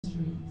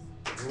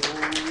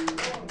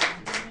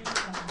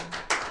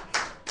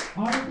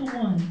Article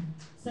 1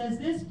 says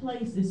this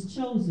place is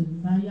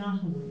chosen by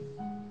Yahweh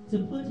to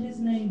put his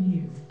name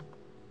here.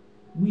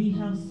 We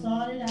have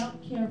sought it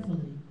out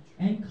carefully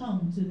and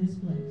come to this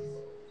place.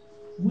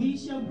 We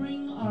shall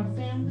bring our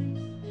families,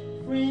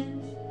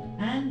 friends,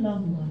 and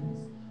loved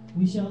ones.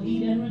 We shall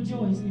eat and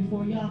rejoice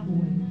before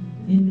Yahweh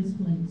in this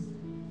place.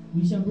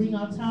 We shall bring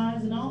our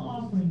tithes and all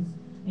offerings,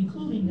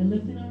 including the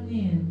lifting of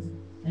hands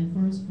and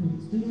first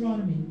fruits.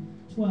 Deuteronomy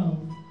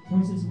 12,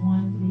 verses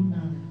 1 through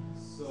 9.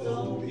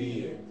 So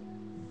be it.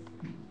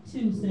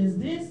 2 says,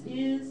 this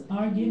is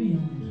our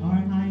Gibeon, our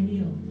high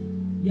hill.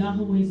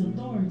 Yahweh's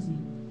authority,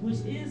 which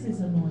is his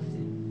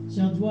anointed,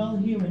 shall dwell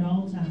here at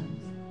all times.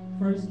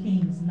 1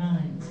 Kings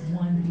 9,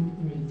 1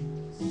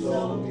 through 3.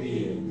 So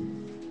be it.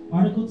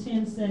 Article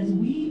 10 says,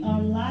 we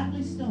are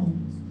lively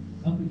stones,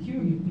 a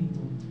peculiar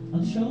people, a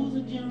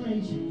chosen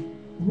generation,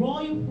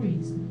 royal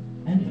priests,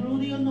 and through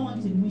the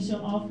anointing we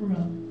shall offer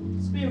up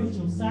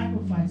spiritual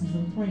sacrifices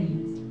of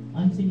praise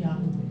unto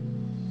Yahweh.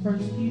 1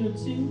 Peter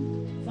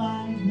 2,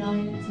 5,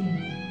 9, and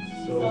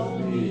 10. So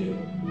be it.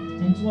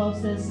 And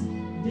 12 says,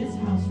 this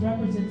house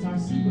represents our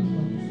secret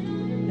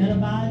place that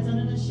abides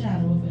under the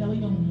shadow of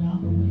Elion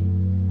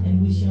Yahweh,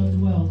 and we shall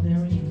dwell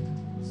therein.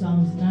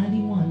 Psalms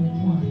 91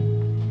 and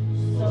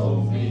 1.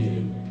 So be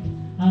it.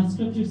 Our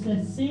scripture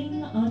says,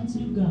 sing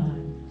unto God,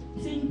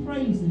 sing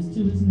praises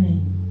to his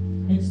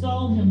name,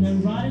 extol him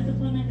that rideth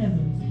upon the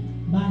heavens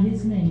by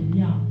his name,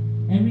 Yah,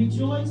 and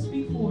rejoice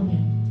before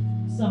him.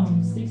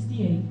 Psalm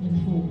 68 and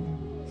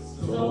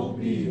 4. So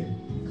be it.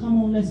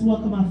 Come on, let's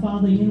welcome our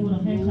Father in with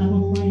a hand clap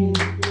of praise.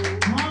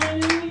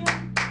 Hallelujah.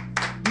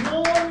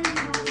 Glory,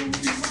 hallelujah. In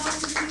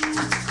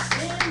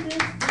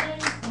this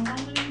place,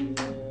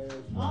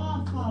 hallelujah.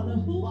 Ah, Father,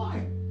 who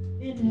art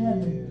in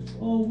heaven.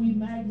 Oh, we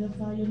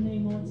magnify your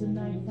name on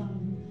tonight, Father.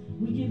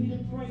 We give you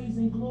the praise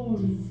and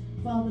glory,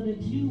 Father,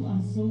 that you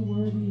are so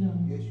worthy of.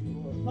 Yes,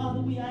 you are. Father,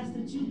 we ask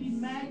that you be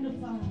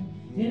magnified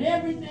in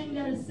everything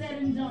that is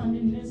said and done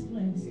in this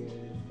place. Yes,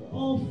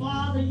 Oh,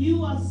 Father,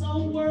 you are so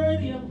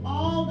worthy of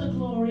all the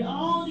glory,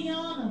 all the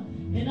honor,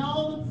 and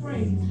all the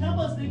praise. Help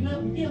us to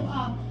give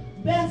our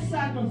best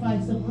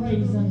sacrifice of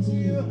praise unto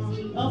you.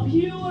 A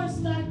pure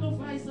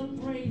sacrifice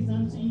of praise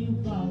unto you,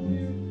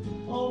 Father.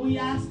 Oh, we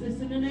ask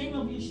this in the name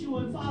of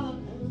Yeshua. And Father,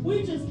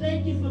 we just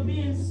thank you for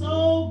being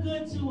so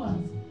good to us,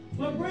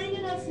 for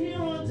bringing us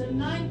here on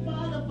tonight,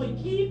 Father, for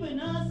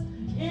keeping us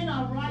in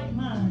our right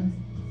minds.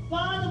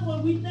 Father,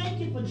 for we thank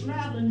you for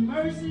traveling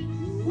mercy.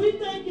 We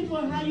thank you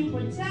for how you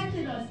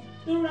protected us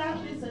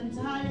throughout this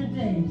entire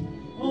day.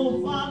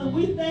 Oh, Father,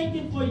 we thank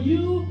you for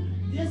you,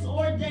 this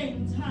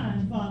ordained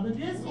time, Father,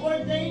 this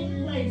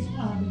ordained place,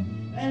 Father,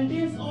 and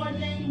this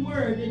ordained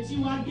word that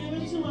you are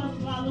giving to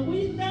us, Father.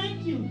 We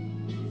thank you,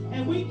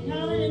 and we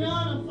count it an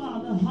honor,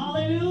 Father,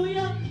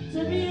 hallelujah,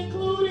 to be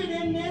included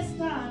in this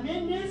time,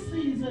 in this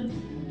season.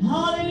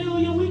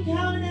 Hallelujah, we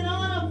count it an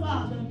honor,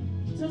 Father,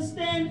 to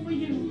stand for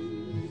you.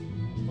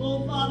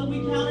 Oh, Father, we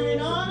count it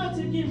an honor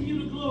to give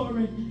you the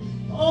glory.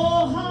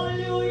 Oh,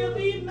 hallelujah,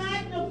 be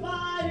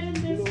magnified in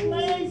this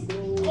place.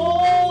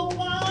 Oh,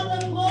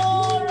 Father,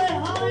 glory,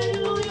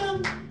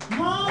 hallelujah,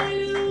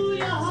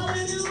 hallelujah,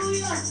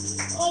 hallelujah.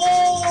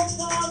 Oh,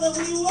 Father,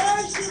 we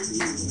worship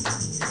you.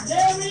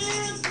 There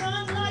is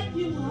none like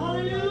you,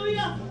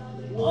 hallelujah.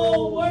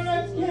 Oh,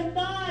 words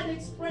cannot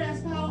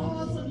express how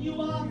awesome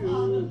you are,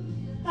 Father.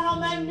 How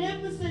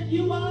magnificent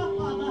you are,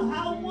 Father.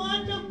 How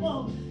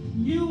wonderful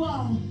you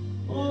are.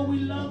 Oh, we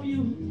love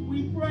you.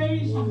 We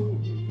praise you.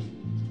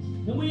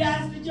 And we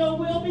ask that your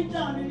will be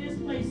done in this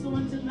place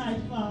on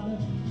tonight, Father.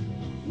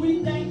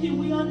 We thank you.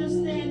 We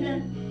understand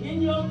that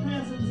in your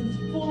presence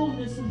is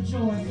fullness of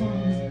joy,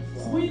 Father.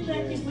 We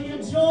thank you for your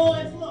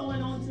joy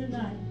flowing on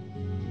tonight.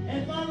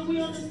 And Father, we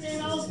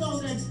understand also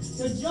that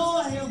the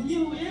joy of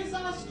you is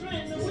our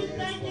strength. And we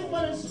thank you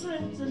for the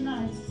strength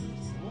tonight.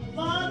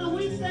 Father,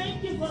 we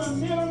thank you for the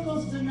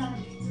miracles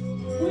tonight.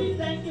 We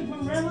thank you for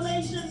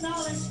revelation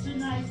knowledge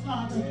tonight,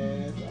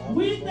 Father.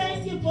 We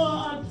thank you for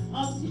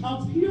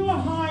a pure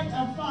heart,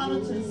 Father,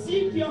 to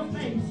seek your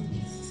face,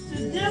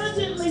 to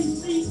diligently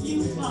seek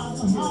you,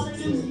 Father.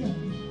 Hallelujah.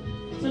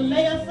 To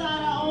lay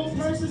aside our own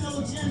personal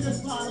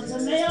agendas, Father. To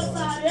lay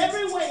aside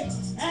every weight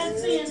and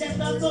sin that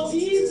does so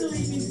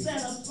easily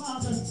beset us,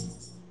 Father.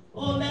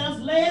 Oh, let us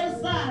lay it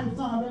aside,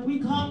 Father. We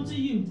come to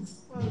you.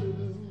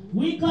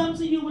 We come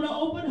to you with an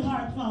open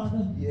heart,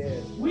 Father.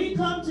 Yes. We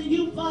come to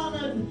you,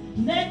 Father,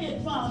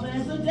 naked, Father,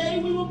 as the day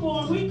we were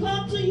born. We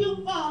come to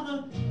you,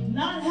 Father,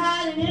 not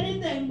hiding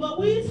anything, but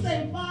we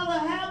say, Father,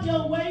 have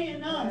your way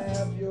in us.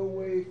 Have your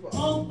way, Father.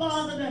 Oh,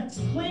 Father,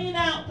 to clean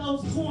out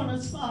those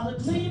corners, Father.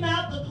 Clean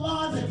out the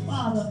closet,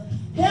 Father.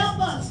 Help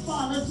us,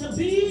 Father, to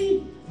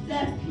be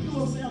that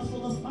pure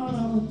vessel of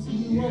honor unto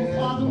you. Yes, Oh,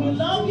 Father, we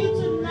love you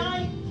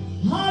tonight.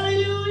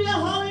 Hallelujah,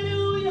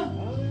 hallelujah.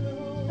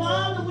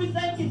 Father, we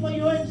thank you for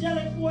your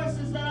angelic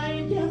forces that are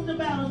encamped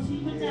about us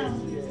even now.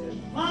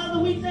 Father,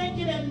 we thank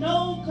you that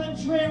no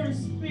contrary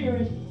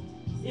spirit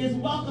is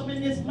welcome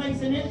in this place,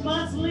 and it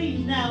must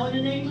leave now in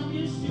the name of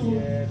Yeshua.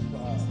 Yes,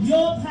 Father.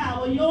 Your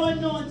power, your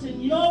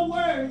anointing, your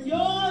word,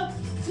 your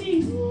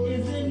peace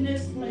is in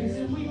this place,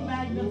 and we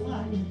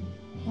magnify it.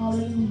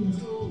 Hallelujah.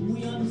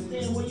 We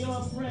understand where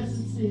your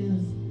presence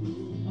is.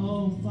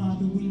 Oh,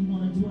 Father, we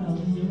want to dwell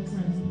in your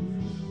presence.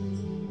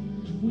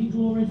 We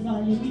glorify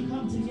you. We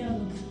come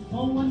together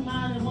on one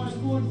mind and one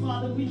accord,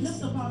 Father. We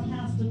lift up our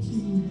pastor to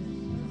you.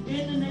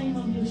 In the name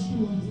of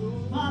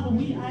Yeshua. Father,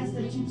 we ask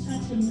that you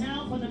touch him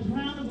now from the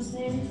crown of his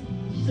head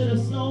to the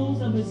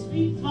soles of his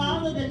feet.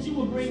 Father, that you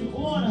will bring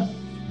order,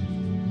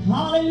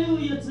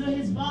 hallelujah, to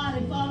his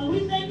body. Father,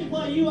 we thank you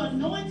for you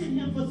anointing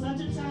him for such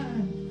a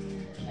time.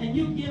 And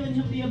you giving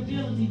him the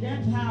ability,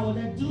 that power,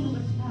 that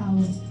dunamis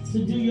power to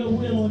do your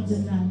will on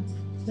tonight.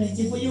 Thank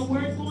you for your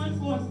word going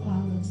forth,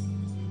 Father.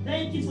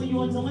 Thank you for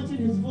your anointing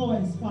his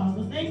voice,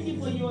 Father. Thank you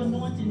for your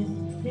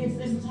anointing his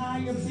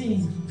entire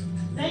being.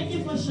 Thank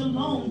you for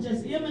shalom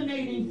just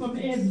emanating from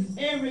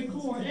every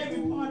core,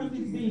 every part of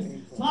his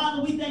being.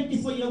 Father, we thank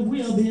you for your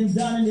will being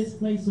done in this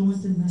place on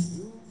tonight.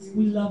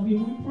 We love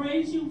you. We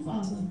praise you,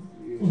 Father,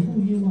 for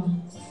who you are.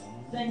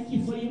 Thank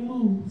you for your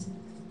move.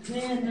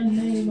 In the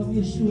name of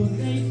Yeshua,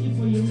 thank you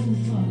for your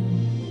move, Father.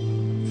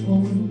 Oh,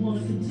 we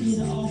want to continue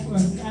to offer a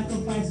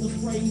sacrifice of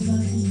praise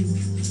unto you.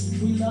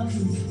 We love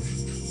you.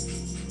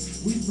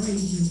 We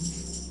praise you.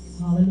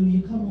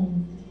 Hallelujah. Come on.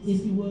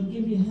 If you will,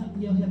 give your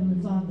Heavenly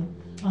Father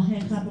a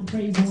hand clap of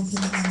praise on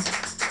tonight.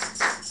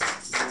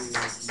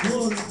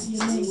 Glory to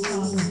your name,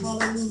 Father.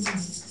 Hallelujah.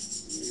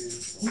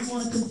 We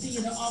want to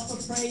continue to offer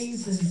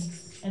praise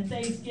and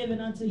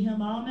thanksgiving unto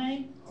him.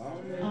 Amen.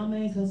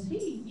 Amen. Because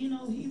he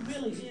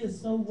really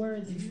is so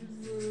worthy.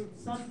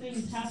 Some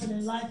things happen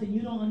in life and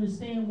you don't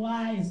understand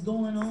why it's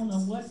going on or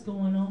what's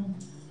going on.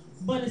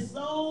 But it's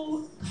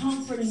so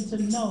comforting to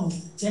know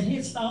that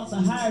his thoughts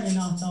are higher than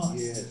our thoughts.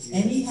 Yes.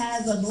 And he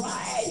has us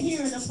right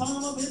here in the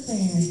palm of his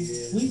hand.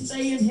 Yes. We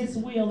stay in his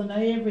will and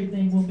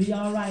everything will be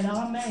all right.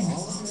 Amen.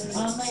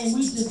 Amen.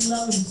 We just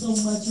love him so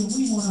much and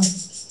we want to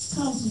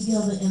come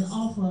together and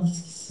offer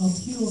a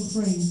pure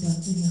praise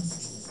unto him.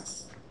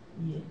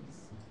 Yes.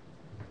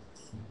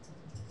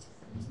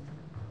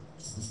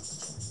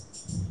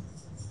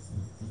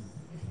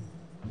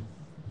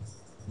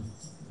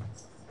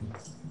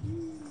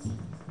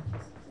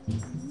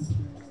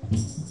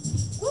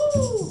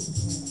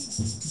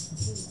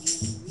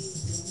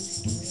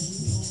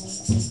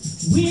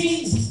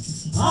 We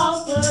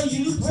offer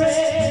you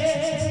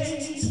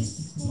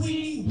praise.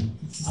 We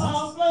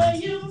offer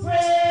you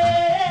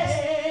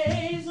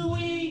praise.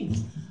 We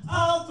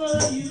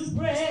offer you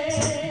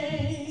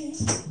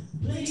praise.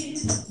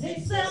 Please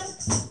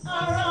accept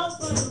our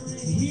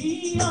offering.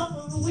 We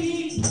offer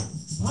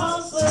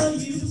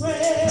you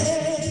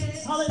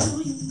praise.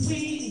 Hallelujah.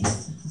 We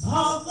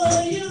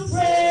offer you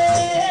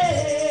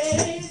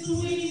praise.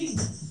 We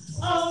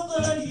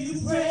offer you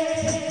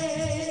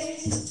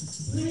praise.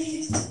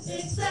 Please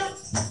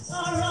accept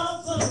our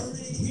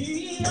offering.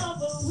 We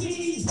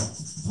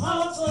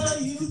offer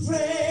you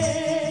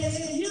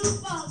praise. You,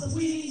 Father,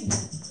 we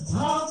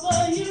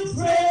offer you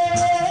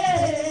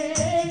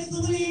praise.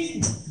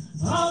 We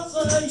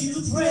offer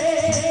you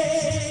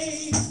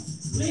praise.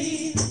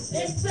 Please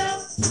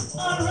accept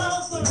our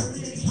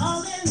offering.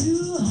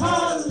 Hallelujah,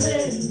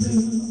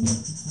 hallelujah,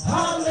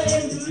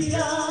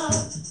 hallelujah,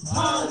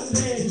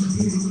 hallelujah,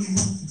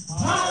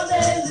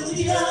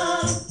 hallelujah,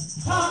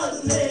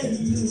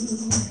 hallelujah,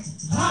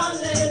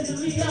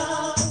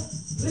 hallelujah.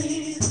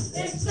 Please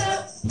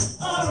accept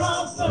our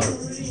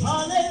offering.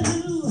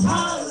 Hallelujah,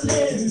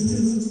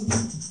 hallelujah,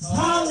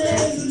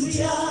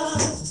 hallelujah,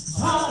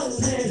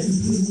 hallelujah,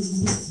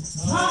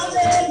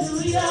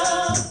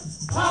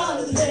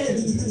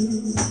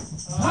 hallelujah,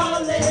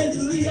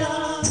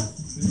 hallelujah.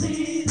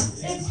 Please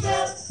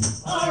accept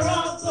our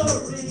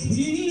offering.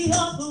 We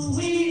offer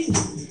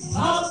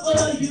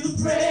you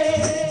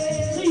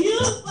praise. To you,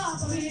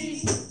 Father,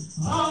 we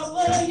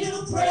offer you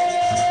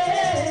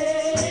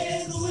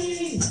praise.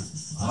 We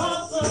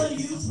offer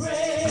you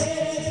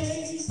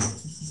praise.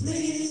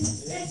 Please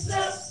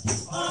accept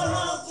our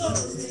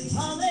offering.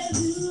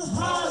 Hallelujah,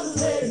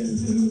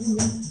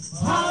 hallelujah,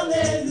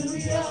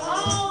 hallelujah.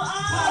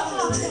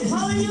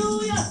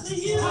 Hallelujah to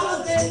you.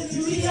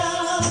 Hallelujah,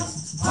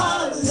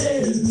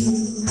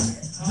 hallelujah,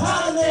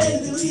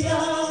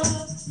 hallelujah.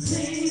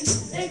 Please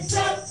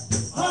accept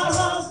our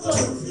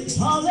offering.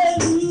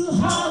 Hallelujah,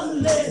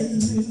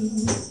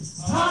 hallelujah,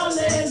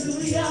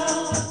 hallelujah,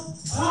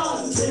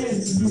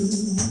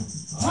 hallelujah,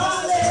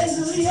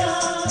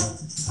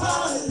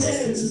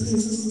 hallelujah,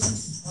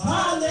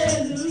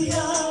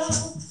 hallelujah.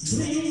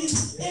 Please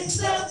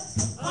accept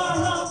our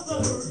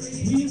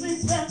offering.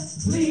 Please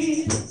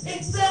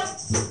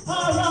accept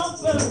our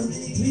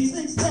offering. Please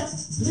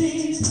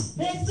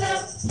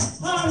accept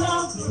our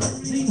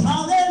offering.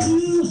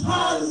 Hallelujah,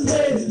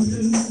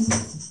 hallelujah,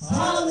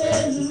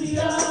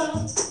 hallelujah,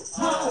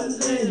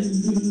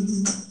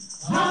 hallelujah,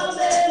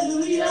 hallelujah.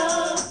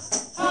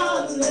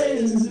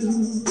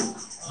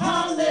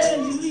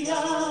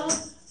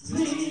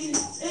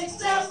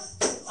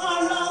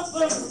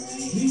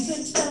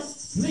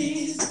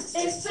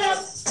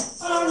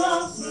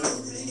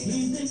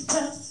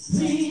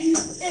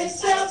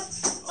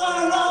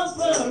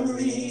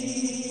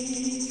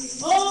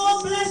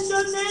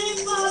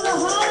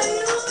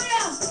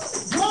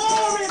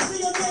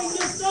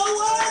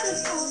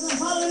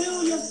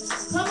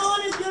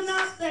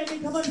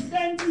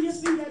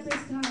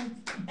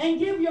 and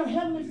give your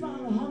Heavenly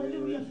Father,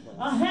 hallelujah,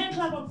 a hand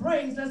clap of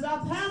praise as our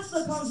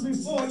pastor comes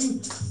before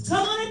you.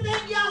 Come on and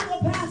thank y'all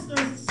for Pastor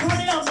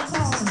Cornell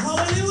McCall.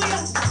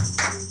 Hallelujah.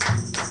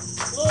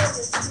 Glory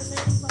to the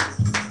name of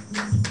God.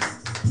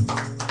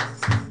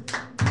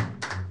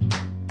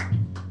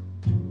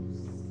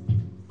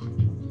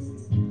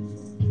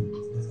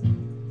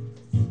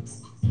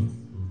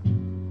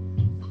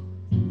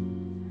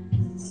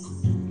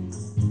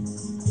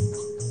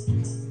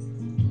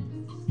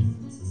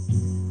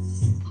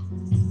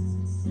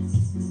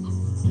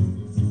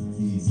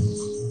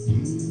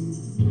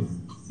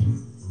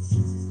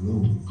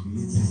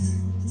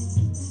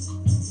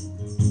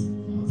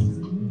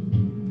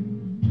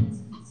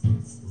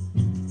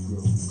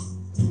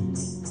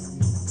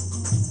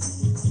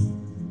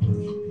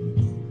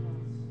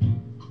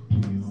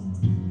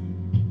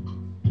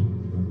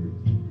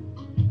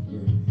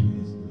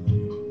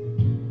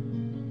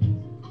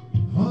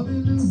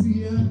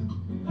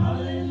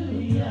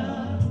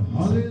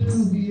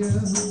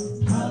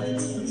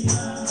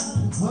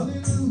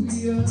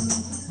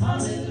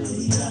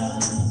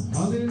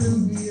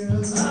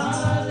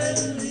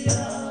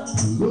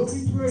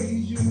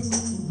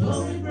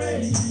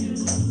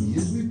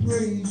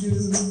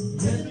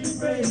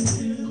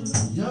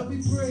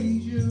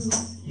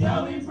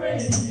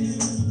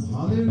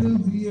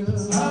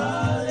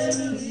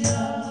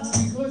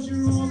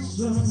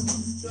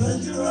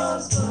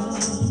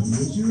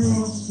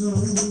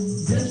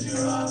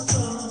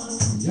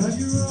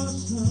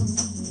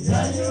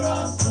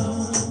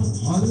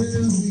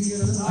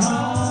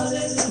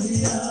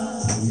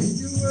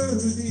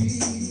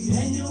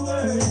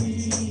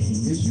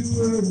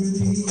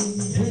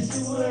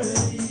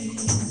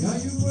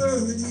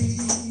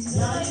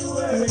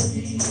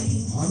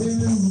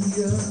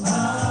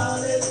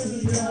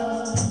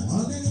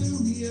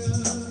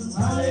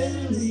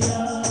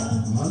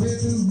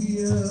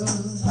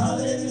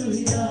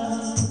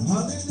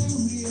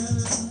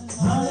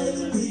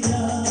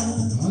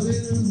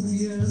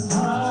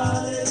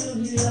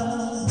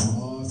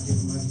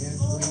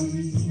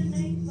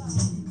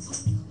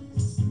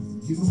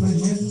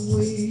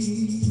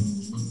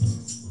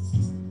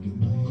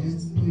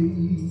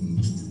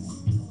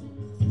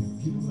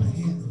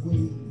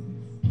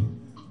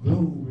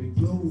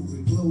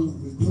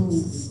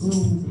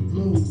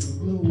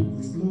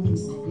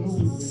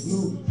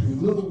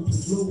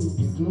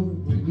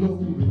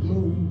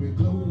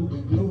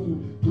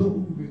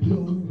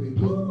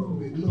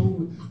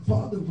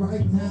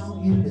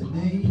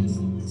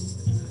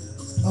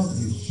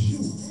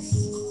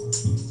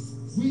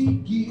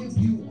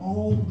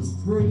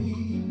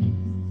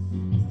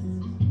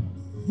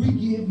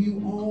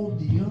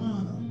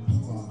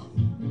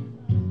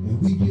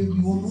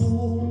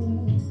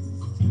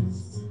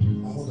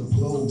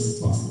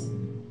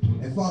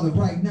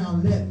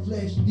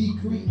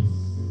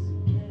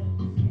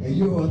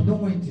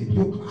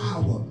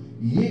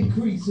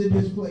 In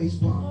this place,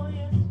 Father.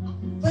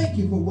 Thank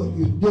you for what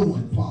you're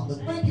doing, Father.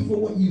 Thank you for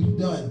what you've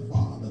done,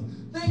 Father.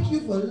 Thank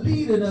you for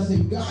leading us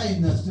and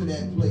guiding us to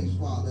that place,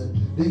 Father,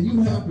 that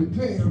you have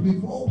prepared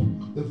before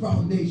the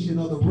foundation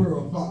of the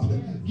world, Father.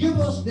 Give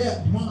us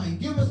that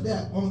mind. Give us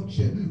that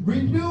unction.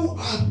 Renew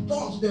our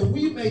thoughts that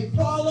we may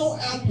follow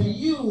after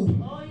you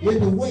in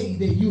the way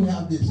that you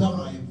have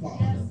designed,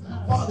 Father.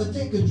 Father,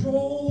 take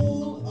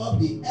control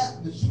of the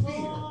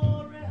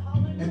atmosphere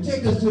and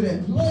take us to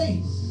that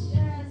place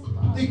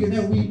thinking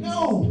that we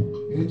know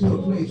into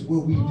a place where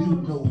we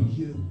do know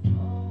you.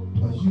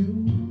 But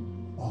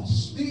you are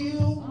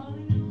still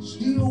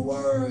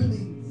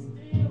worthy.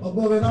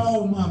 Above it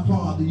all, my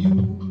Father,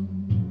 you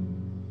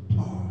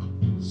are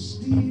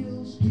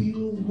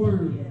still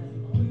worthy.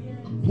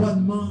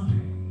 One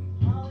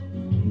mind,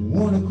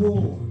 one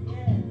accord,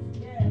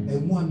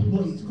 and one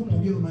place. Come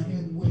on, give him a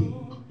hand and wave.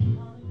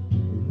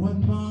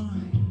 One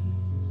mind,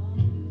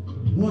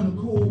 one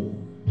accord,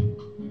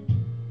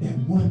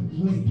 and one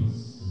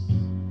place.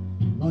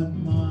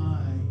 One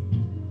mind,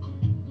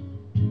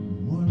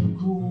 one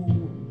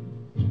accord,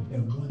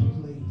 and one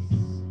place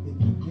in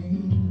the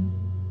name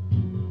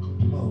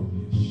of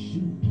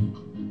Yeshua.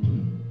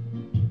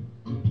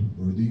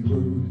 Worthy,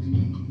 worthy,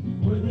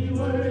 worthy,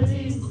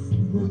 worthy,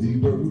 worthy,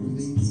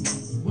 worthy,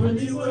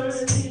 worthy,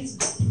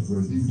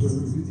 worthy,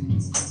 worthy,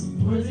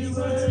 worthy,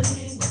 worthy,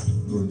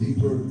 worthy,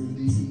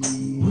 worthy,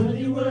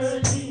 worthy,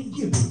 worthy.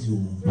 Give it to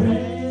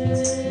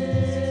him.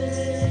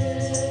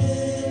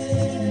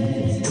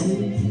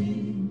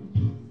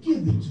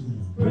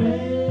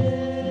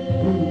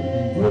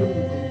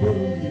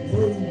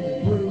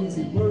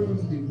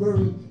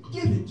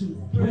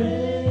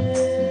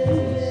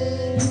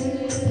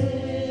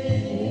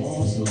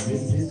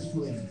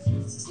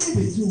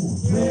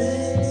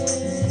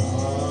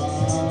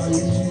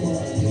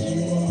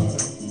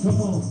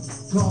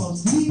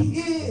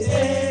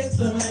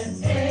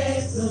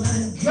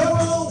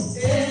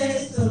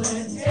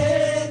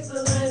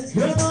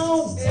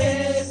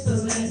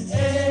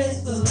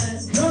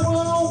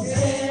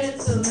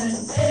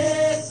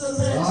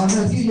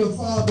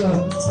 Father,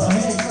 a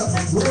hand clap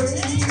of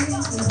praise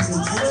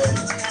and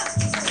praise.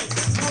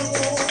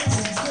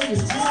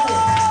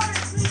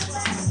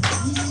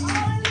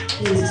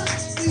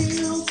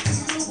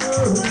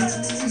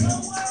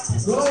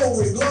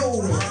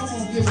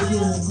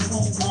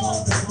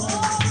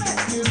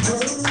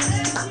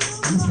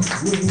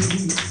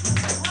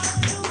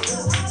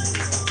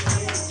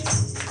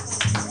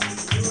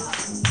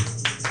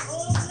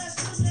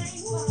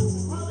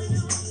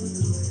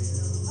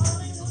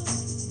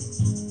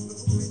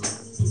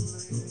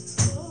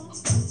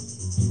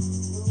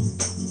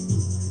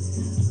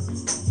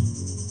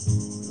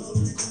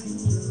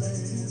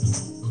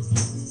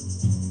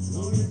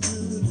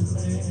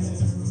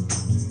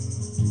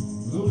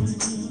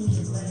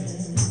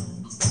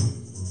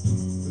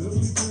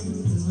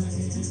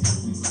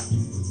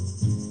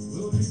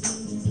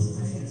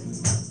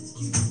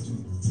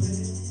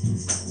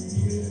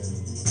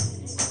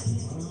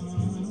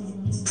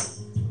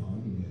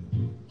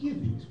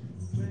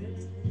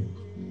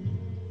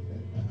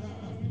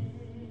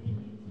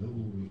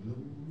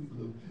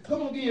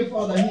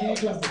 Father a hand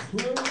clap of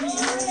praise.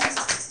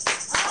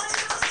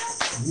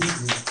 We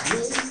just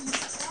praise.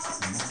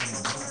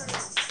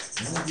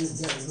 And I just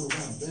got to know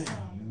one thing.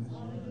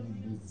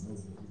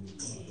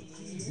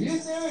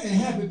 Is there any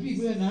happy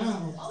people in the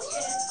house? Oh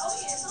yes, oh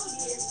yes, oh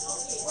yes, oh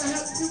yes. What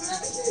happy people? Let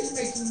me see you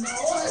make some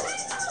noise.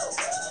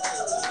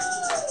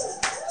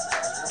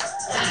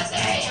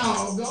 There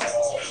y'all go.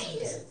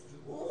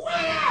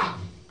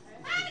 Wow.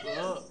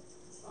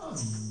 I'm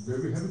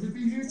very happy to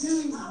be here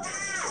too.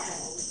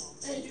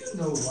 And you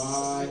know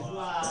why?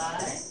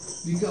 Why?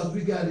 Because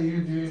we got to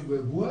enter in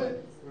with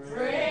what?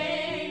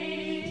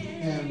 Praise.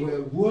 And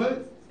with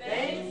what?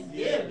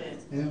 Thanksgiving.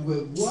 And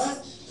with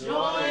what?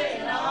 Joy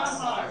in our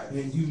hearts.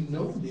 And you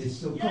know this,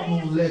 so come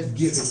on, let's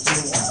give it to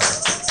him.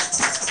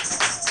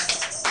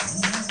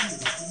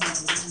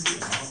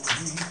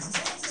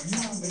 You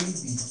may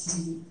be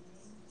seated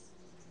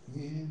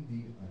in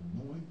the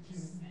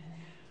anointing.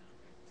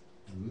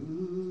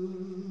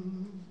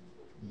 Ooh,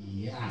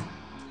 yeah.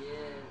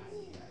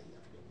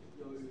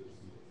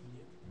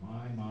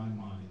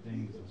 My,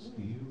 things are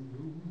still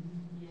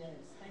moving. Yes,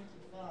 thank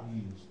you, Father. He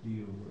is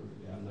still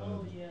worthy. I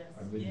love it. Yes, I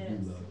really yes. do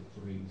love to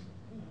praise him.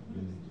 I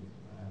really do.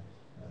 I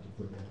have to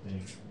put that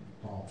thing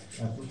on pause.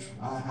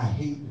 I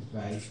hate the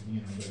fact,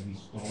 that we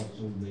start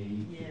so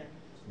late. Yeah.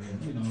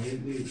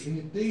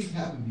 And, things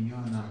happen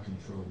beyond our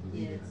control,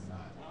 believe it or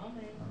not.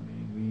 Amen. I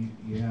mean,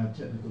 you have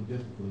technical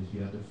difficulties.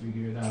 You have to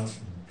figure it out.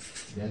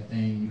 That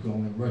thing, you can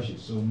only rush it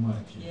so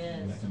much.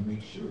 Yes. You have to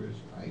make sure it's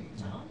right.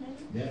 Amen.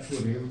 That put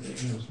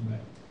everything else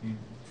back.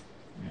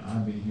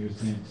 I've been here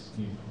since,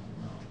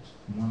 around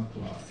 1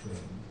 o'clock.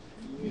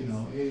 It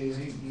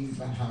ain't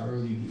about how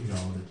early you get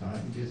all the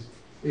time. It's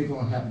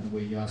going to happen the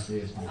way y'all say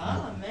it's going to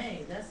happen.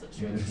 Amen. That's the And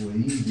truth. if it was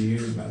easy,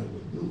 everybody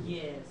would do it.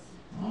 Yes.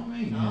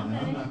 Amen. Amen.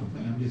 I'm not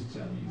complaining. I'm just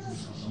telling you,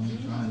 don't be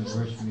trying to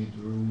rush me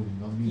through and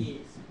don't be,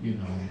 Yes.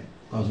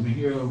 because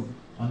here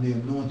on the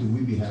anointing,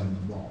 we be having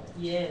the ball.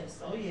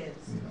 Yes. Oh yes.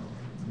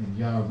 And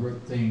y'all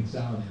work things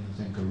out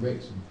and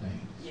correct some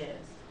things. Yes.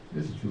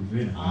 This is true,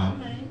 anyhow.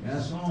 Amen. And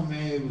that song,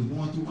 man, it was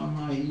going through my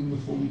mind even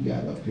before we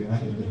got up here. I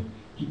had to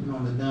keep it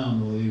on the down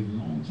low. It was a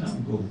long time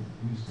ago.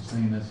 We used to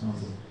sing that song.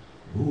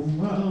 Oh,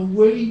 I'll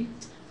wait,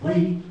 I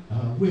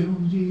wait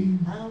on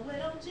Jesus. I'll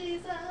wait on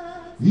Jesus.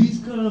 He's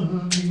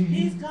coming.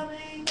 He's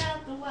coming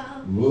after a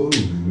while. Whoa,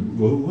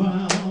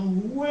 I'll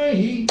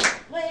wait.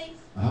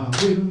 I'll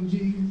wait on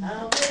Jesus.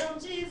 I'll wait on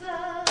Jesus.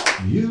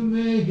 He'll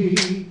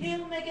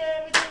make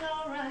everything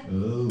all right.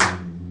 Oh,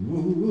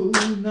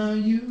 now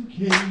you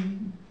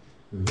can't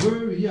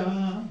hurry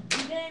up. You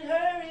can't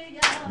hurry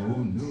up.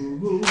 Oh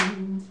no,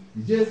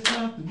 you just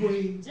have to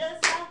wait.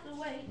 Just have to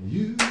wait.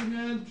 You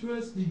gotta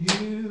trust in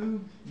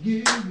him,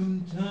 give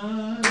him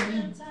time. Give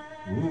him time.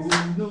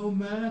 Oh, no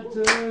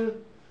matter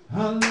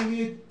how long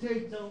it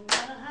takes. No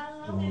matter how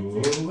long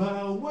it takes. Oh,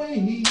 I'll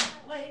wait.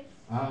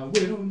 I'll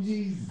wait on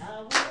Jesus.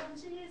 I'll wait on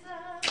Jesus.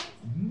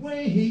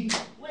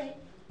 Wait.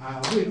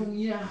 I'll wait on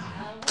Yah.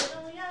 I'll wait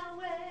on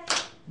Yahweh.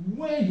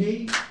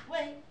 Wait.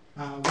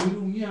 I'll wait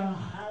on Yah.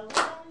 I'll wait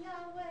on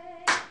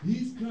Yahweh.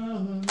 He's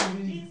coming.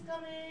 He's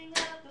coming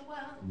after a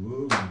while.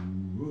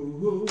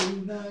 Whoa,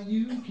 now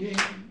you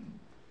can't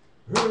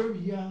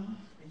hurry up.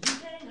 You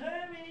can't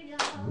hurry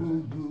up.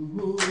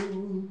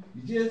 Oh,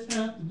 you just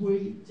have to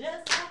wait.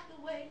 Just have to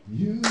wait.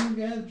 You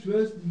gotta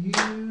trust in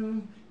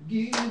him,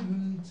 give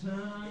him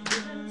time.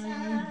 Give him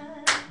time.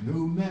 No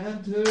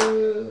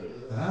matter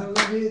how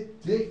long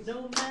it takes.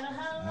 No matter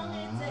how long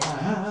it takes.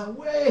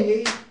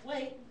 Wait.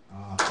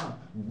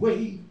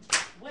 Wait.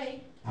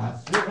 Wait. I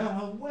said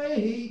I'll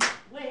wait.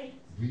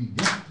 We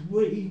got to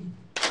wait.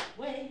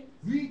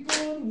 We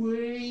gonna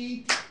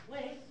wait.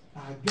 I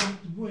got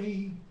to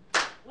wait.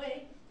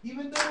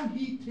 Even though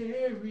he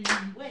tarry. I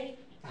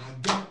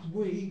got to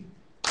wait.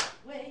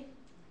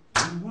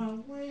 Oh, I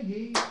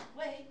wait.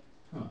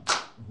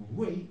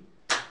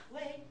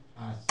 Wait.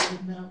 I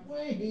said now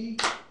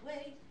wait.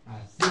 I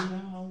said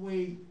now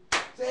wait.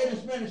 Say it in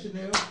Spanish,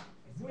 Chanel.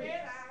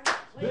 Espera.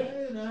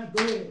 Espera.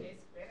 Go ahead.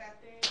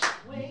 Espérate.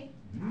 Wait.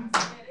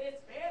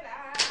 Espera.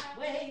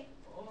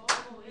 Oh,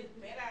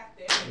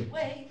 espérate.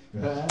 Wait.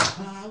 I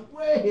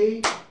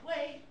wait.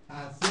 Wait. I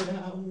said I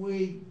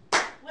wait.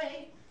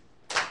 Wait.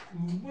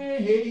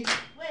 Wait.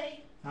 Wait.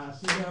 I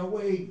said I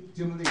wait.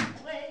 Timothy.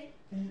 Wait.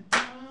 And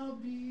I'll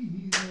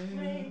be there.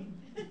 Wait.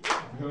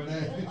 Remember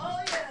that? Oh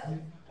yeah.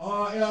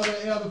 Oh,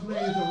 Elder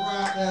Flames will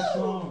rock that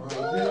song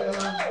right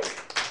there.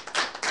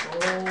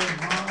 Oh,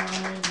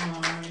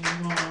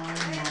 my.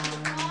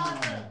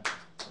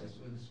 That's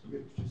what the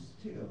scriptures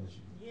tells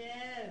you.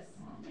 Yes.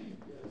 Oh, man, it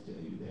does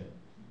tell you that.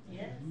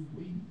 Yes. You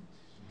wait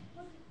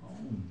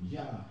on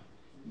Yah.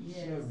 He Yes.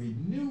 shall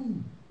renew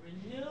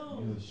Renew.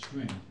 your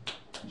strength.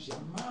 You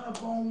shall mount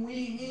up on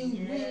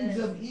wings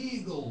of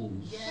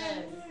eagles.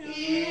 Yes.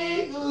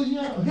 Eagles,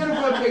 yeah. Hit him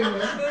for a big man.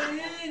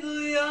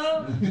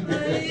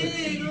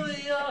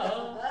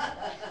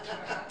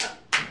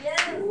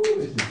 Yes. Ooh,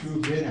 it's the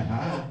truth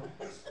anyhow.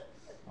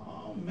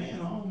 Oh man,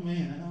 I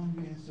don't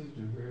be in such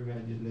a hurry. I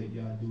just let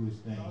y'all do his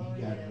thing. Oh,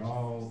 He got it yes.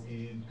 all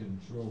in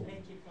control.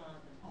 Thank you, Father.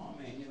 Oh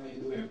man, you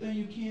do everything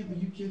you can, but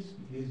you just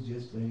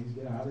things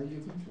get out of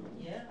your control.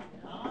 Yeah.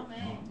 Oh, Oh,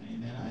 man.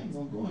 man, and I ain't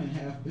gonna go in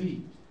half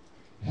baked,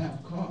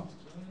 half cocked,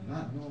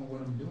 not knowing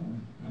what I'm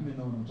doing. I mean,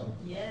 know what I'm talking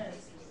about.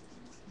 Yes.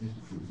 It's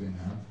the truth in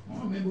there.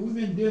 Oh, man, but we've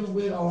been dealing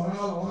with a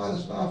lot of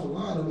stuff, a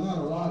lot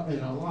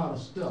of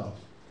stuff.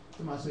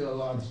 Somebody say a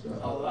lot of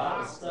stuff. A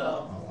lot of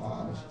stuff. A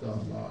lot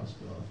of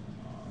stuff.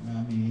 Man,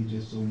 I mean, it's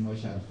just so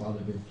much how the Father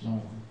been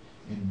flowing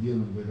and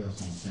dealing with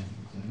us on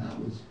things. And I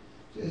was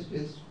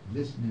just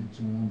listening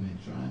to him and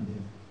trying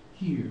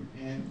to hear.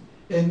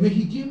 And when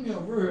he give me a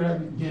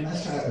word, then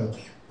I try to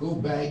go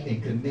back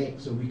and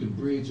connect so we can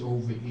bridge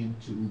over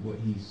into what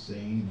he's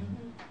saying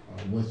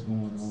and what's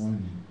going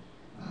on. And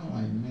I'm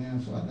like,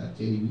 man, so I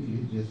tell you,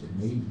 it's just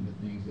amazing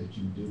the things that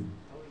you do.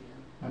 Oh,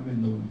 yeah. I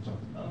mean, know what I'm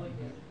talking about. Oh,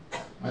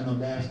 yeah. I know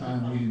last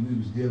time we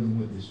was dealing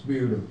with the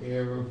spirit of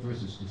error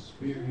versus the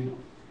spirit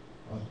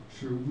of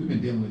truth. We've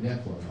been dealing with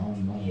that for a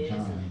long Yes,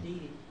 time.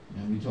 indeed.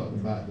 And we talked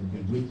about the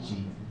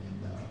bewitching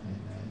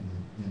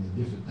and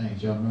the different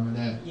things. Y'all remember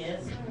that?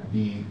 Yes, sir.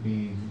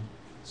 Being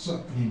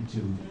sucked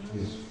into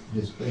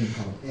this thing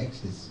called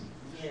ecstasy.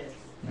 Yes.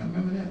 Y'all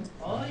remember that?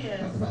 Oh, yes.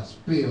 Talked about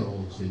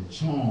spells and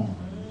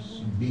charms,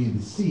 and being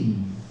deceived,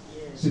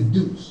 Yes.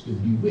 seduced,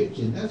 and bewitched,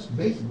 and that's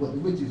basically what the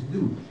witches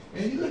do.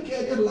 And you look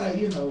at it like,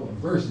 you know, a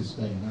versus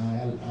thing.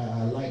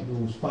 I like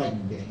those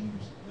fighting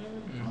games.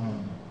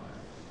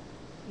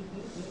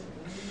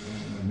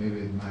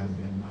 Maybe it might have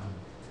been my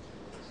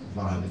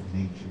violent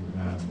nature.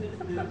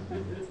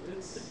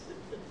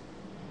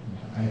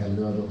 I had a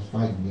lot of those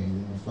fighting games.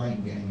 And those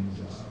fighting games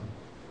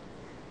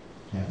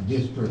have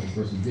this person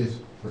versus this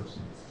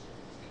person.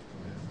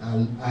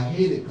 I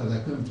hate it because I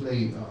couldn't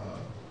play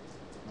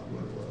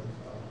what it was.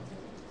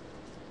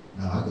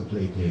 No, I could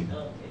play Tekken.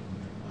 Okay.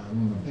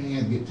 When my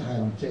hands get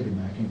tired on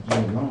Tekken, I can't play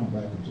it long, but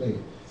I can play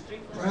it.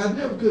 Street But I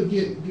never could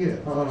get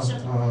Super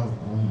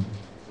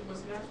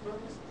Smash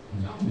Brothers?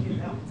 Don't get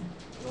that one.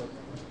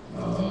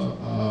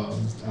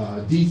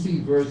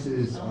 DC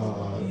versus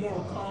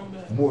Mortal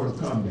Kombat. Mortal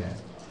Kombat.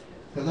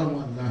 Because I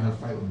wanted to learn how to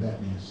fight with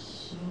Batman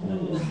so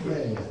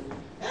bad.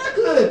 And I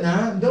could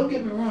now, don't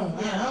get me wrong.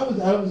 I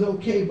was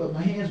okay, but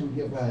my hands would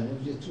get by. There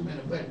was just too many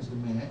buttons to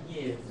man.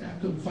 Yes. And I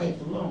couldn't fight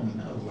for long.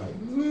 And I was like,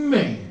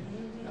 man.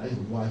 I used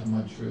to watch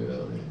my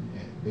trail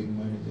and Big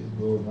Money just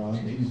go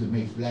around. They used to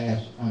make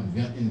Flash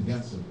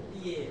invincible.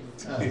 Yes.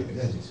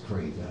 That's just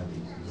crazy how they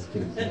just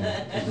take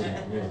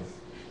it.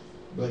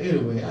 But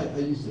anyway, I love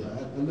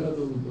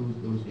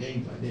those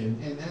games like that.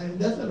 And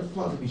that's how the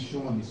Father be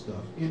showing me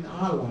stuff. In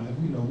our life,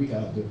 we know we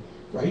got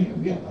right here,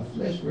 we got our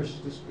flesh versus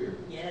the spirit.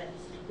 Yes.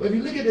 But if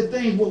you look at the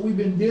things, what we've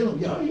been dealing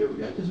with, y'all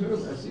just heard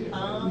what I said.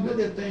 We look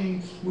at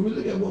things, when we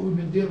look at what we've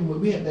been dealing with,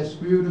 we had that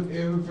spirit of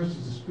error versus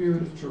the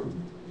spirit of truth.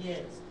 Yes.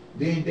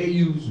 Then they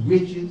use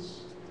witches.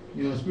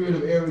 You know, the spirit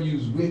of error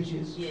use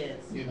witches. Yes.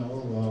 You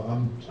know,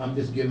 I'm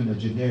just giving a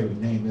generic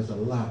name. There's a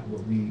lot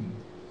what we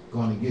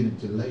going to get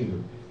into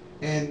later.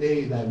 And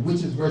they like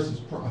witches versus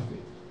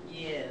prophet.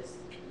 Yes.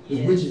 The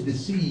Yes. witches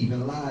deceive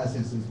and lies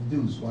and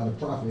seduce, while the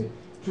prophet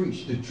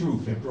preach the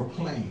truth and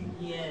proclaim.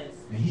 Yes.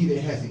 And he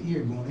that has an ear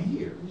going to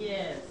hear.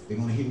 Yes. They're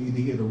going to either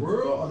hear the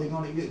world or they're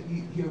going to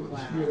hear what Wow.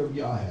 the spirit of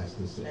Yah has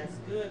to say. That's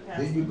good,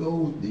 Pastor. Then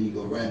you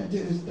go right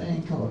into this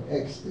thing called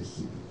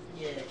ecstasy.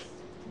 Yes.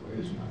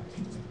 Where's my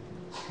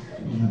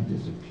pen? You know,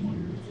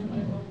 disappeared.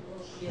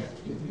 Yes.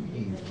 Give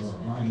me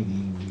a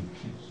writing.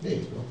 There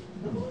you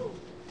go.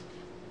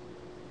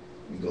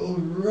 We go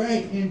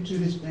right into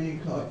this thing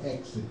called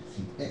ecstasy.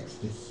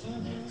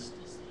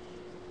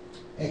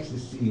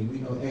 Ecstasy. We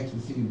know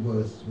ecstasy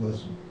was.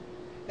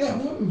 Yeah,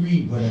 let me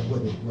read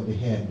what they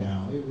had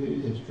down.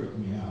 It just tripped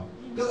me out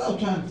because I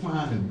was trying to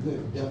find a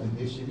good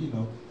definition. You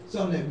know,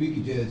 something that we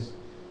could just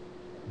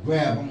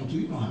grab onto.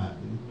 You know how I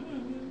do.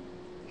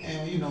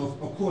 And you know,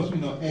 of course, we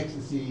know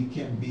ecstasy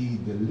can be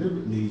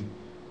deliberately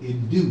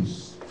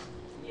induced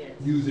Yes.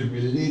 using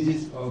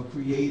religious or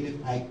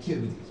creative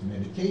activities,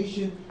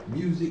 meditation,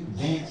 music,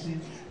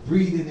 dancing,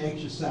 breathing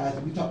exercises.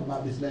 We talked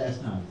about this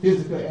last time.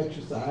 Physical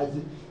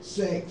exercises,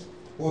 sex,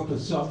 or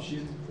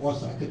consumption, or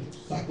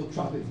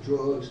psychotropic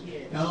drugs.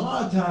 Yes. And a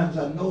lot of times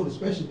I know,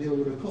 especially they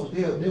were the coach,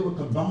 they would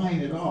combine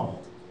it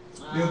all.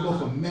 They'll go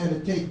from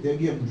meditation, they'll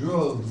give them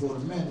drugs, go to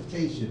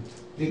meditation,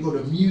 they go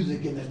to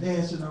music and they're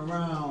dancing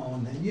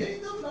around, and yeah,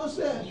 you know what I'm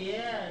saying?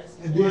 Yes.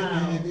 And then,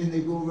 Wow. and then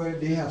they go right,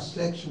 they have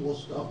sexual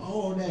stuff,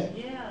 all that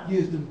Yeah.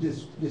 gives them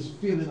this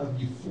feeling of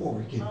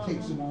euphoric and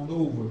takes them on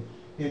over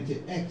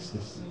into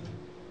ecstasy.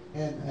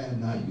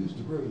 And I used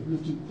the word a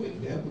little too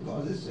quick there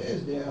because it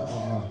says there,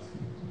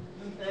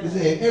 it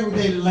says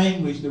everyday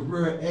language, the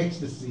word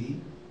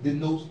ecstasy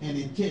denotes an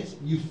intense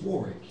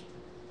euphoric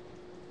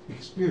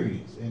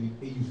experience, and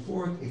a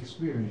euphoric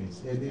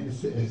experience. And then it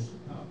says,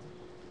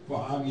 for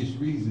obvious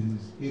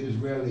reasons, it is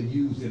rarely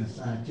used in a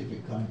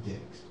scientific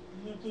context.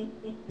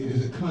 It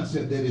is a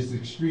concept that is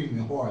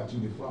extremely hard to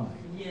define.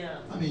 Yeah.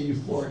 I mean,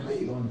 euphoric, how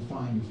you going to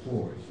define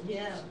euphoric?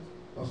 Yeah.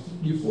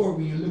 Euphoric,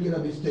 when you look it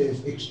up, it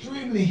says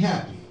extremely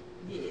happy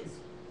Yes.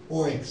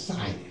 or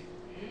excited.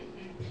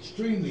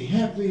 Extremely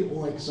happy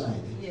or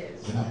excited.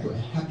 Yes. And I put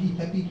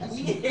happy.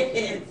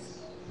 Yes.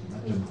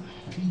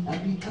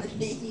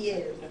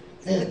 Yes.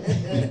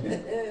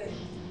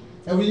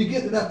 And when you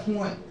get to that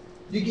point,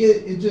 you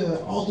get into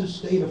an altered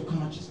state of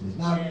consciousness.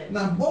 Now, Yes.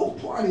 now both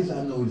parties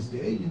I noticed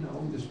there, you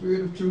know, the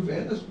spirit of truth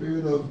and the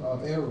spirit of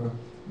error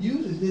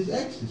uses this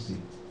ecstasy.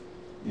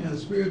 You know, the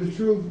spirit of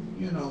truth,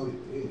 you know,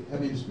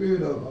 the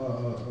spirit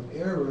of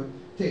error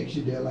takes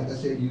you there, like I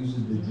said,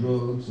 uses the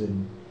drugs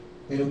and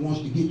it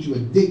wants to get you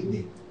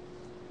addicted.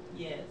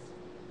 Yes.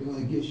 It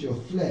wants to get your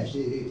flesh.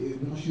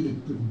 It wants you to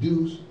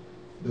produce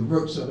the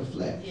works of the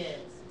flesh. Yes.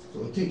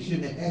 So it takes you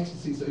in the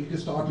ecstasy so you can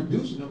start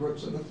producing the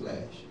works of the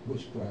flesh.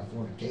 Witchcraft,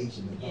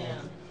 fornication, and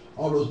Yeah.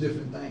 all those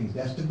different things.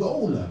 That's the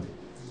goal of it.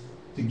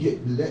 To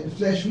let the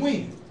flesh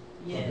win.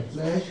 Yes. The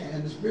flesh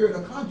and the spirit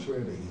are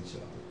contrary to each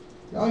other.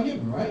 Y'all hear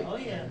me, right? Oh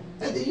yeah.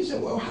 And then you say,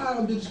 well, how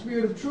did the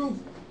spirit of truth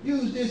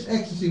use this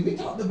ecstasy? We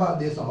talked about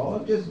this all.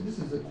 This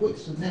is a quick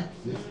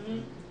synopsis.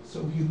 Mm-hmm.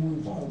 So you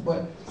move on.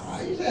 But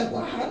you say,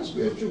 well, how the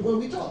spirit of truth? Well,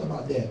 we talked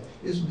about that.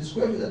 It's the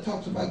scripture that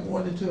talks about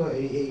going into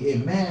a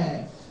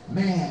mad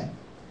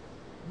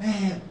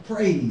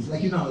praise.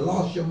 Like, you know,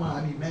 lost your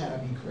mind. I mean mad,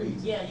 I mean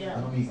crazy. Yeah, yeah.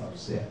 I don't mean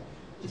upset.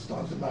 It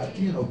talks about,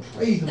 you know,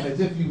 praise him as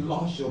if you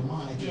lost your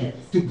mind. Yes.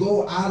 To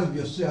go out of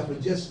yourself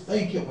and just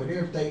thank him with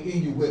everything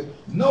in you with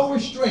no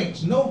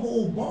restraints, no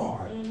hold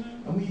bar.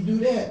 Mm-hmm. And when you do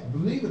that,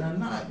 believe it or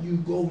not, you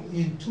go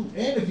into,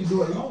 and if you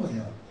do it long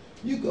enough,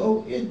 you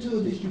go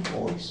into this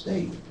euphoric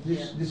state.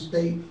 This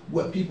state,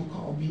 what people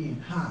call being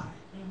high.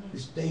 Mm-hmm. The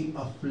state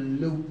of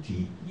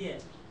floating.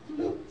 Yes.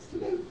 Float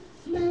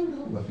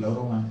on. Well, float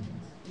on line.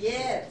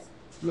 Yes.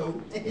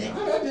 Float. I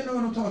didn't know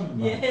what I'm talking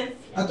about. Yes.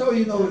 I told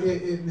you, you know,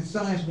 in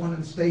science, one of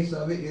the states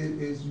of it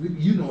is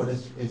you know,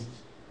 it's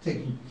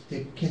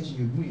catching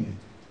your wind.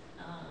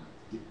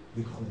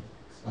 We call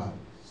it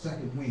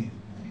second wind.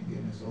 I ain't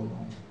getting it so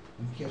long.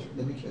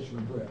 Let me catch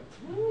my breath.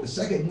 The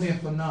second wind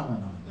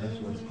phenomenon. That's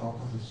what it's called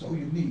because it's so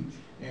unique,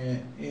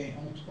 and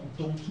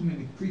don't too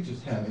many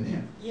creatures have it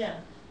in. Yeah.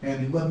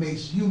 And what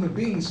makes human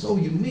beings so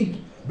unique,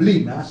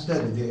 believe me, I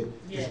studied it.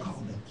 Yes. It's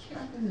called the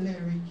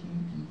capillary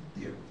kinky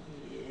theory.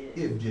 Yes.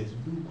 It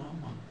just blew my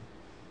mind.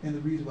 And the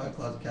reason why I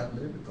call it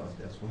capillary, because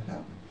that's what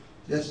happened.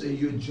 Let's say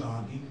you're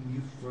jogging,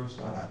 you first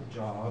start out to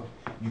jog,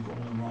 you go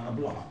and run a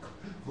block,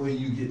 where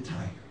you get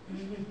tired.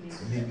 Mm-hmm.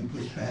 And then you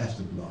push past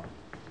the block.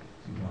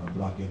 You run a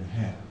block and a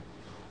half.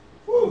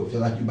 Woo,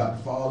 feel like you're about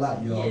to fall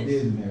out, you're all Yes.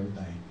 dizzy and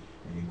everything.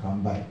 And you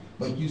come back.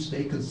 But you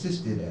stay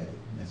consistent at it.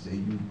 Let's say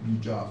you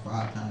jog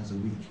 5 times a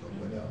week or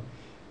whatever.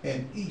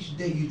 And each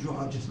day you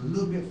jog just a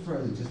little bit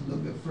further, just a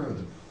little bit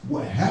further.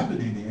 What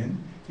happening then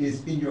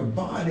is in your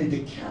body,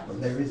 the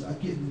capillaries are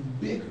getting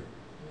bigger.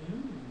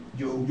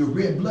 Your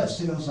red blood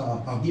cells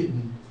are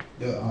getting,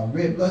 the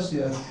red blood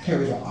cells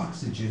carry the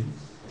oxygen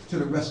to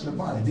the rest of the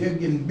body. They're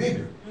getting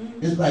bigger.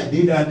 Mm-hmm. It's like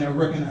they down there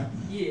working out.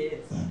 Yes.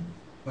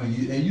 And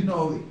you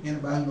know,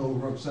 anybody know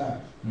works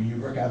out, when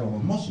you work out on a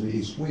muscle,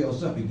 it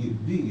swells up and gets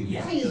big.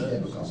 Yes, Why it is does.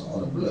 that? Because all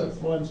the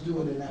blood runs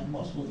through it and that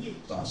muscle Yes.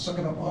 starts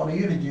sucking up all the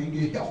energy and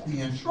get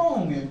healthy and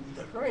strong and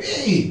Great.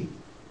 big.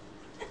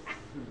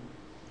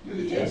 You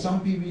can tell Yes.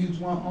 some people use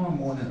one arm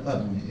more than the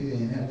other one.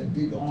 It ain't have the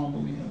big arm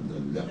over here, the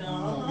left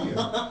arm over here. You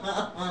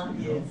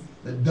know, Yes.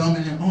 the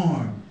dominant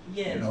arm.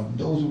 Yes. You know,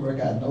 those who work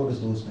out notice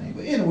those things.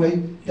 But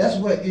anyway, that's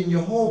what in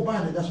your whole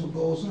body, that's what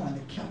goes on.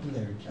 The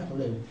capillary,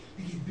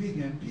 they get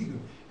bigger and bigger.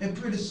 And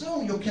pretty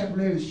soon your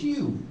capillary is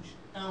huge.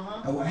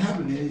 Uh-huh. And what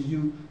happens is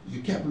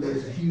your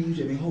capillaries are huge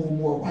and they hold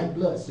more white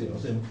blood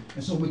cells. And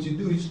so what you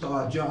do, you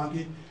start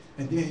jogging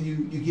and then you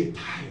get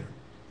tired.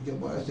 Your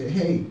body say,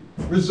 hey,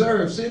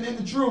 reserve, send in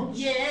the troops.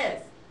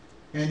 Yes.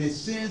 And it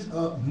sends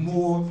up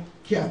more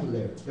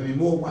capillaries,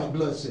 more white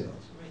blood cells.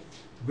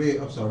 Red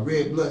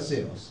blood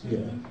cells. Yeah.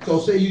 Mhm. So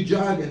say you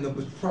jogging, the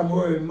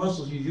primary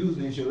muscles you're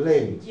using is your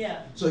legs.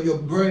 Yeah. So your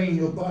brain,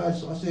 your body,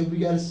 so I said we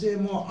gotta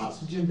send more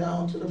oxygen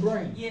down to the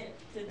brain. Yeah.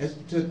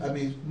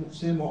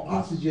 Send more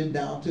oxygen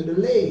down to the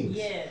legs.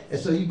 Yes.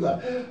 And so you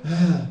got, and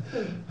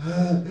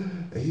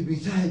you be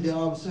tired, then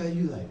all of a sudden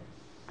you like,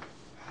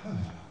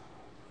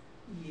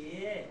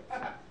 Yeah.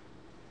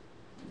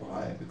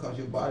 why? Because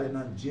your body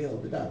not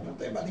gelled it out. Don't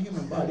think about the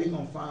human body, it's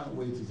gonna find a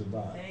way to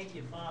survive. Thank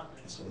you, Father.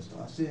 So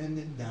start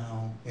sending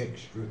down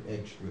extra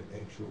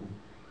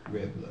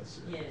red blood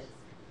cells. Yes.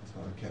 That's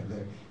called a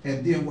capillary.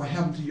 And then what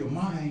happened to your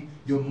mind?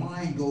 Your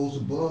mind goes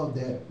above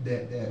that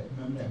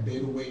remember that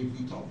beta wave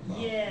we talked about?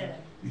 Yeah.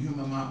 The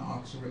human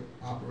mind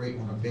operate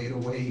on a beta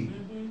wave.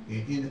 Mm-hmm.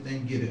 And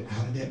anything get it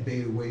out of that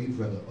beta wave,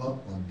 whether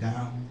up or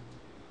down,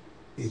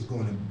 it's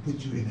going to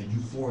put you in a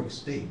euphoric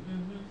state.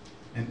 Mm-hmm.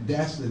 And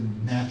that's the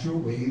natural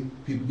way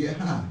people get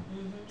high.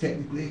 Mm-hmm.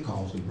 Technically, it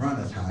calls the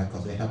runners high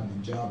because they happen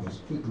to jog as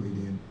quickly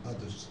than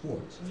other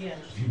sports. Yeah.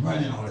 If you're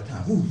running all the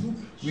time,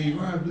 when you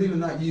run, believe it or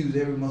not, you use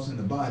every muscle in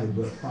the body,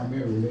 but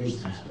primarily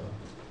legs and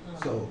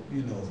stuff. So,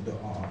 you know,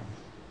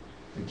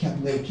 the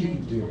capillary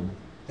kidney theory,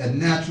 a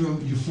natural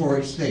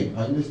euphoric state.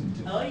 Are you listening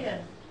to me? Oh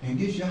yeah. And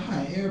gets you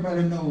high.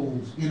 Everybody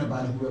knows,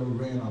 anybody who ever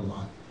ran a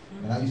lot,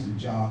 and I used to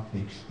jog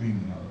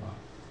extremely a lot.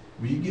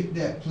 When you get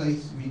that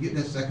place, when you get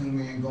that second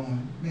wind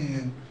going,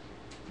 man,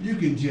 you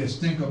can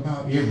just think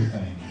about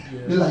everything.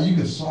 It's like you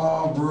can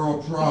solve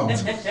world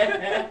problems.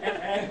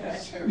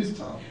 Serious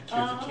talk.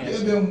 You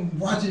ever been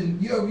watching,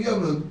 you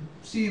ever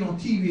seen on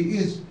TV,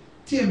 it's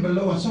 10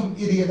 below and some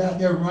idiot out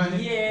there running?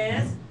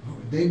 Yes.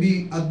 They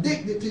be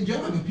addicted to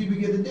jogging. People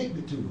get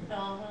addicted to it.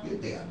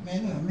 Uh-huh.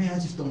 Man, I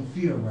just don't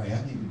feel right.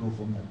 I need to go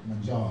for my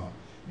jog.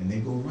 And they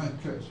go run,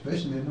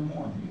 especially in the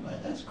morning. You're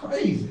like, that's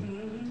crazy.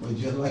 Mm-hmm. But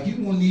just like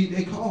you won't need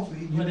their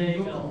coffee, Well, there need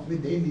you your go. coffee,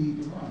 they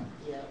need to run.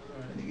 Yep.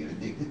 And they get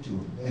addicted to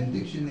it. And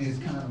addiction is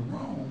kind of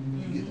wrong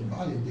when you get the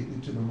body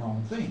addicted to the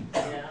wrong thing.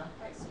 Yeah.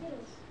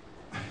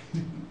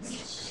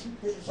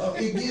 So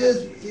it gives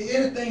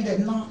anything that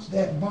knocks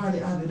that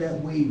body out of that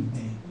wave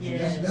thing.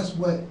 Yes. That's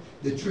what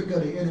the trick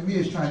of the enemy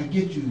is, trying to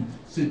get you.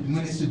 So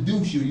when it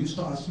seduces you, you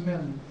start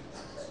smelling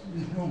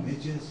this woman.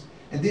 It just,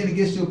 and then it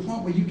gets to a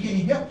point where you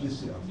can't help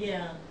yourself.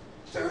 Yeah.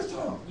 Serious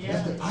talk.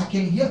 Yeah. I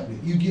can't help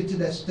it. You get to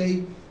that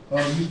state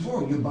of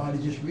euphoria, your body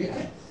just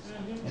reacts.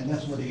 Mm-hmm. And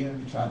that's what the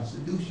enemy tries to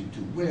seduce you to.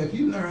 Where if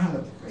you learn how to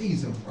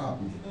praise him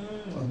properly,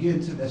 or get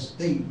into that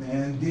state,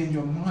 man, then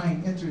your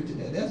mind enter into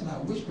that. That's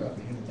not witchcraft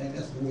or anything.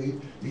 That's the way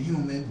the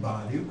human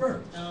body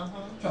works.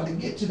 Uh-huh. Try to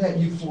get to that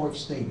euphoric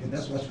state. And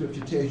that's why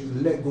scripture tells you to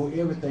let go of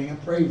everything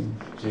and praise him.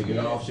 Shake it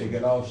off, shake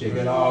it off, shake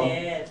it off.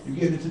 Yes. You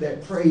get into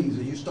that praise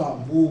and you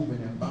start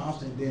moving and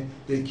bouncing. Then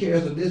the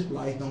cares of this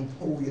life don't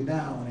hold you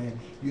down and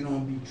you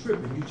don't be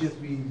tripping. You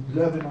just be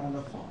loving on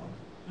the Father.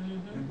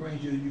 Mm-hmm. And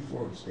brings you to the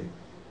euphoric state.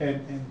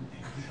 And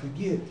you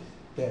forget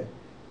that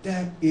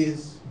that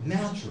is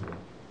natural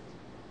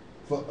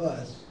for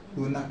us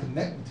who are not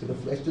connected to the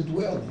flesh to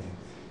dwell in.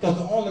 Because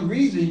the only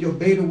reason your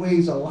beta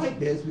waves are like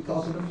that is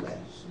because of the flesh.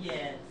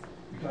 Yes.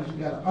 Because you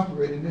got to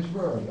operate in this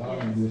world.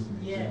 Y'all ain't listening.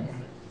 Yes.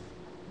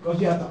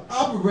 Because you have to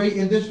operate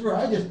in this world.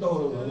 I just throw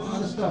a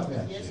lot of stuff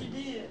at you. Yes, you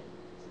did.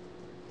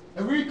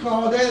 And we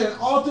call that an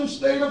altered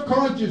state of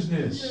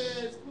consciousness.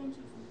 Yes.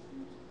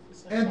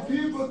 And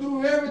people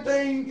do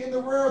everything in the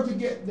world to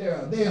get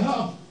there. They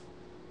huff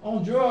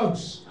on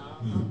drugs.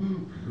 Uh-huh.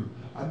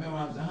 I remember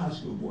when I was in high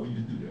school, boy, you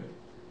used to do that.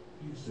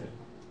 You said,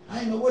 I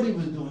didn't know what he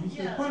was doing. He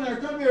said, Yeah. Partner,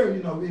 come here.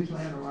 You know, we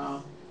playing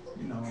around,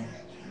 you know, and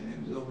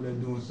he was over there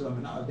doing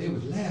something. And they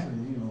was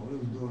laughing, you know, it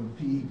was doing the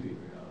PE period.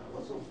 I was like,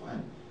 what's so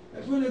funny?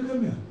 Hey, Partner,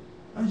 come here.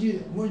 I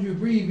want you to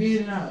breathe in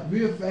and out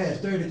real fast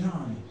 30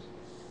 times.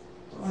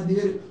 So I did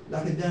it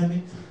like a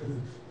dummy.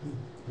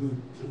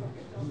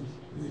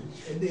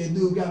 And then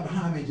dude got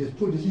behind me and just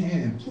put his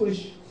hand and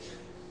push.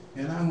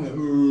 And I went,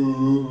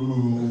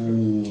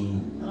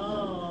 ooh.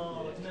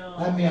 Oh, no.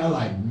 I mean, I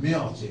like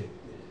melted.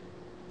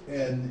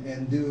 And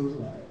dude was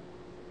like,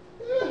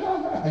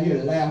 I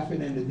hear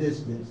laughing in the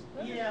distance.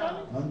 Yeah.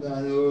 I'm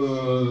like,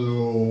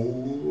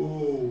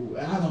 oh.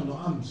 And I don't know,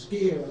 I'm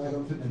scared like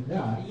I'm finna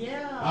die.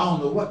 Yeah. I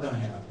don't know what done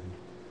happened.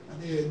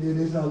 And then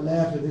they start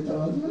laughing. They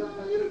start,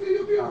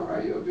 you'll be all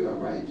right. You'll be all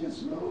right.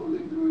 Just slowly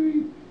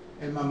breathe.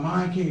 And my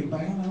mind came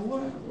back. I'm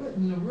like, what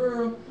in the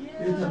world? Yeah.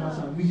 They tell my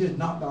son, we just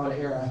knocked all the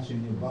air out you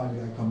in your body.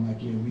 Gotta come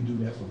back in. We do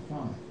that for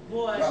fun.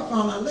 Boy. Well, I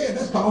found out later,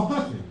 that's called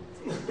huffing.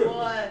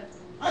 Boy.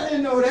 I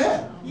didn't know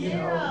that. You know,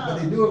 Yeah. but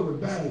they do it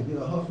with bags.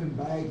 They'll huff in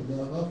bags.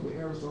 They'll huff with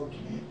aerosol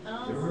cans.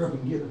 To hurry up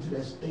and get into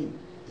that state,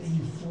 that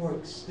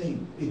euphoric state.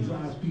 It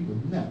drives people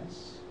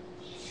nuts.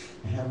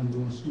 And have them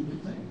doing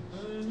stupid things.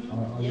 Mm-hmm.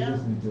 Are you Yeah.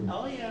 listening to me?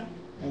 Oh, yeah.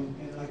 And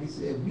like I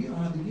said, we don't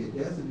have to get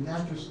there. It's a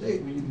natural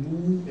state when you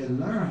move and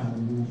learn how to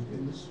move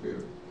in the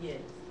spirit.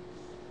 Yes.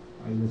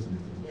 Are you listening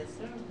to me? Yes,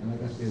 sir. And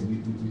like I said, we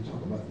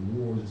talk about the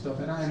wars and stuff.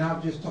 And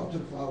I've just talked to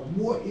the Father,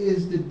 what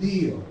is the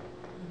deal?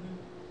 Mm-hmm.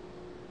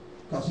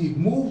 Because he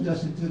moved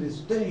us into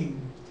this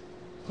thing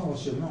called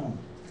shalom.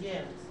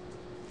 Yes.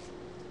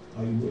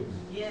 Are you with me?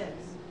 Yes.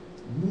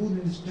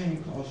 Moved in this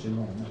thing called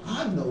shalom. Now,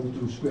 I know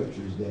through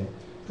scriptures that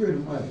pretty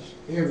much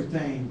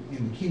everything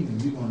in the kingdom,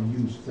 you're going to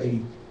use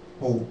faith,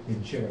 hope,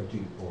 and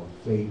charity, or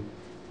faith,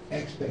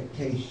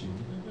 expectation,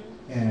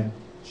 Mm-hmm.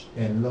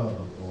 and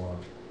love, or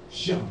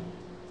shama.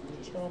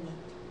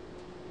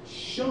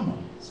 Shama.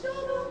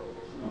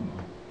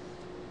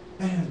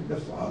 And the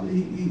Father,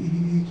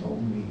 he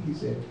told me, he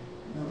said,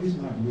 no, it's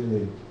not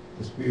really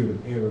the spirit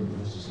of error,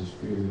 but it's just the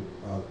spirit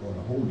or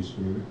the Holy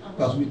Spirit.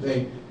 Because we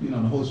think, you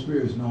know, the Holy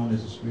Spirit is known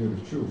as the spirit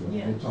of truth. Right?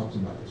 Yeah. It talks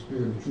about the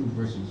spirit of truth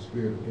versus the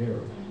spirit of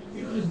error.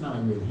 You know, it's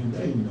not really him.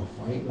 There ain't no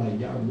fight. Like,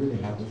 y'all really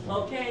have to fight.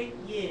 Okay,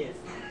 yes.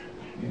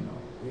 You know,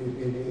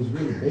 it is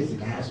really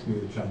basically our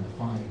spirit trying to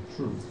find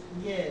truth.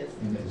 Yes.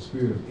 And that the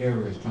spirit of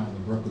error is trying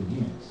to work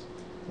against.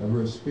 The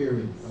word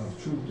spirit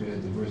of truth there,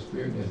 the word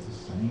spirit, that's the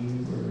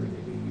same word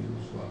that they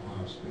use for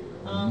our spirit,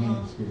 or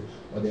man's spirit,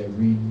 or that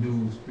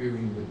renewed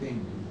spirit within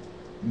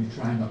you. You're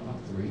trying to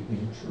operate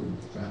in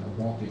truth, trying to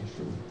walk in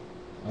truth.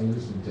 Are you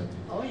listening to me?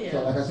 Oh, yeah.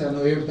 So like I said, I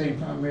know everything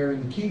primary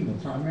in the kingdom,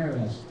 primary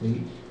in that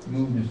state,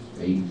 moving in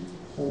faith,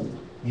 hope,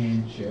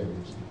 and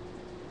charity.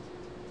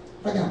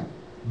 I got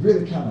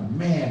really kind of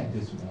mad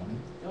this morning.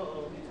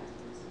 Uh-oh.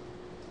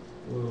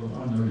 Well,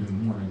 I don't know, early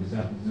morning, this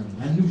afternoon.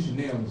 I knew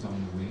Chanel was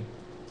on the way.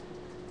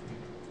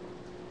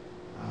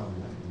 I was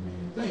like,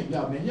 man, thank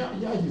y'all, man.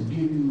 Y'all just give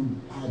you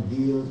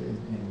ideas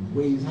and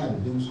ways how to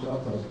do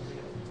stuff. Cause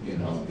you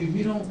know, if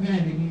you don't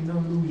panic, you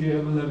don't lose your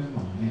ever-loving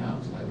mind. I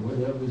was like,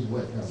 whatever is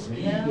whatever. And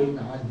Yeah. he gave me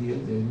an idea,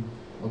 then,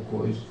 of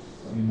course,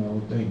 you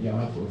know, thank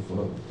God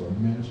for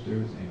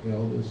ministers and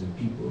elders and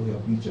people who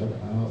help each other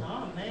out.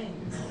 Oh, man.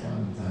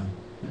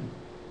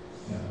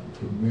 You know,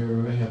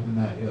 Camilla helping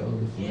our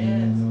elder for Yes. you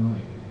know,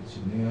 and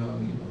Chanel,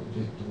 you know,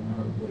 just doing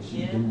her what she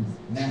Yes. do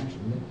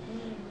naturally.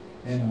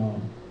 Mm. And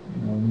you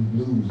know, the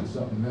blues or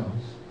something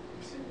else.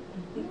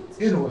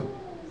 Anyway,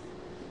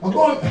 I'm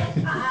going.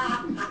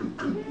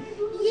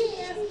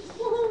 Yes.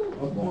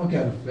 Woohoo. I'm going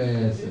kind of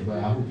fast, but I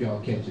hope y'all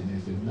catching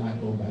this. If not,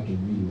 go back and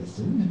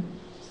re-listen.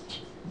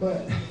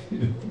 But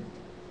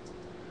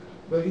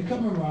but you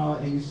come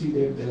around and you see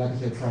that, like I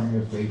said,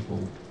 primary faithful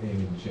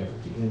and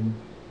charity,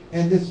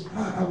 and this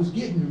I was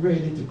getting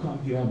ready to come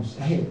here.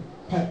 I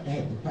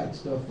had to pack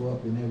stuff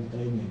up and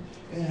everything,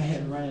 and I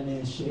had to run in there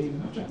and shave.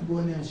 And I'm trying to go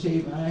in there and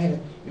shave. And I had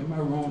in my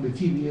room, the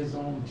TV is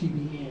on, the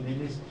TV in,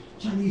 and this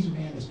Chinese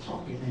man is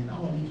talking, and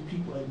all these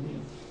people, and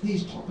then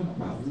he's talking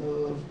about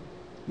love.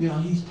 You know,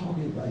 he's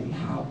talking about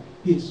how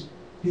his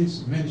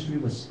ministry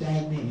was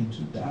stagnant in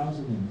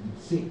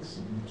 2006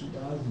 and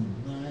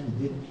 2009, and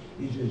then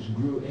it just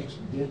grew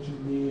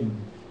exponentially,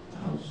 and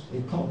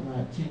it caught my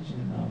attention,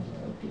 and I was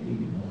like, okay,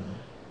 you know,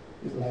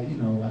 it's like, you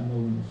know, I know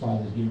when the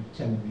Father's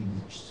telling me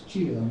to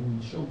chill, I'm going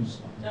to show me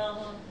something.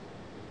 Uh-huh.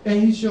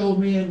 And he showed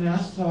me, and I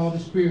saw the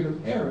spirit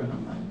of error, and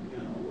I'm like, you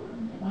know,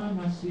 why am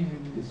I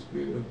seeing the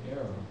spirit of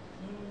error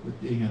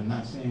within him? I'm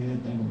not saying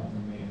anything about the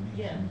man in his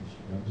Yeah.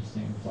 ministry. I'm just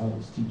saying the Father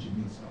was teaching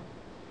me something.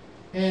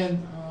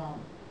 And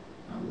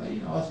I'm like,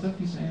 you know, all stuff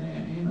he's saying,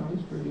 and you know,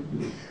 it's pretty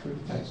good, pretty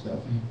tight stuff.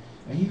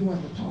 And he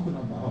went to talking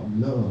about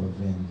love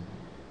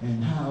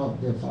and how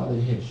the Father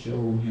had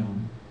showed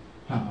him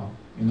how,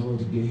 in order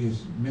to get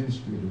his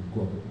ministry to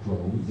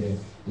grow, that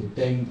the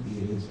thing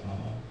is,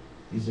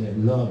 he said,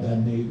 love thy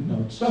neighbor. You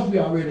know, stuff we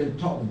already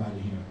talked about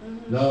in here.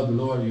 Mm-hmm. Love the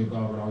Lord your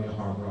God with all your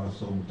heart, with all your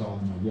soul, with all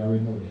your mind. We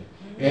already know that.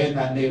 Mm-hmm. And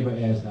thy neighbor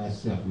as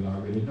thyself. We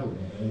already know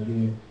that. And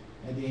then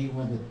he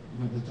went to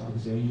talk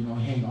and said, you know,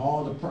 hang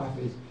all the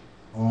prophets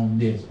on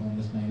this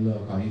thing,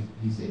 love. Cause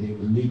he said they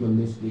were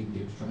legalistic.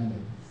 They was trying to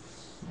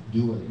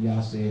do what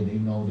y'all said. They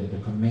know that the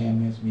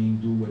commandments mean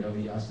do whatever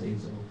y'all say.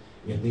 So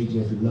if they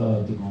just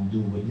love, they're gonna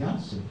do what y'all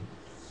say.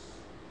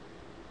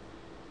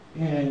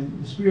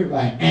 And the spirit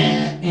like,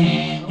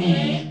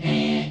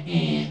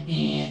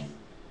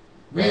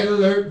 red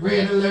alert,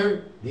 red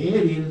alert. There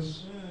it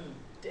is.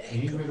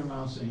 And he went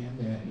around saying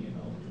that, you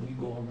know, we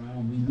go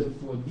around, we look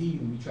for a need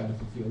and we try to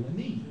fulfill a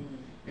need.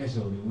 And so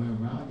they went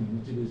around and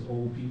went to this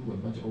old people, a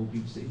bunch of old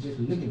people say just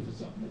looking for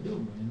something to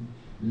do,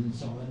 and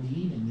saw a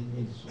need, and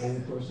then this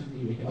old person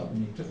needed help,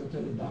 and they took her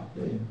to the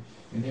doctor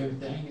and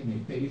everything, and they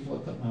paid for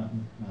it. My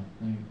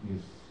thing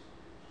is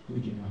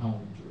squeaking the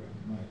home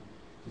to right?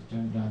 Just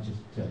turn it down just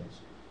a touch.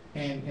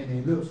 And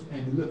they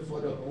looked for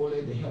the old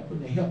lady to help them.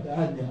 They helped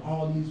out, and then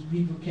all these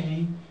people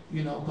came,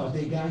 you know, because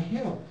they got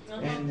help.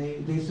 And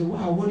they said,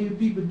 wow, what do you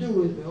people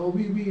do? It's, oh,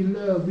 we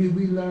love, we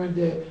learned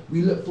that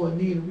we look for a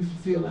need and we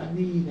fulfill our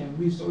need, and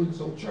we so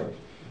church.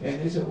 And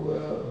they said,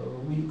 well,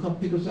 will you come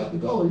pick us up to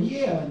go?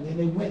 Yeah. And then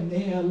they went and they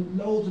had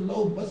loads and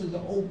loads, buses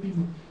of old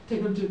people,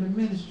 take them to the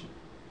ministry.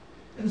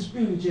 And the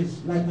spirit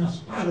just, like my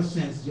spider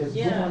sense, just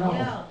going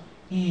off.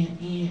 Yeah.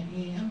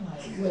 And I'm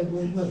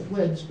like,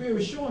 what? The spirit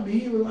was showing me,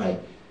 he was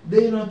like,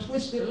 they done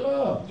twisted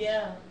love.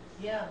 Yeah.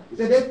 Yeah. He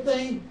said that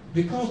thing,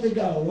 because they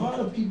got a lot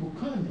of people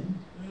coming,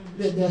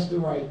 that's the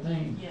right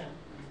thing. Yeah.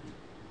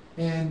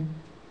 And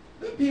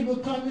the people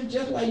coming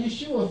just like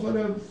Yeshua for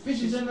the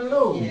fishes in the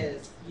loaves.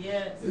 Yes.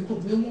 Yes. They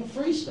want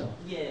free stuff.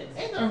 Yes.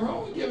 Ain't nothing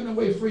wrong with giving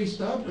away free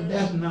stuff, but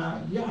that's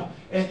not, yeah.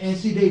 And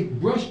see, they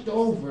brushed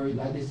over,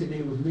 like they said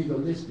they was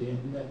legalistic,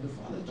 and the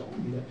Father told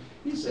me that.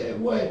 He said,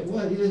 what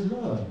is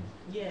love?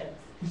 Yes.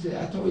 He said,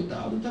 I told you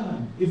 1,000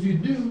 times, if you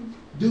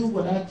do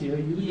what I tell you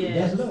to do.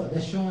 Yes. That's love.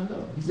 That's showing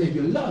love. He said, if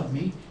you love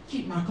me,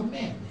 keep my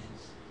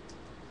commandments.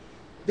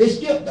 They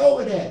skipped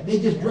over that. They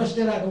just brushed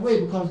that out of the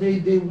way because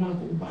they want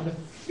to go by the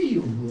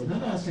feel good. I'm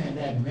not saying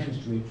that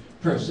ministry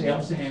per se.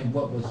 I'm saying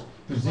what was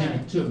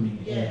presented to me,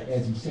 Yes.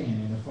 as he's saying,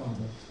 and the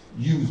Father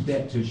used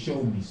that to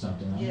show me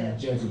something. I'm Yes. not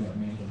judging that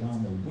man because I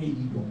don't know where he's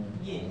going.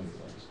 Yes. All this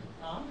other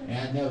stuff. And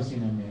I've never seen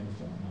that man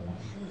before in my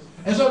life.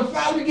 And so the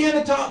Father began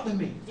to talk to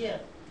me. Yeah.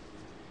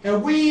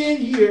 And we in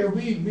here,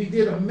 we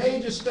did a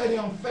major study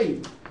on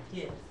faith.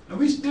 Yes. And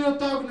we still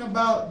talking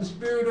about the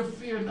spirit of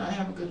fear not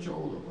having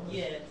control of us.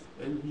 Yes.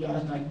 And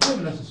God's not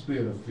giving us a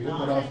spirit of fear,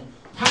 but of Amen.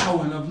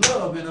 power and of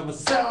love and of a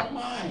sound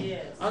mind.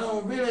 Yes. I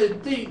don't really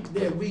think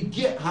that we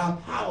get how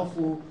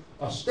powerful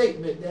a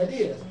statement that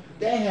is.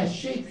 That has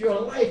shaped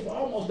your life for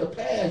almost the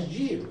past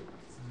year.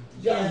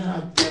 God's Yeah.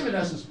 not giving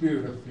us a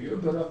spirit of fear,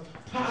 but of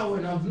power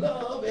and of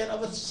love and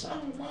of a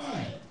sound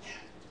mind.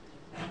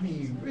 I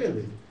mean,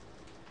 really.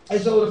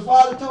 And so the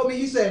Father told me,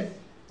 he said,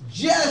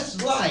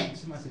 just like,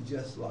 somebody said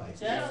just like.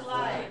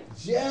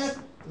 Just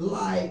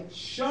like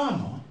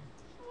Shammah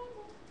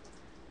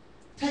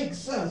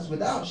takes us,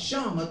 without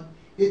Shammah,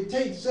 it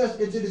takes us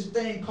into this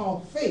thing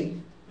called faith.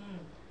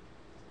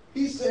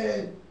 He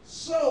said,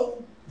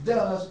 so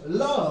does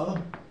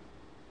love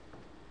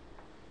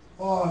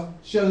or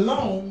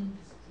shalom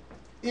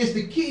is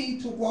the key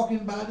to walking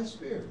by the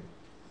Spirit.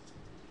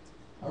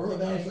 I wrote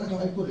down exactly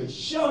how I put it.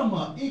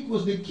 Shema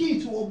equals the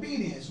key to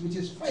obedience, which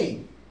is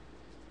faith,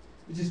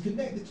 which is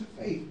connected to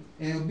faith.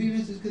 And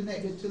obedience is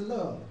connected to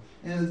love.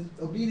 And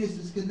obedience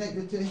is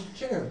connected to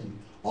charity.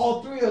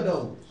 All three of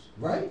those,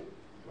 right?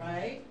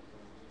 Right.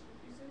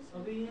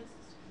 Obedience.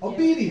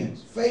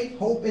 Obedience, faith,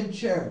 hope, and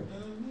charity.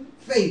 Mm-hmm.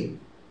 Faith,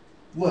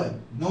 what?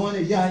 Knowing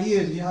that Yah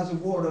is and Yah's a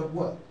water of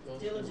what?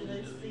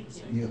 Diligently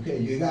seeking. Okay,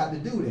 you got to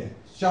do that.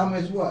 Shema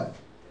is what?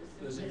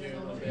 Listen, hear,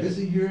 and obey.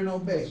 Listen, hear, and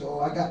obey. So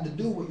I got to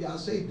do what y'all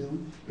say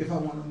do if I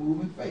want to move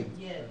in faith.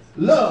 Yes.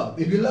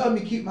 Love. If you love me,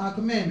 keep my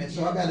commandments.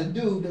 So I got to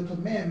do the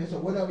commandments or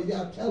whatever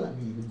y'all telling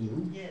me to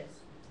do Yes.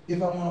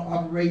 if I want to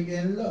operate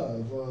in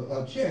love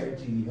or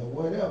charity or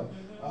whatever.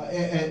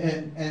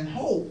 And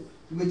hope,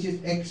 which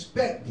is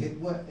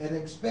expected, an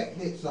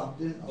expected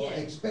something or Yes.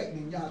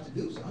 expecting y'all to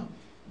do something.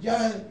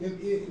 Y'all,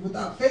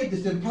 without faith,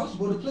 it's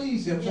impossible to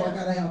please Him. So I Yeah.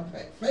 got to have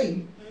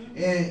faith.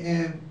 Mm-hmm.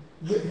 And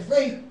with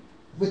faith,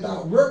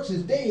 without works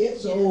is dead,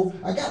 so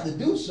I got to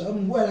do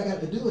something. What I got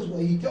to do is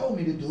what He told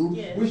me to do,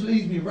 Yes. which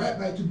leads me right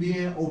back to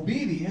being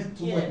obedient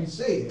to what He Yes.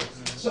 said.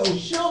 So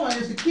Shema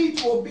is the key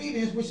to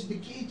obedience, which is the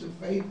key to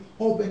faith,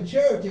 hope, and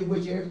charity,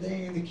 which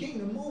everything in the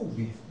kingdom moves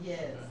in.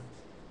 Yes.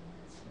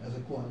 As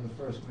according to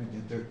 1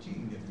 Corinthians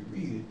 13, if you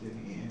read it to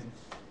the end,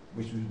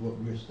 which is what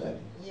we're studying.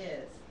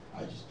 Yes.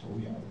 I just told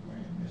y'all the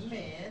grand mystery.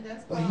 Man,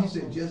 that's But powerful. He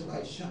said just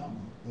like Shema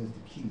was the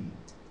key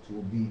to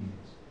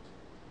obedience,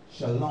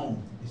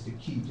 Shalom is the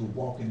key to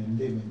walking and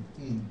living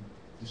in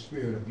the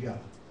spirit of Yah.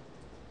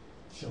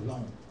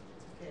 Shalom.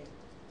 Okay.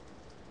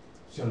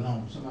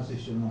 Shalom. Somebody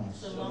say shalom.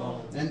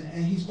 Shalom.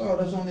 And He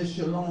started us on this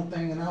shalom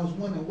thing, and I was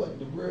wondering what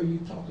the word you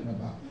talking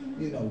about.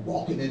 Mm-hmm. You know,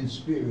 walking in the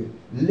spirit,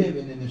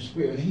 living in the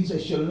spirit. And He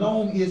said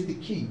shalom is the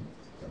key.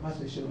 Somebody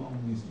say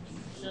shalom is the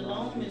key.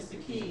 Shalom is the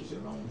key.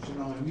 Shalom,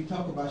 shalom. And we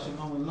talk about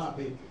shalom a lot,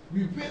 but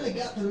we really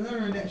got to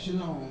learn that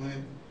shalom.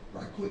 And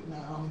right quick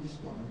now, I'm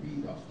just going to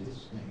read off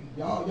this thing.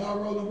 Y'all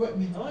rolling with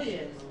me? Oh,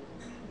 yes.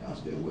 Y'all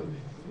still with me?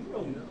 We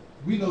roll.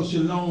 We know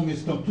shalom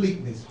is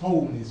completeness,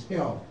 wholeness,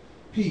 health,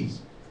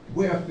 peace,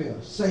 welfare,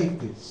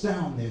 safety,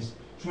 soundness,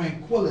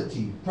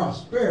 tranquility,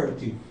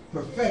 prosperity,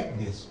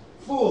 perfectness,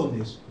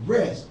 fullness,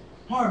 rest,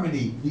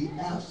 harmony, the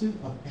absence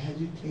of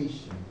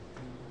agitation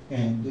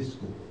and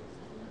discord.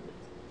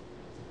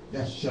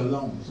 That's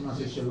shalom.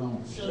 Somebody say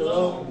shalom.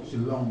 Shalom.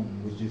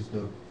 Shalom, which is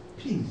the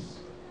peace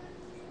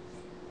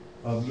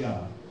of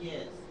Yah,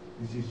 Yes.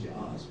 which is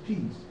Yah's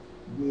peace,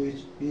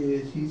 which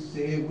is, He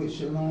said, with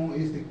shalom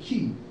is the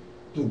key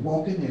to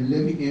walking and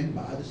living in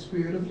by the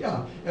Spirit of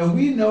Yah. And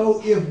we know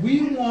if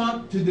we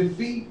want to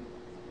defeat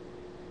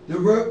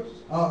the works,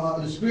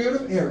 the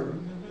spirit of error,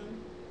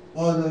 Mm-hmm.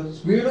 or the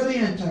spirit of the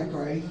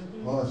Antichrist,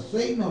 Mhm. or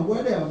Satan, or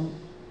whatever,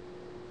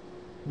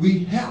 we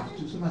have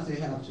to, somebody say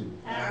have to,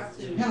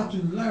 Have to.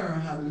 learn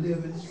how to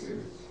live in the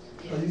Spirit.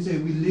 Because He Yes.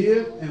 said we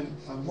live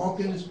and walk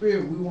in the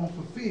Spirit, we won't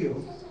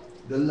fulfill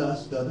the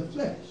lust of the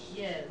flesh.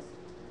 Yes.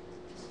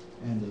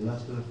 And the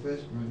lust of the flesh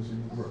brings us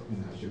into work.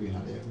 And I'll show you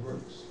how that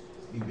works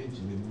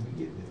eventually when we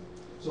get there.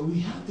 So we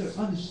have to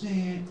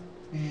understand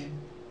and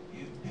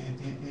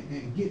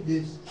get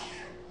this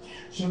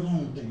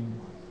shalom thing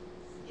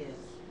right. Yes.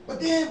 But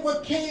then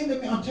what came to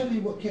me, I'm telling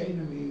you what came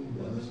to me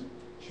was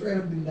straight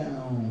up and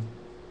down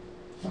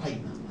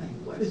fighting. I'm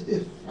like, what is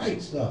this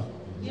fight stuff?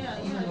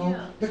 Yeah, You yeah, know,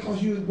 yeah.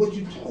 Because what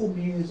you told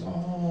me is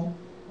all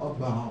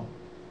about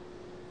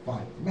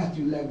fight.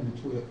 Matthew 11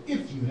 to 12,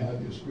 if you have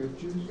your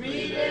scriptures.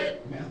 Read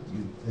it.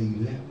 Matthew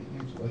 11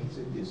 and 12. He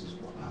said, this is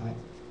why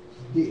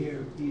there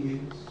is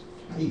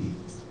fighting.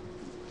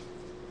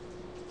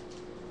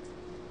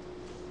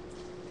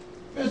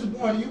 Mr.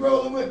 Boyne, you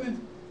rolling with me?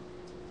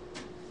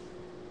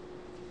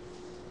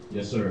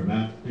 Yes, sir.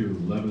 Matthew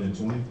 11 and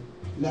 20.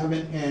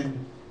 11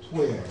 and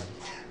 12.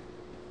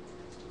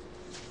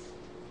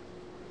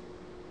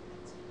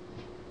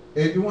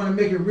 If you want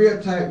to make it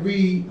real tight,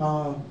 read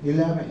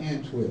 11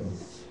 and 12.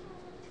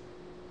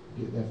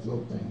 Get that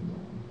flow thing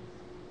going.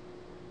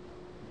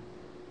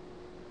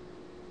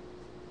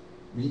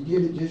 When you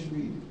get it, just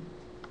read it.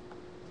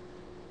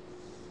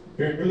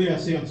 Verily I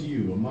say unto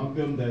you, among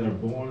them that are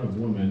born of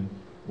women,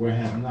 where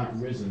hath not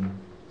risen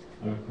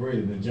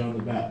greater than John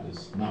the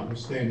Baptist,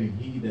 notwithstanding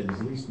he that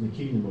is least in the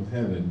kingdom of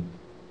heaven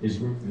is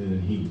greater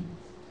than he.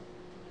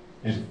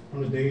 And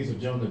from the days of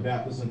John the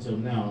Baptist until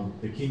now,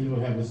 the kingdom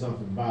of heaven suffered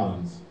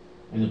violence,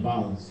 and the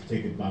violence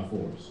take it by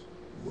force.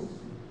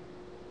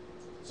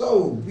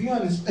 So, we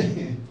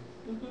understand.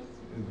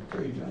 Mm-hmm.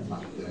 Crazy, I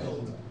like that.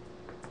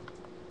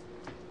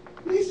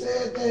 He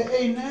said that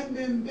ain't nothing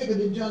been bigger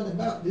than John the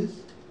Baptist.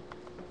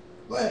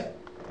 But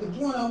the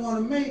point I want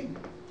to make,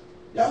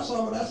 y'all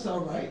saw what I saw,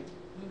 right?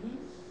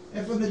 Mm-hmm.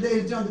 And from the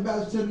days of John the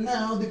Baptist till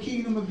now, the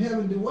kingdom of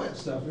heaven do what?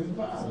 Suffer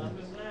violence.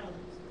 Suffers violence.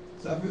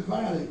 Suffer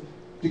violence.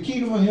 The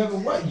kingdom of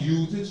heaven what?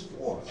 Uses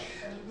force.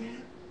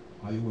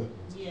 Mm-hmm. Are you with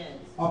me? Yes.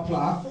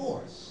 Apply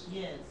force.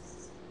 Yes.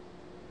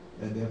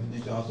 That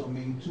definition also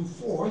means to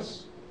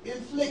force,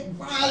 inflict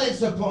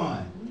violence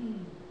upon. Mm.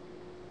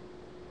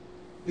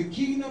 the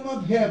kingdom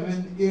of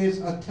heaven is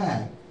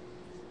attacked.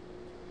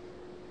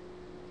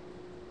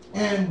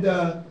 And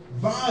the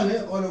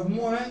violent, or the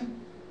one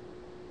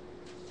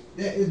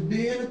that is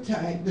being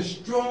attacked, the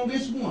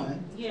strongest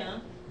one, Yeah.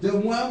 the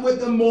one with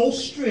the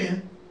most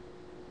strength,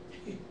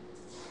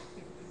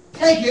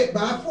 take it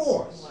by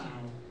force. Wow.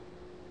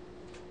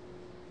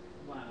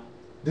 Wow.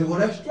 Then when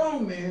that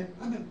strong man,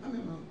 I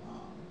remember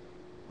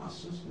my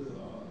sister,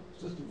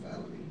 Sister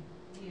Valerie,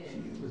 Yeah.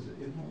 she was,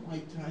 in her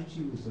lifetime,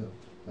 she was a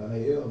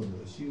elder,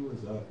 she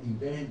was an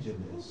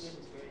evangelist,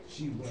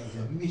 she was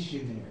a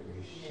missionary,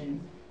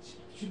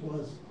 she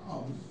was,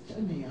 I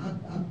mean,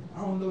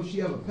 I don't know if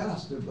she ever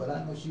pastored, but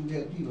I know she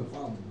had people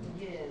following her.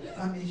 Yes.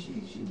 I mean,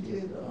 she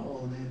did it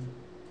all, and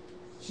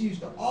she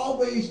used to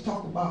always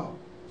talk about,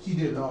 she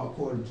did it all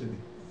according to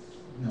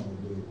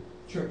the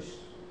church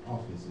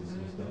offices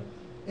and stuff.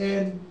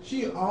 And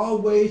she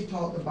always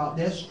talked about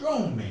that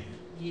strong man.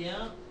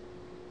 Yeah.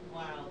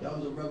 Wow. That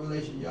was a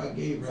revelation y'all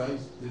gave her. I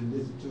used to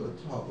listen to her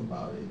talk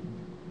about it.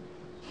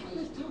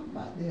 Let's talk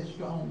about that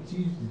strong. She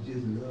used to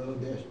just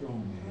love that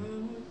strong man.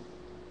 Mm-hmm.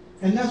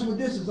 And that's what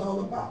this is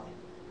all about.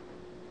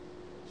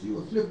 She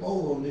will flip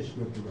over on this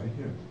scripture right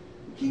here.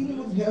 The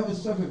kingdom of heaven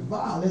suffered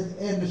violence,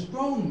 and the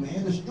strong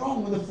man, the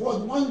strong one, the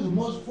one who's the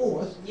most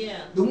force,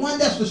 Yeah. the one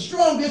that's the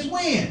strongest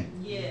win.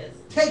 Yes.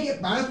 Take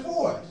it by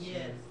force.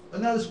 Yes.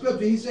 Another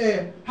scripture, he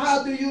said,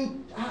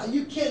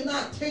 you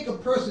cannot take a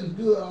person's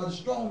good or the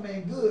strong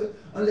man good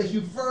unless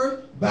you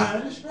first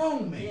bind the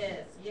strong man.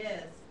 Yes.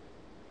 Yes.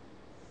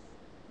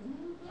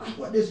 That's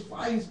what this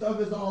fighting stuff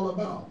is all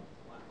about.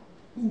 Wow.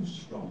 Who's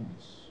the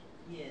strongest?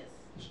 Yes.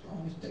 The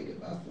strongest take it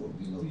by force.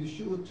 You know,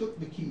 Yeshua took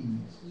the keys.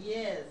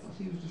 Yes. Because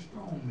he was the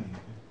strong man.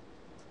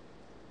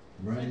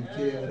 Run and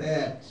tell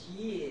that.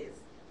 Yes.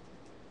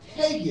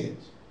 Take it.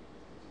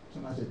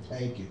 Somebody said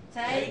take it.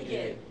 Take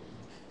it.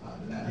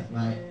 Last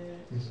night,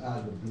 it's out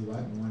of the blue.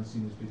 I've been wanting to see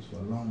this picture for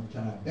a long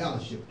time.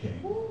 Battleship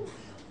came. Woo.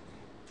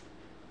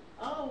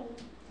 Oh,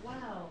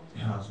 wow.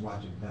 And I was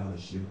watching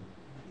Battleship,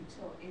 You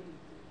told everything.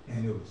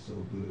 and it was so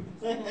good.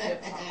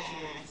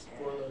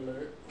 Spoiler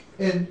alert.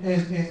 And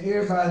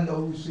everybody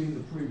knows who's seen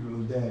the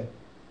preview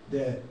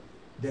that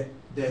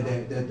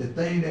the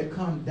thing that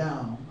comes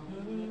down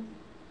Mm-hmm.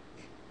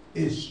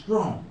 is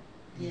strong.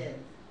 Yes.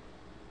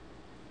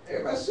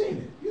 Everybody's seen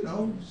it, you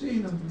know,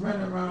 seen them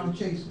running around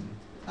chasing.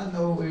 I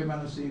know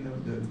everybody's seen the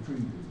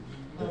preview,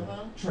 the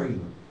Uh-huh. trailer.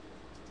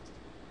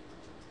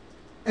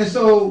 And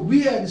so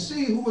we had to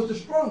see who was the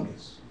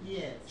strongest.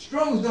 Yes.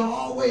 Strongest don't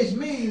always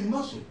mean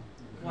muscle.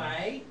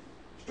 Right.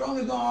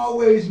 Strongest don't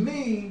always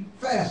mean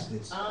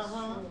fastest.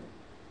 Uh-huh.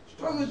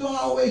 Strongest don't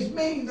always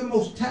mean the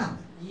most talent.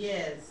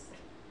 Yes.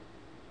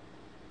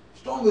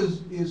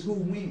 Strongest is who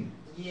wins.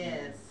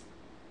 Yes.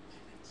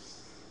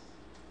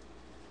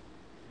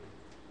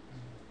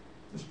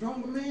 The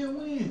stronger man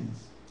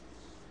wins.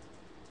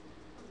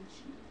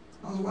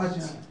 I was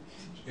watching,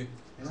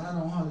 and I don't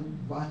know how to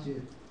watch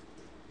it,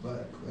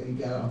 but he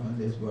got off on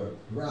this word,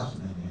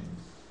 Rosalind, and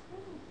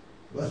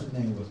what's his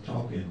name was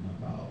talking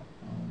about,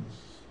 this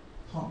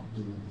punk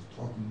dude was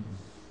talking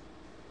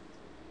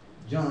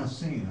to John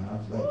Cena. I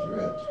was like,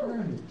 Jarrell,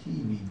 turn the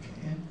TV,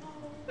 man.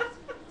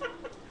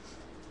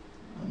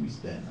 Let me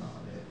stand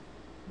all that.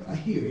 But I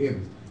hear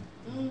everything.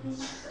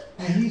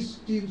 Mm-hmm. And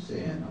he was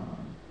saying,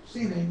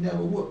 Cena ain't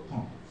never whooped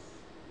Punk.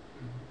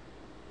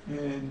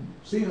 And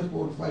Cena's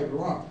supposed to fight The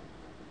Rock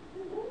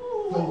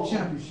for the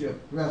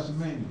championship,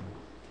 WrestleMania.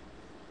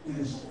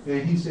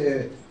 And he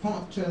said,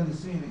 Punk telling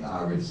Cena, I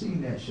already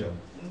seen that show.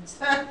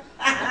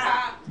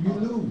 You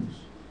lose.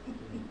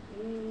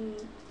 You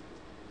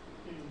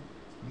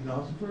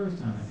lost the first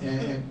time.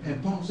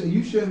 And Punk said,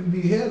 you shouldn't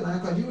be headline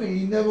because you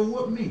ain't never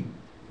whooped me.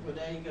 Well,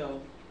 there you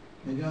go.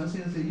 And John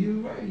Cena said,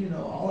 you right, you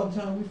know, all the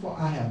time we fought,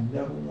 I have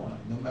never won.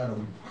 No matter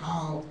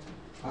how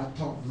I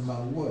talk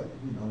about what,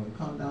 you know, when it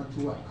comes down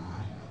to it,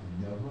 I have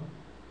never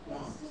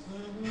won.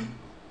 Mm-hmm.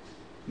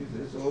 He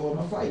said, so I'm going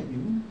to fight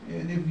you,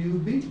 and if you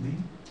beat me,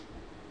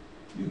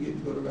 you get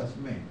to go to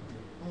WrestleMania.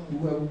 Mm-hmm.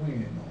 Whoever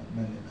wins on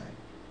Monday night.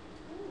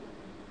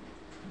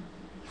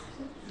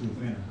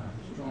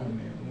 Strong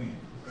man wins.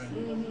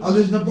 Mm-hmm. I was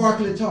listening to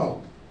Barkley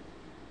talk,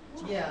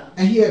 Yeah.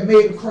 and he had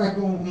made a crack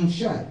on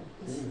Shaq.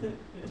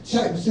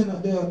 Shaq was sitting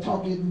up there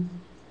talking,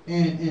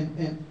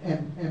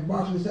 and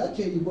Barkley said, I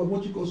tell you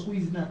what you go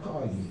squeeze in that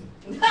car again.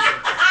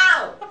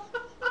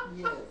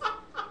 Yes.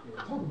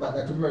 Talk about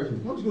that commercial.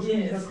 Why don't you go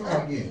squeeze in that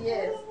car again?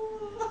 Yes.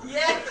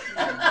 Yes.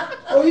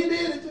 Oh, he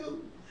did it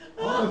too?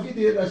 I don't know if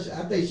he did. I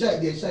think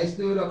Shaq did. Shaq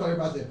stood up,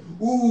 everybody said,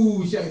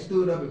 ooh, Shaq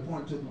stood up and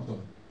pointed to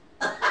him.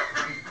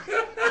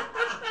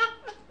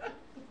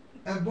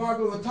 And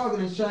Barkley was talking,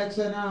 and Shaq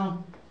sat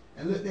down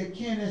and looked at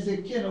Ken and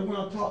said, Ken, we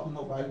don't talk to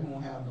nobody who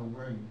won't have no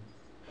ring.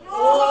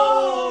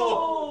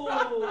 Oh.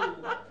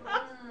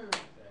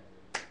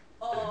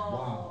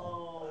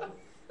 Wow.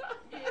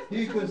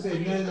 He couldn't say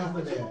nothing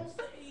after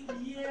that. He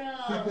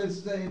Yeah. couldn't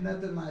say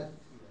nothing like,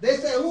 they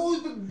said,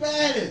 who's the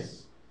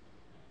baddest?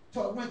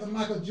 went to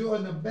Michael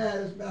Jordan, the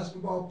baddest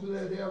basketball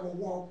player that ever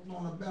walked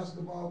on a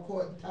basketball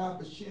court and tie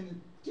up a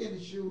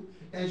tennis shoe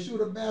and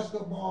shoot a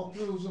basketball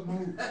through some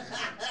hoops.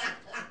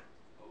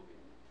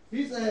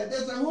 He said, they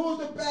said, who's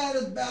the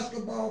baddest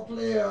basketball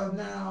player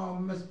now,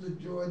 Mr.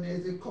 Jordan?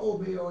 Is it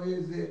Kobe or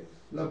is it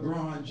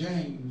LeBron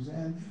James?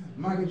 And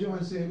Michael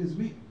Jordan said, it's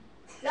me.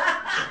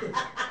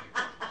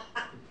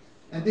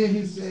 And then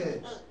he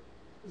said,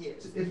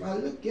 if I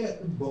look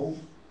at both,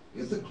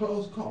 it's a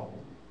close call,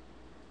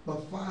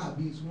 but 5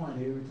 beats 1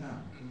 every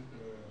time.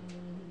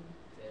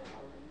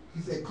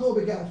 He said,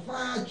 Kobe got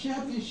 5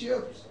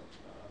 championships,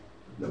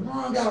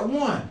 LeBron got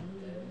 1.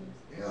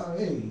 Yeah,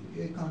 hey,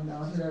 it comes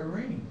down to that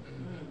ring.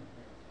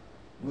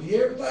 When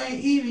everything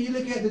even, you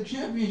look at the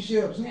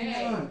championships, who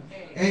won?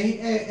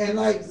 And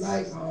like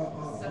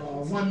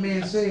one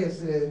man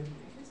said,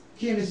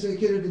 Kenny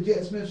the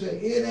Jet Smith said,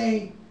 it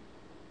ain't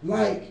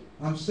like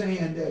I'm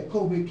saying that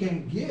Kobe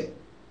can't get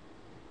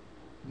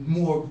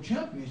more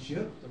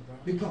championships,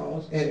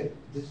 because at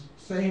the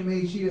same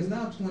age he is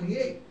now,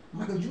 28,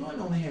 Michael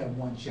Jordan only had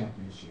 1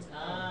 championship.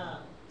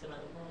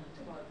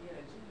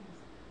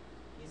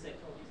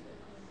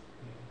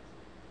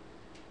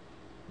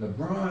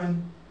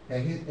 LeBron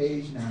at his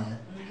age now,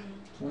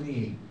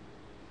 28,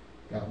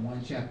 got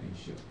 1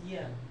 championship.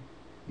 Yeah.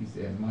 He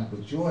said Michael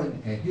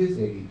Jordan at his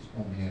age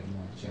only had 1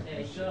 There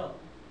you championship. go.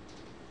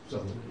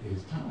 So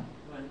it's time.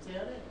 Want to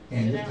tell it?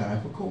 And Sit it's down.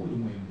 time for Kobe to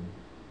win.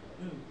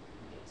 Mm.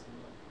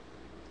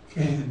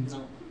 And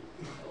No.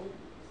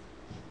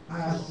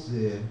 I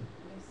said,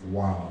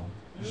 wow,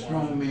 the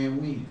strong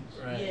man wins.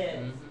 Right.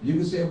 Yes. You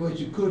can say what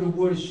you coulda,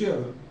 woulda,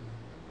 shoulda,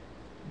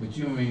 but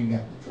you ain't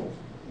got the trophy.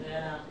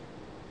 Yeah.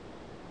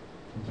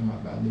 I'm talking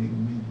about legal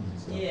meetings and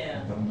stuff.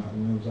 Yeah. I'm talking about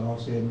when it was all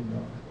said and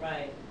done.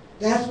 Right.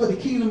 That's what the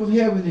kingdom of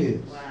heaven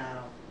is.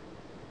 Wow.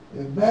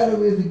 The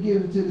battle is to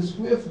give it to the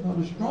swift and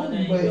the Oh, strong,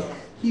 there you but go.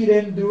 he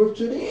that endures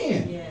to the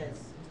end. Yes.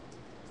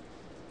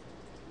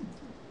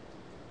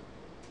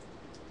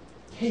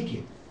 Take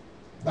it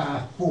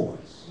by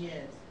force.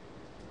 Yes.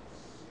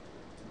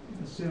 You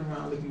can sit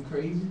around looking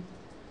crazy.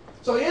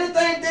 So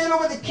anything dealing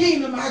with the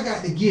kingdom, I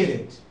got to get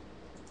it.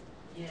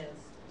 Yes.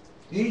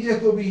 It ain't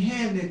just gonna be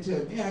handed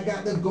to me. I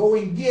got to go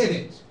and get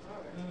it.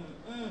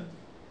 Mm-mm.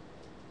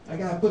 I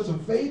got to put some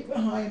faith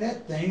behind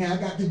that thing. I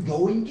got to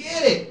go and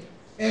get it.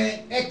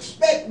 And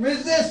expect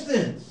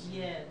resistance.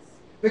 Yes.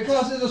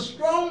 Because as a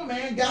strong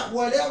man, got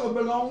whatever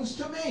belongs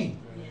to me.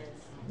 Yes.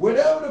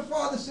 Whatever the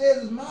Father says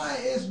is mine,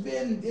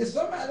 it's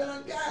somebody that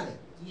done got it.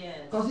 Yes.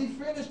 Because he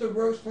finished the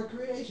works for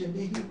creation,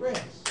 then he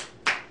rests.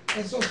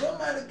 And so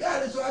somebody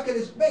got it, so I can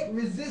expect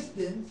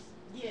resistance,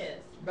 Yes.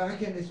 but I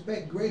can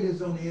expect greater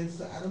is on the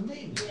inside of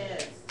me.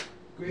 Yes.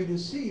 Greater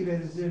is he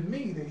that is in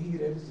me than he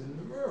that is in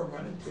the world.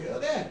 Run and tell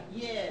that.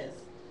 Yes.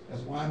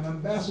 That's why I'm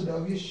ambassador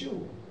of Yeshua.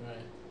 Right.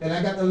 And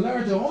I got to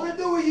learn to only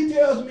do what he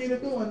tells me to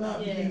do and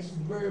not Yes.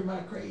 be very my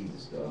crazy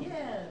stuff.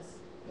 Yes.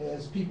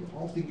 As people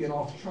often get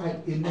off track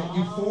in that Oh,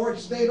 euphoric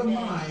state of yes,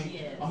 mind.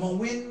 yes. I'm going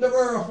to win the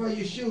world for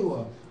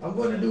Yeshua. I'm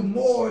going to do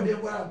more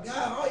than what I've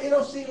got. Oh, it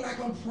don't seem like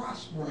I'm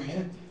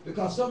prospering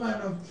because somebody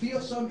done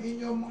feel something in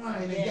your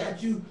mind and Yes.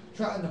 got you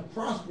trying to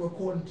prosper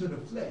according to the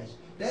flesh.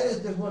 That is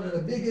one of the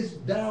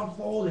biggest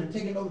downfall in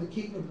taking over the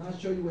kingdom. And I'll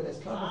show you where that's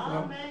coming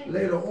Amen. from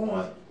later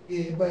on.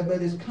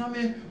 But it's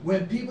coming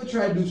when people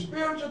try to do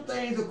spiritual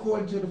things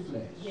according to the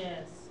flesh.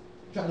 Yes.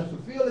 Try to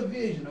fulfill a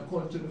vision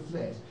according to the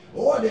flesh.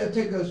 Or they'll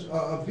take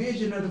a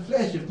vision of the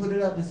flesh and put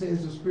it up and say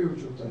it's a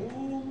spiritual thing.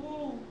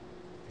 Ooh.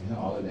 And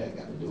all of that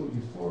got to do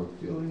with euphoric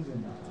feelings,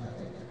 and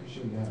I can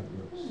show you how it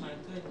Oh works. my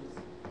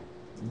goodness.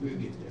 We'll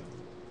get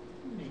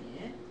there.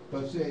 Man.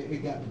 But say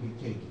it got to be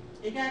taken,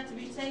 It got to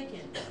be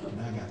taken.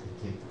 and I got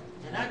to take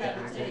it. And I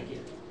got to take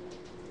it.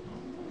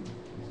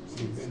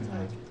 See,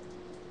 Ben,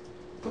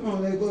 come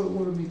on, let's go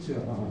to me to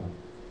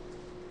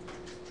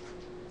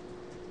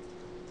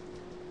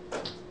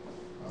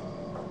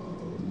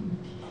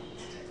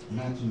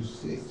Matthew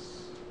 6.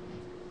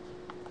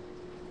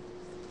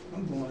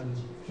 I'm going,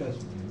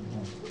 trust me, I'm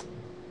going.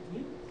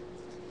 You?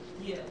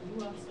 Yeah,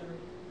 you are, sir.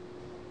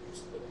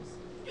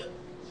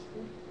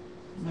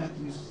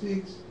 Matthew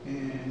 6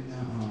 and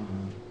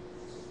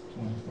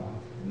 25.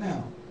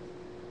 Now,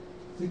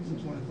 6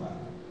 and 25.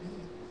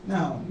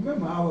 Now,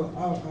 remember, I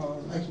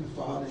was asking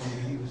Father,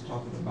 and he was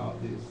talking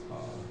about this,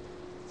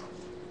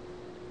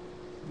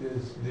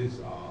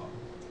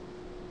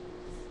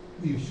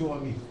 he was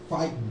showing me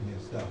fighting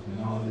and stuff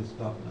and all this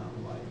stuff, and I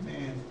was like,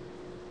 man,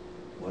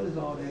 what is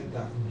all that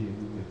got to do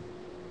with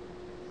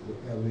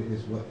whatever it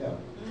is, whatever?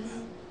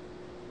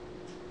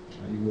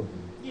 Are you with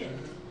me? Yeah.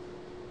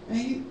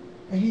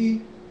 And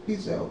he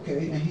said,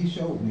 okay, and he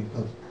showed me,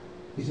 because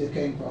he said,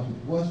 came across me,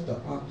 what's the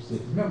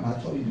opposite? Remember,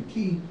 I told you the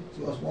key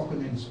to us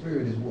walking in the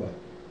Spirit is what?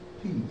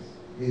 Peace.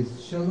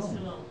 Is shalom.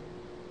 Shalom.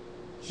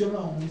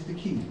 Shalom is the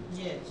key.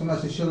 Yes.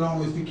 Somebody said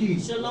shalom is the key.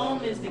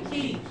 Shalom is the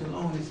key.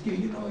 Shalom is key.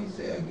 You know, he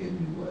said, I give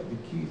you what? The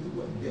keys to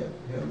what? Death,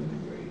 hell, and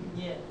the grave.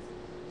 Yes.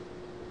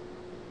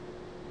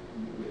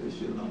 Really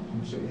shalom. I'm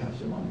going to show you how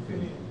shalom fit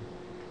in.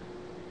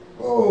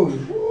 Oh,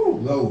 woo,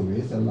 glory.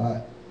 It's a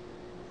lot.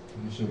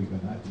 Let me show you,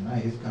 but not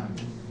tonight. It's kind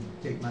of,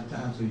 take my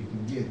time so you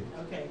can get it.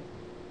 Okay.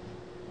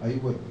 Are you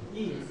with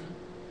me? Yes.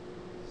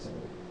 So.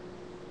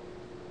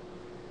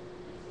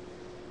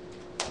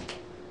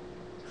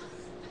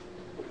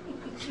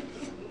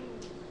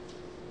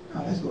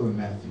 Now let's go to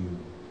Matthew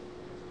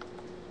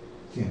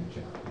 10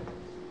 chapter.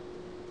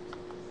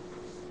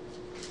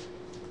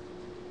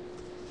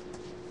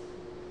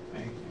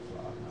 Thank you,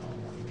 Father. I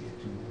don't want to get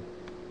too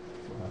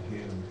far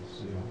ahead of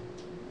myself.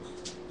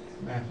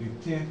 Matthew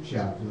 10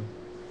 chapter.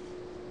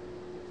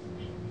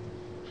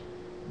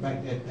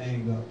 Back that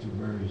thing up to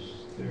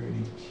verse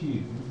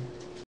 32.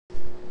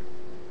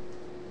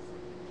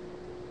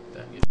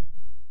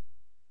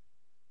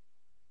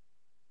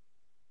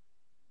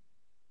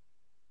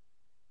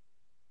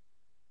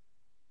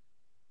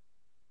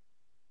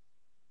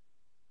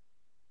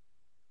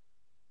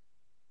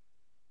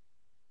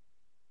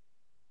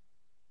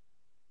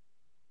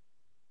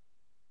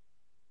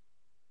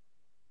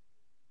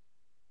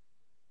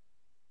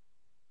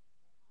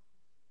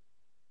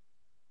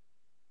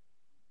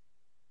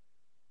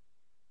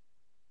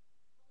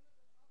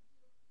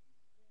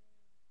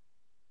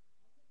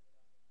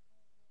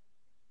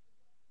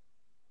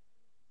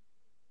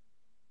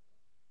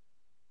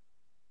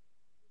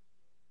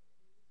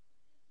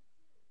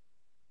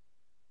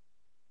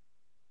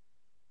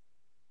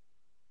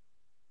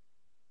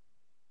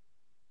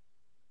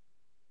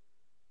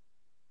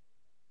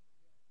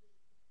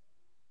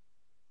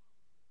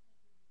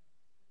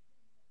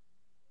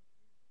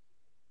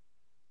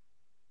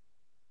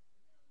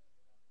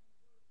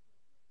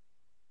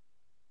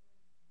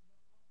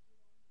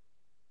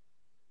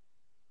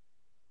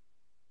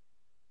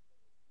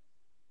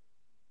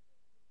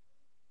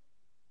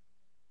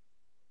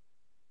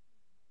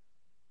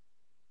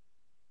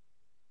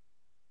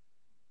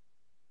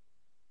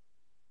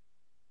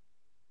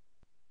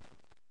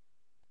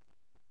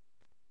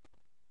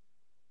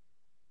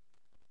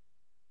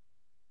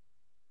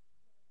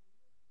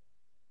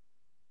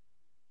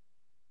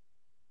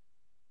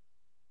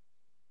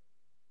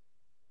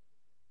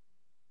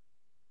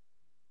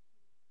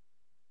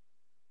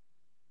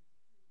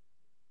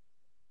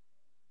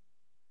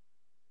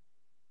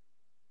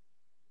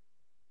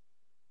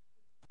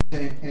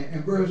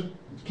 And verse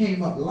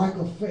came up like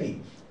a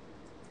faith,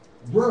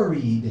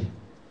 worried,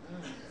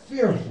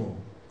 fearful,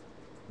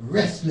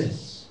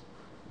 restless,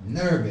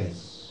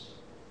 nervous.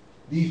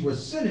 These were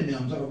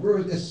synonyms or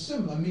words that's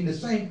similar, mean the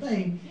same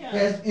thing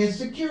as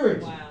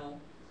insecurity. Wow.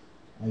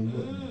 Are you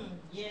with me?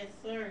 Yes,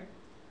 sir.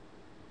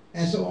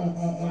 And so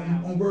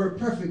on word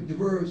perfect, the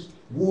words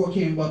war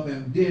came up,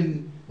 and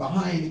then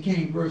behind it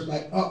came words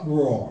like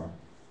uproar,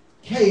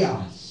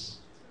 chaos,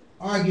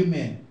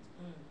 argument,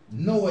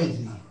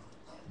 noisy,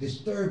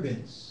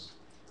 disturbance.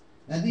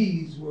 Now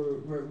these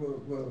were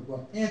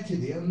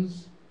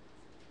antonyms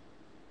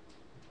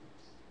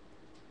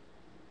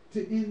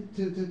to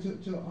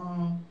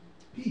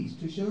peace,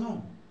 to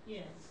shalom.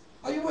 Yes.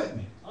 Are you with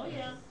me? Oh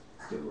yeah.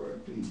 The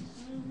word peace.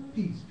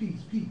 Peace,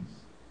 peace, peace.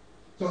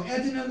 So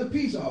antonyms to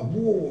peace are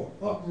war,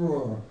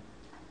 uproar,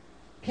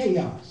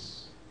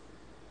 chaos,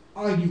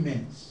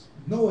 arguments,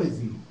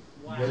 noisy.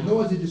 Wow. Well,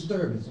 noisy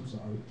disturbance, I'm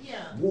sorry.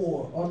 Yeah.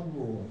 War,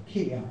 uproar,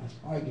 chaos,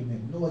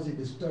 argument, noisy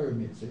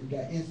disturbance. And you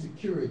got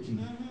insecurity,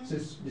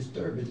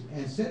 disturbance.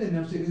 And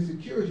synonyms to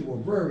insecurity were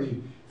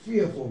worried,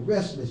 fearful,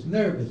 restless,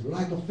 nervous,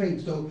 lack of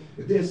faith. So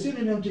if there's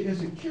synonym to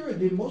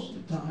insecurity, most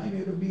of the time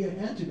it'll be an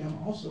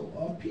antonym also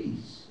of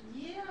peace.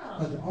 Yeah.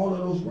 Because all of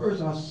those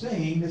words are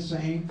saying the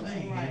same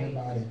thing. Right.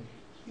 Anybody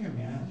hear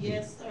me out?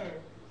 Yes, sir.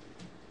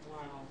 Wow.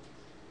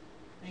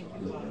 Thank So I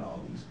you, looked at Father.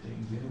 all these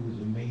things and it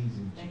was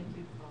amazing to Thank me.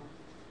 you, Father.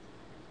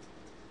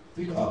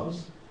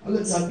 Because I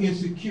looked up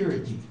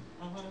insecurity.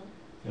 Uh-huh.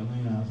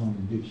 Carolina, I was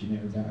on the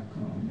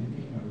dictionary.com,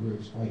 and you know, the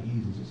word's quite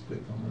easy, just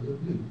click on the little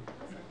blue.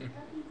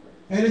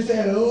 And it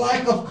said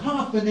lack of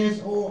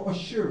confidence or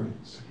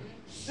assurance,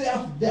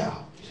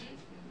 self-doubt.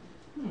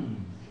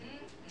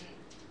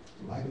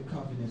 Lack of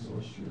confidence or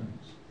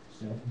assurance,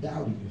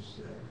 self-doubting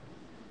yourself.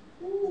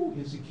 Ooh,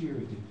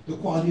 insecurity. The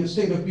quality of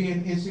state of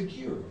being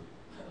insecure.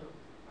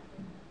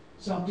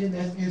 Something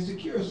that's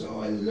insecure.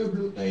 So a little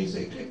blue thing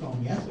say, click on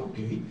me. That's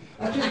okay.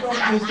 I clicked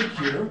on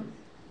insecure.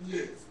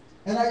 Yes.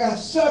 And I got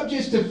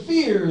subjects to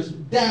fears,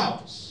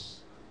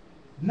 doubts,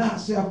 not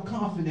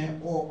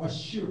self-confident or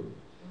assured.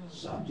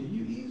 Subject,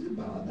 you easily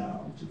bow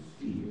down to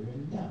fear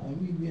and doubt.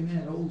 And we've been in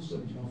that old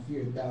subject on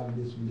fear, doubt,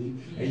 and disbelief.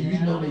 And you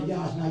know that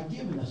God's not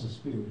giving us a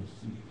spirit of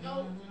fear.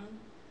 No.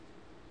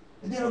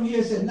 And then over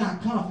here it said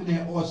not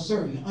confident or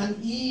certain,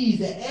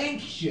 uneasy,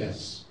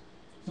 anxious.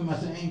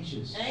 Somebody say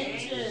anxious.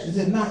 Anxious. It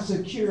said not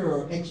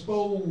secure,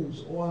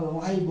 exposed, or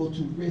liable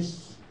to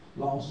risk,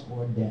 loss,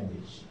 or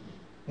damage.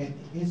 And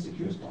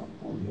insecure start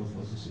polio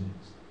for the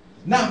sins.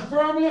 Not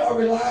firmly or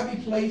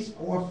reliably placed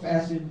or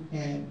fastened,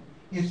 and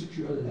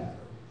insecure ladder.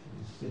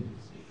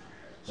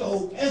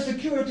 So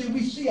insecurity,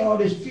 we see all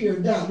this fear,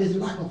 doubt, this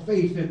lack of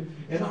faith,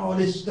 and all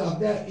this stuff.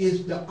 That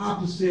is the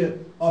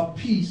opposite of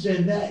peace.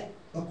 And that,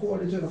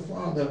 according to the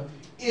Father,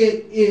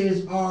 it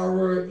is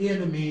our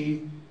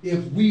enemy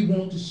if we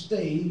want to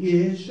stay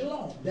in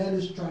shalom. That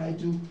is trying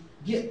to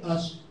get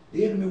us,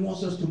 the enemy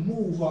wants us to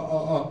move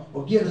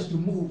or get us to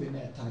move in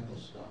that type of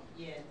stuff.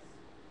 Yes.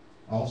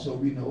 Also,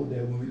 we know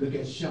that when we look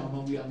at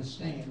Shama, we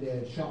understand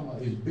that Shama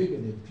is bigger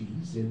than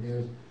peace, and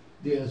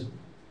there's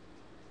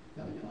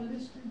y'all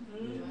listening?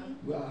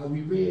 Mm-hmm. Well,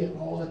 we read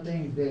all the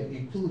things that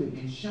included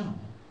in Shama.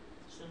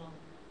 Shalom.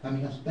 I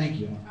mean, thank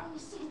you.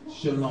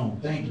 Shalom.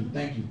 Thank you.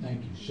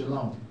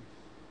 Shalom.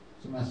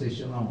 Somebody say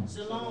shalom.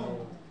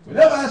 Shalom.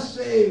 Whenever I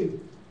say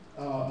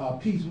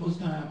peace, most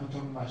time I'm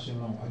talking about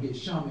shalom. I get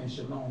Shama and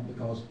shalom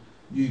because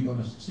you're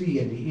going to see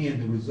at the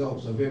end the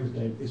results of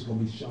everything. It's going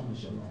to be Shama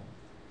shalom.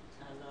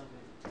 I love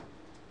it.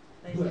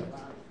 Thank you, But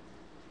Father.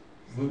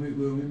 when we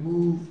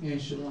move in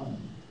shalom,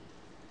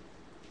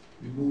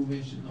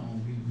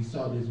 we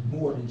saw there's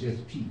more than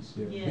just peace.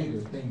 There are Yes.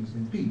 bigger things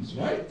than peace,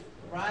 right?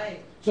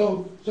 Right.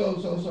 So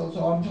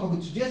I'm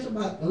talking to just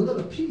about a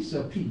little piece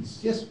of peace,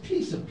 just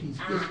piece of peace,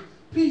 just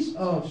piece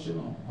of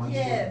shalom.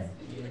 Yes.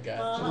 So we're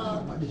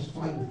talking about this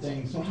fighting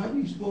thing. So how are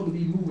you supposed to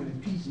be moving in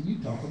peace and you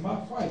talking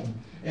about fighting?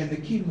 And the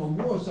kingdom of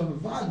war, some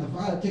violence, the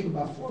violence taken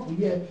by force, but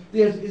yet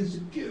there's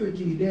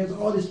insecurity, there's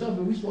all this stuff,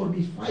 and we're supposed to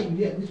be fighting,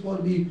 yet we're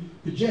supposed to be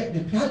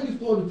projecting. How are you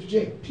supposed to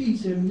project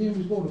peace and then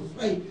we're supposed to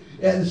fight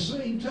at the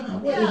same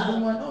time? What is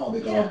going on?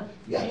 Because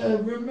you got to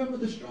remember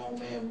the strong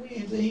man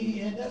wins,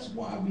 and that's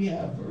why we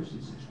have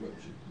verses in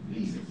scripture to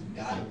lead us and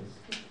guide us.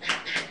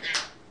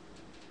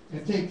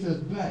 It takes us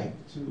back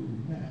to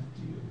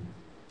Matthew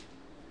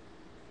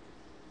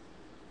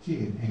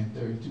 10 and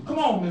 32. Come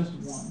on,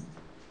 Mr. One.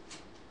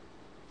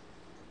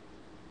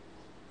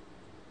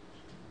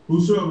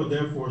 Whosoever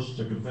therefore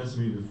shall confess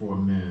me before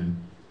men,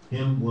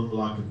 him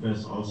will I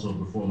confess also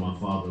before my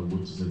Father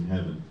which is in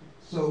heaven.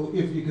 So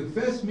if you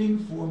confess me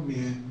before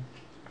men,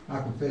 I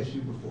confess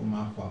you before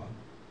my Father.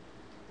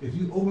 If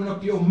you open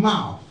up your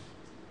mouth,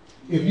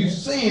 if you're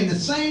saying the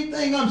same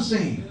thing I'm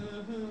saying,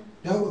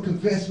 that would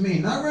confess me.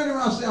 Not running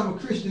around saying I'm a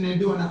Christian and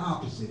doing the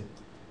opposite.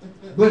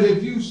 But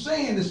if you're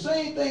saying the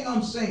same thing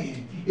I'm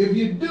saying, if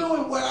you're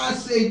doing what I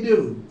say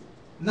do,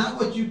 not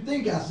what you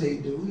think I say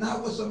do,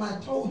 not what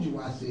somebody told you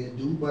I said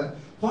do, but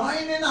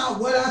finding out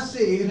what I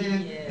said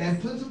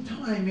and put some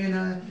time in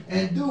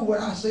and do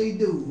what I say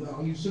do.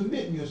 You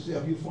submitting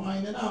yourself, you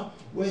finding out.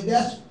 Well,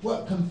 that's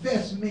what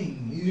confess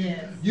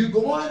means. You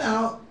going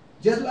out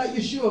just like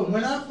Yeshua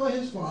went out for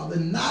his Father,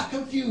 not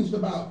confused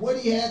about what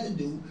he had to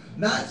do,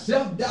 not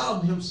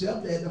self-doubting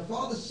himself that the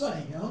Father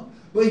sent him,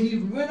 but he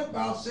went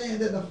about saying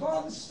that the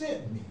Father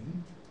sent me,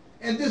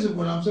 and this is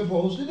what I'm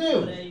supposed to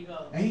do. There you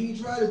go. And he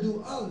tried to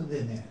do other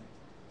than that.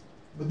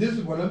 But this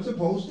is what I'm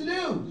supposed to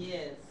do.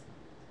 Yes.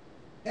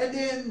 And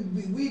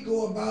then we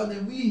go about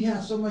and we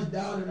have so much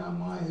doubt in our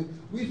mind.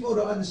 We supposed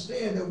to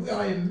understand that we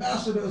are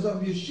ambassadors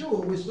of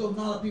Yeshua, which so a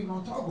lot of people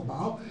don't talk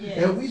about.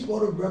 Yes. And we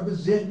supposed to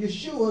represent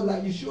Yeshua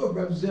like Yeshua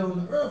represents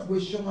on the earth,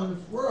 which showing the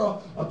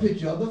world a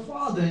picture of the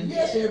Father. And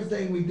yes,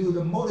 everything we do,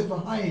 the motive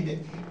behind it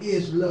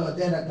is love,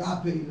 that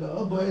agape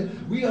love. But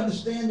we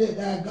understand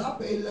that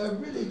agape love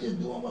really just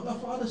doing what the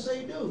Father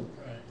say do.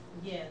 Right.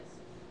 Yes.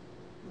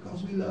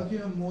 Because we love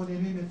him more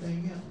than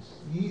anything else.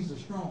 He's a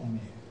strong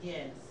man.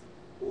 Yes.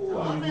 Ooh,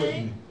 are you with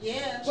me?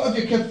 Yeah. So if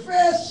you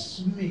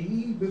confess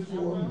me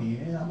before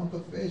men, I'm going to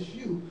confess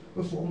you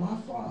before my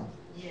Father.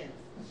 Yes.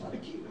 That's how the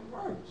kingdom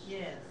works.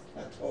 Yes.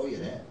 I told you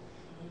that.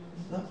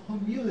 It's the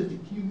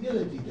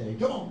humility day.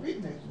 Come on,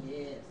 read next one.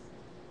 Yes.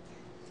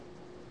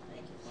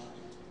 Thank you,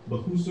 Father. But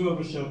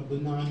whosoever shall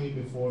deny me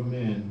before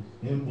men,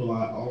 him will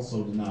I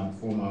also deny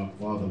before my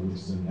Father which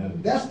is in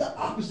heaven. That's the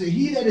opposite.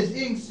 He that is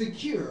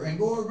insecure and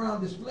go around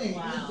displaying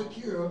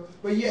insecure,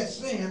 but yet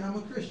saying I'm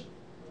a Christian.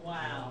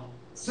 Wow.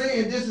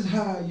 Saying this is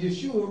how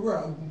Yeshua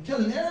works.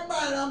 Telling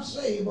everybody I'm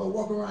saved, but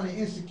walk around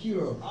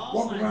insecure,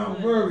 walk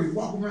around worried,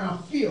 walk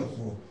around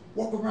fearful,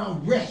 walk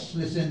around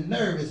restless and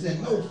nervous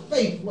and no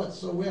faith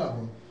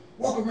whatsoever.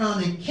 Walk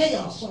around in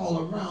chaos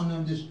all around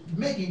them, just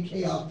making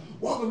chaos.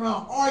 Walk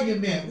around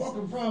argument,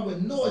 walking around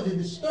with noise and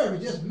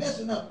disturbance, just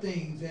messing up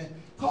things and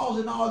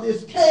causing all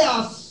this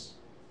chaos.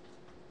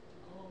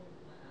 Oh, wow.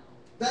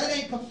 That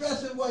ain't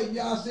confessing what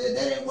y'all said.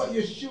 That ain't what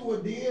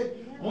Yeshua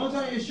did. One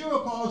time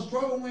Yeshua caused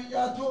trouble when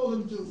y'all told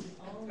him to.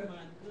 Oh, my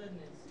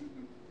goodness.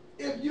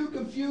 If you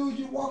confused,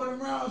 you walking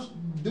around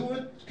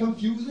doing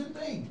confusing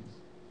things.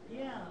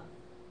 Yeah.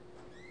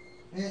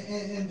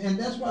 And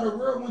that's why the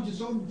world wants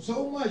you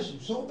so much,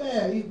 so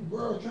bad. The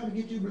world's trying to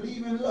get you to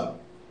believe in love.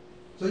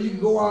 So you can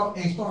go out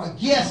and start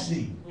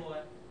guessing. Boy.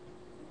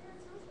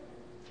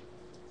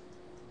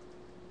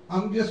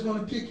 I'm just going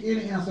to pick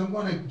any answer. I'm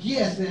going to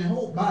guess and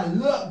hope by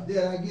luck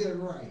that I get it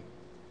right.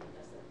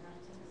 That's a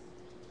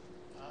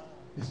practice.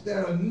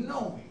 Instead of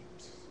knowing.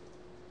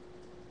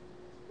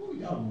 Ooh,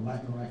 y'all don't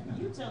like me right now.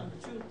 You telling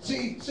the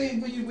truth. See,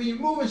 when you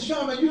move in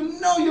Shama, you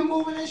know you're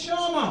moving in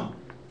Shama.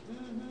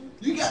 Mm-hmm.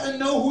 You got to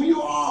know who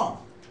you are.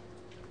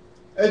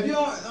 If you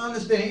don't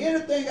understand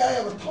anything I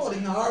ever taught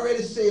him, I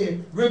already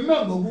said,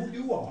 remember who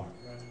you are.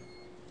 Right.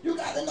 You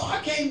got to know I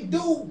can't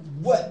do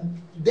what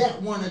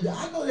that want to do.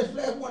 I know this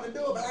flesh want to do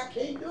it, but I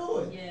can't do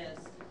it. Yes.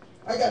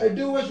 I got to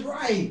do what's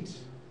right.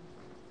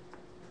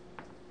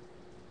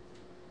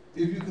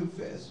 if you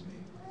confess me,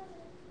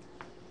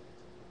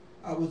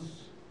 I was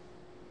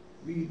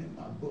reading in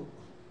my book.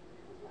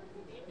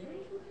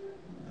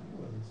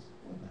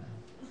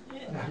 I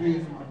was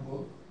reading my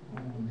book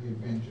on the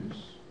adventures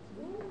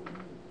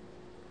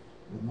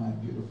that my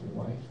beautiful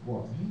wife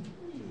bought me.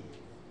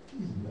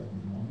 She's 11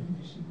 morning,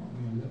 and she bought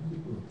me a lovely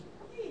book.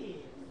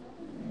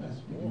 And that's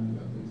speaking of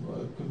lovely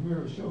book.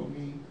 Camilla showed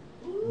me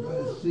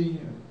Brother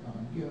Senior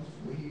gift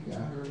where he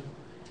got her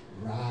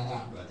ride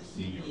out, Brother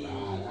Senior,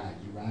 ride out.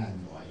 You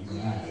riding, boy, you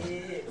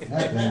riding.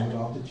 That thing was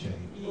off the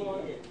chain.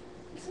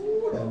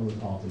 Ooh, that was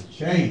off the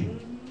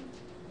chain.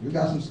 You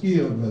got some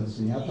skills, Brother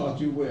Senior. I taught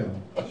you well.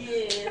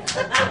 Yes.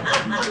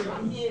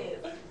 Yes.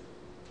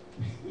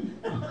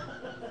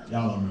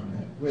 Y'all don't remember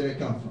that. Where'd it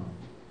come from?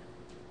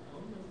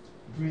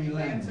 Green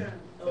Lantern.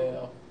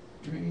 Well,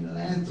 Green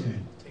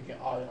Lantern. taking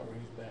all your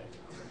rings back.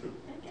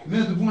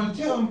 Mr. Bourne,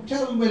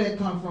 tell them where that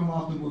come from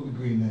off the movie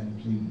Green Lantern,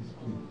 please,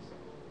 please.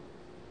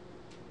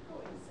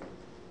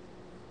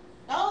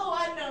 Oh,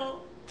 I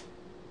know.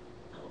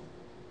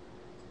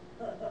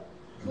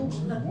 You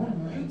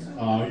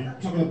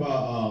talking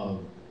about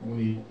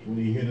when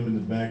he hit him in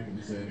the back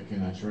and said,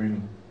 "Can I train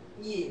him?"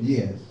 Yeah.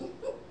 Yes.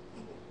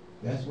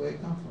 That's where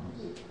it come from.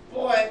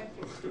 Boy. I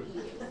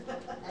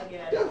got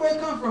it. That's where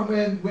it come from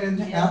when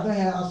Yeah. after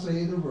Hal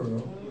saved the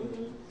world,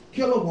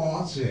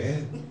 Kilowog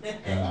said,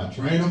 "Can I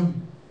train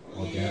him?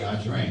 Or can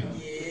I train him?"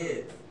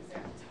 Yes.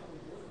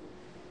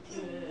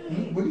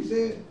 What he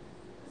said?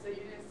 So you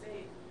didn't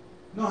say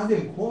No, I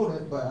didn't quote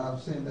it, but I'm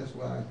saying that's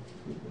why I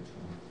quote it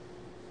from.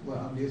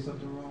 Well, I did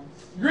something wrong.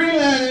 Green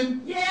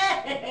Lantern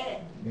yeah.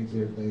 makes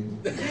everything.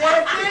 Yes, it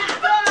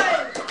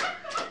does.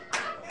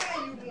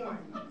 Yeah, you won.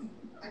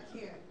 I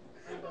can't.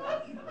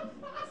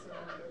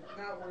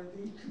 Not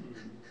worthy.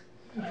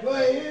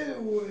 But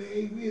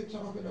anyway, we're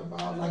talking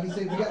about, like you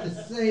said, we got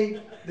to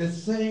say the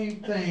same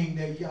thing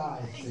that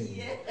y'all said.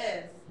 Yes.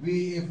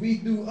 If we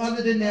do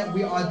other than that,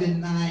 we are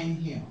denying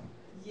him.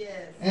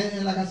 Yes.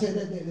 And like I said,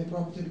 that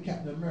brought me to the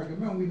Captain America.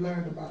 Remember we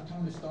learned about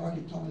Tony Stark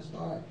and Tony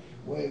Stark,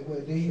 where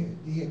they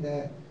had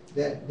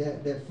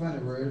that funny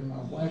word. My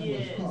wife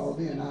Yes. was called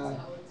in. I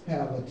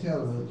have her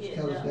tell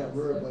us that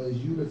word, but it's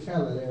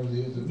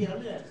utilitarianism. Yeah,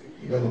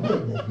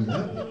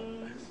 look.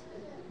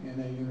 And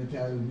then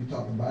utilitarianism we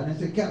talked about. And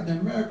said Captain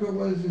America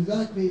was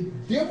exactly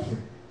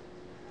different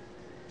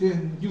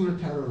than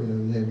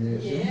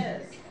utilitarianism.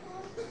 Yes.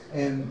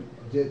 And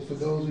just for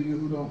those of you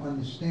who don't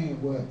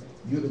understand what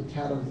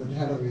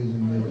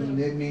utilitarianism is,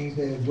 that means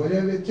that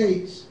whatever it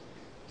takes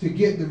to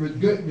get the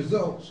good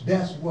results,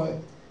 that's what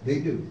they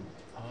do.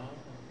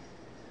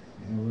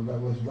 And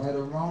whether it's right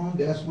or wrong,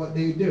 that's what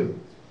they do.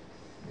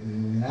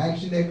 An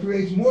action that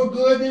creates more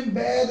good than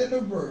bad in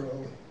the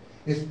world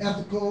is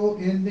ethical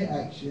in the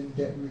action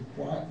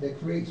that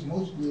creates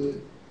most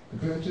good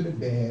compared to the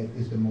bad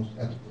is the most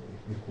ethical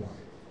required.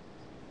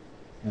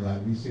 And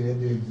like we said,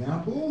 the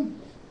example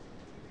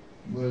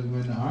was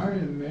when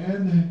Iron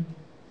Man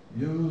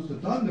used the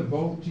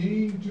Thunderbolt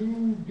team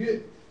to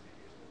get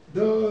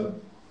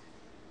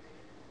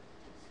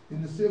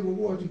in the Civil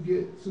War to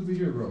get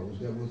superheroes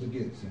that was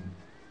against him.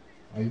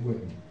 Are you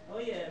with me? Oh,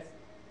 yes.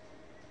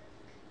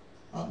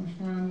 Optimus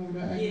Prime over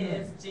there acting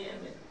Yes, up.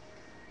 damn it.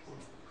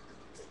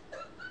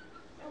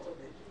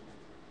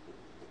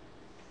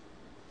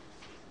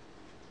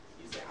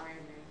 You said Iron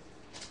Man.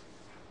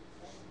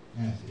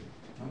 That's it.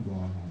 I'm going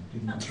home.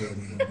 Take my sword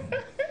and go home.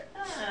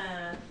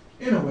 Ah,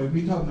 Anyway,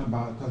 we talking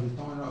about, because it's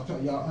throwing off,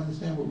 y'all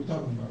understand what we're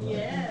talking about, right?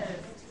 yes.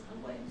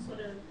 I'm waiting for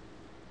the.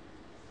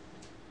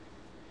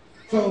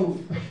 So,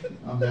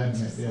 I'm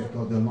laughing at that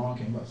because the alarm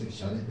came up and said,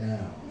 shut it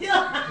down.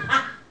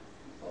 Yeah.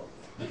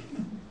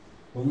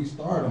 But we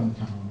start on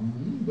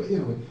time. But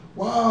anyway,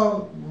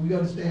 while we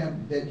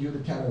understand that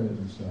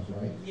utilitarianism stuff,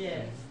 right?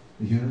 Yes.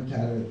 The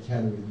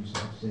utilitarianism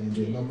stuff, saying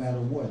that no matter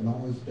what, as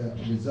long as the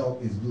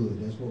result is good,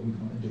 that's what we're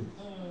going to do.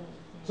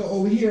 So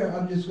over here,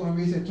 I'm just going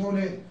to read, say,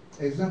 Tony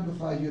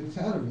exemplifies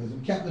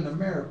utilitarianism, Captain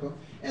America.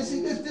 And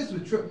see, this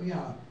would trip me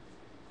out.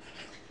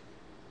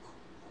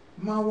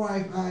 My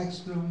wife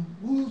asked him,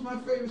 who's my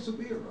favorite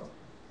superhero?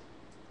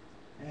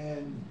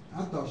 And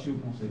I thought she was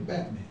going to say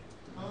Batman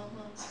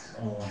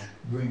or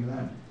Green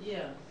Lantern.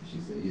 Yeah. She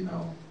said, you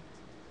know,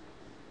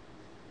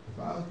 if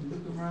I was to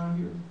look around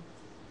here,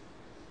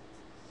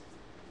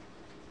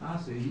 I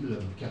said, you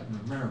love Captain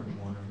America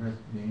more than the rest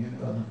of me and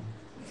the other.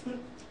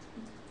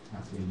 I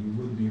said, you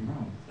wouldn't be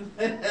wrong.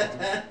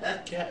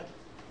 Cap.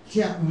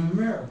 Captain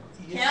America.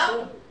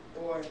 Cap?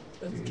 Boy.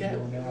 That's You Cap.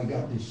 know, now I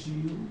got the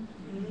shield.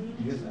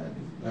 Mm-hmm. Yes, I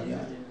do. I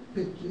got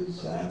pictures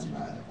signed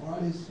by the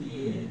artists who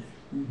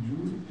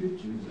drew the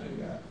pictures. I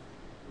got,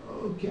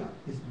 oh, Cap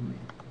is the man.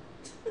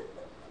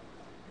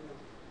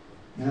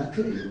 And I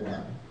tell you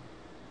why.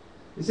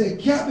 It said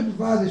Cap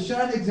provides a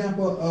shining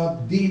example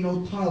of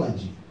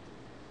deonotology.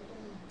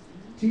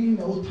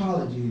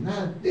 Deonotology.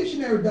 Now,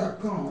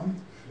 dictionary.com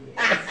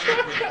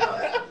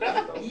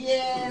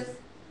Yes.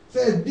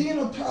 says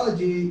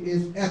deontology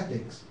is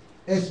ethics,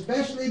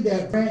 especially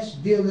that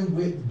branch dealing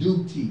with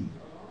duty,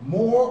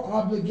 moral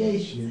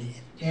obligation,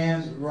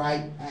 and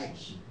right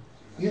action.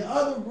 In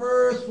other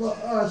words, for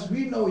us,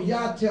 we know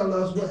Yah tell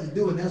us what to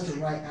do, and that's the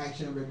right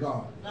action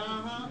regardless.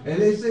 Uh-huh.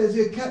 And it says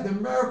here, Captain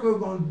America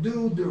going to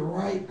do the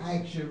right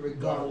action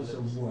regardless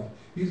of what.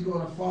 He's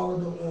going to follow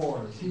the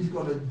orders. He's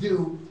going to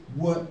do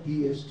what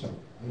he is told.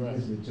 Are you Right.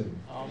 listening to me?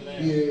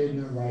 Amen. He is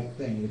the right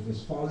thing. If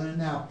it's following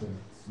after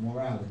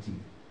morality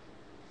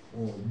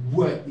or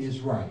what is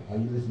right. Are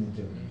you listening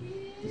to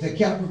me? It said,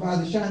 Cap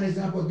provides a shining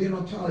example of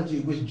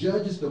deontology, which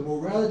judges the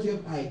morality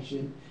of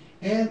action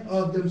and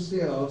of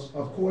themselves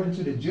according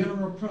to the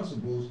general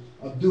principles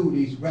of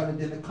duties rather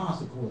than the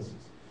consequences.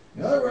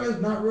 In other words,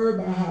 not worried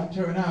about how it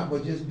turned out,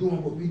 but just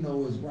doing what we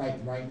know is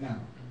right now.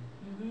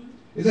 Mm-hmm.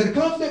 Is that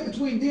the concept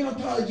between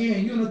deontology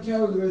and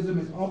Unitarianism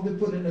is often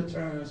put in the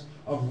terms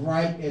of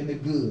right and the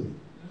good,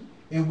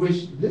 in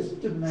which, listen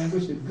to the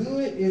language, the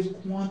good is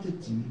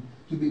quantity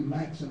to be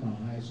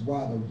maximized,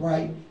 while the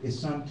right is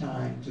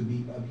sometimes to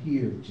be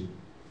adhered to.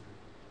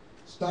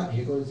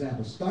 Here goes an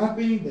example.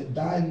 Stopping the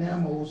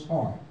dynamo's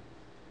heart.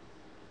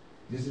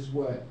 This is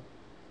what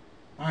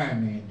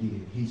Iron Man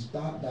did. He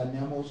stopped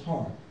Dynamo's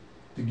heart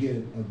to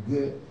get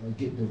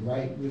get the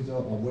right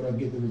result, or whatever,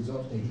 get the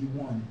results that he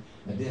wanted,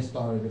 and then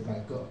started it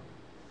back up.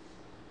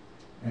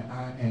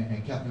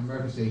 And Captain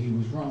America said he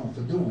was wrong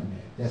for doing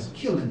that. That's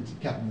killing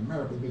Captain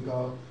America,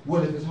 because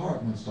what if his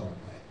heart won't start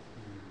back?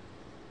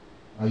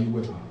 Are you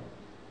with me?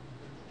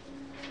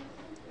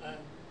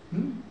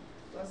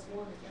 That's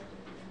one that got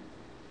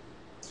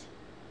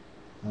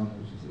I don't know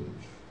what you said.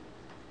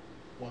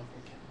 One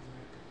from Captain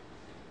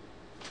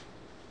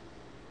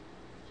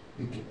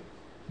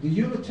The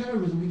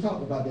Unitarians, we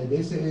talked about that.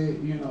 They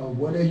said, you know,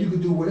 whatever you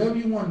can do, whatever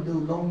you want to do,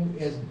 long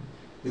as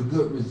the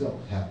good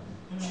results happen,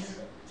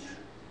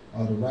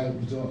 or the right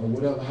result, or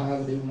whatever,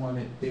 however they want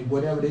it,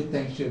 whatever they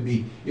think should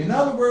be. In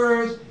other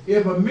words,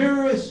 if a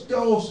mirror is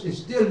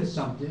stealing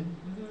something,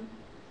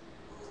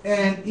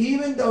 and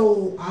even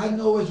though I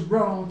know it's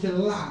wrong to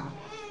lie,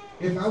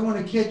 if I want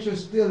to catch her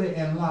stealing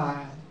and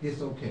lie,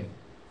 it's okay.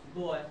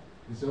 Boy.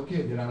 It's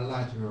okay that I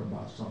lied to her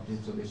about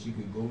something so that she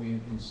could go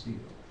in and steal.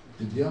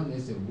 To them, they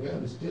said, well,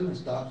 the stealing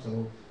stopped,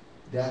 so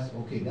that's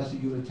okay. That's a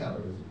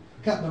Unitarianism.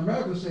 Captain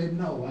America said,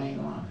 no, I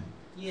ain't lying.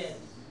 Yes.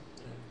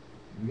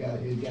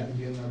 It got to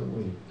be another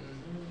way.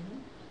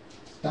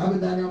 Stopping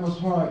Dynamo's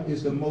heart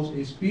is the most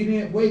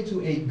expedient way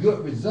to a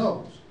good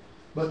result.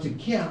 But to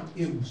Cap,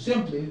 it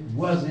simply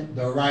wasn't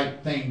the right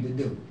thing to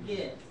do.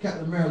 Yes.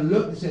 Captain America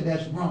looked and said,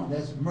 that's wrong.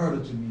 That's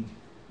murder to me.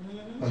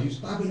 Because you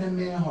stopping that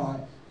man's heart,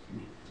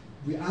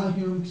 without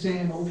him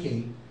saying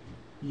okay,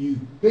 you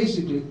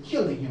basically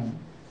killing him,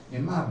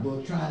 in my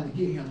book, trying to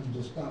get him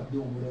to stop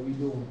doing whatever he's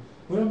doing.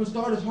 But I'm going to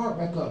start his heart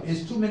back up.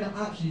 It's too many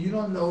options. You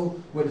don't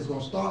know whether it's going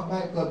to start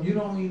back up. You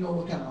don't even know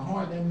what kind of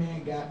heart that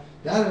man got.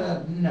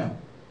 No.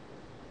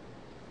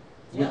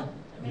 Yeah,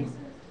 that makes sense.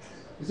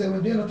 It said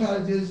when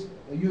deontologists,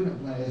 a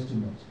unit, no, that's too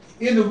much.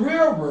 In the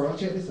real world,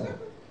 check this out.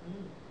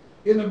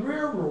 In the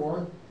real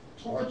world,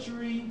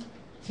 torturing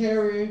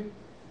terror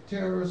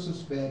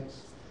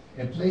suspects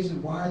and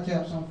placing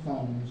wiretaps on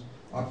phones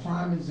are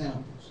prime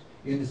examples.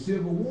 In the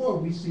Civil War,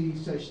 we see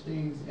such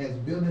things as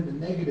building the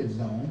negative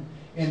zone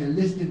and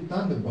enlisting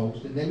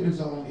thunderbolts. The negative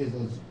zone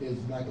is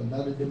like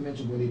another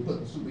dimension where they put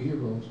the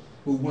superheroes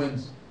who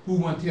wouldn't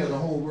tell the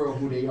whole world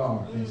who they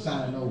are and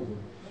sign over.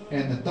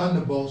 And the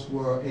thunderbolts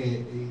were a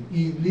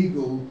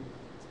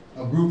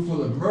group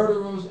full of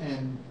murderers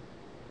and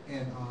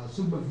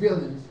super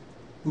villains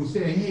who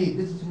said, hey,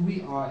 this is who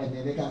we are, and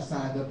then they got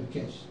signed up to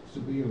catch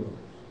superheroes.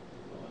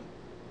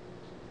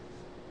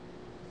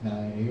 Now,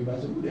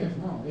 everybody said, ooh, that's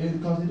wrong. It's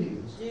because it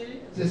is.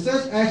 It So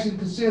such action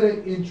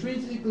considered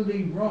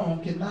intrinsically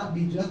wrong cannot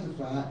be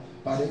justified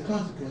by their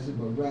consequences,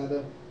 but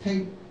rather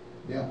take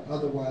their,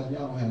 otherwise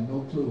y'all don't have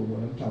no clue of what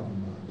I'm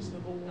talking about.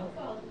 Civil No War.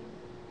 problem.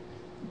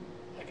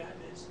 I got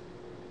this.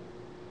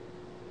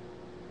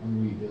 I'm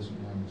gonna read this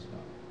one, I'm gonna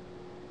stop.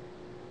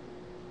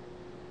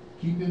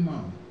 Keep in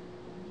mind,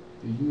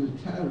 the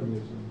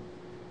Unitarianism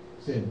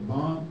said,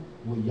 bump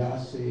what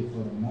y'all say for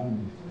the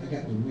moment. I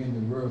got to win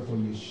the world for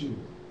Yeshua.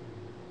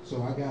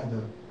 So I got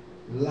to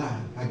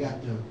lie. I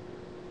got to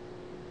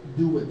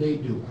do what they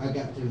do. I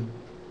got to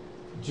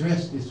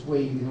dress this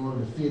way in order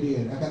to fit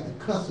in. I got to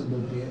cuss a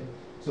little bit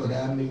so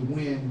that I may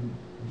win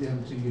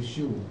them to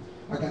Yeshua.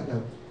 I got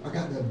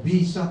to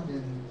be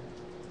something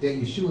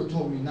that Yeshua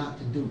told me not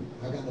to do.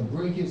 I got to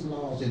break his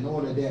laws in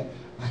order that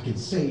I can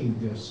save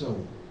their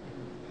soul.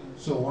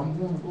 So I'm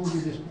going to go to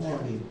this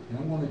party and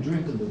I'm going to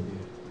drink a little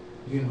bit,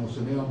 you know,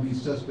 so they don't be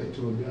suspect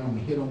to it. I'm going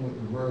to hit them with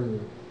the word,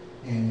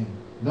 and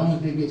as long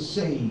as they get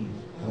saved,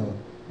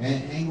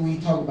 and I ain't going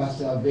to talk about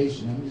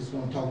salvation. I'm just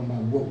going to talk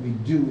about what we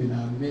do in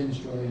our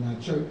ministry, in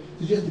our church,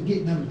 so just to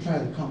get them to try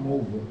to come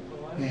over.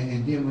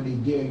 And then when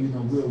they dare, you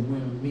know, we'll win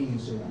them in.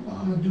 So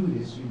I'm going to do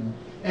this, you know.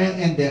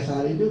 And that's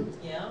how they do it.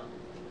 Yeah.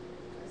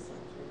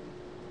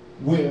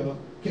 Well,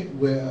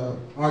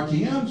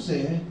 RTM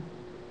said,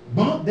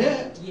 bump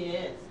that.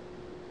 Yes.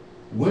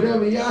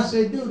 Whatever y'all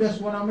say do, that's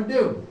what I'm going to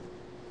do.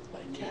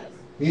 Like Cap.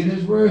 In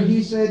his word,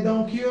 he said,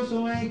 don't kill,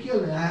 so I ain't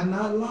killing. I'm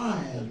not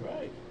lying. That's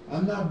right.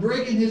 I'm not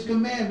breaking his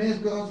commandments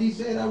because he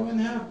said I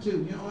wouldn't have to.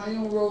 You know, I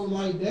don't roll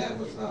like that.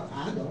 What's up?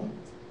 I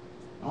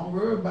don't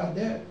worry about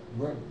that.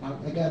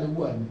 I got to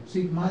what?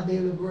 Seek my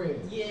daily bread.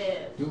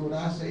 Yes. Do what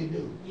I say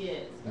do.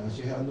 Yes. Thou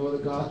shalt have no other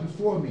gods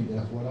before me.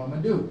 That's what I'm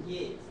going to do.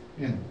 Yes.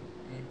 You know.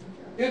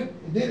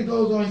 Then it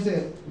goes on, he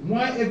said,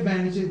 one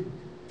advantage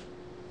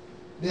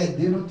that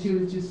dental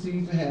utilities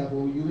seem to have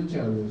over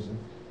utilitarianism,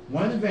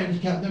 one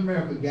advantage Captain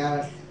America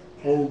got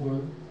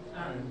over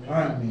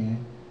Iron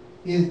Man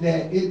is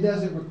that it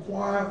doesn't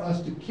require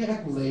us to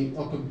calculate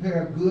or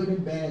compare good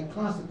and bad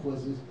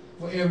consequences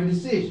for every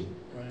decision.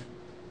 Right.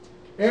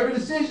 Every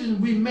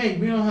decision we make,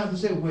 we don't have to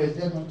say, well, is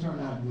that going to turn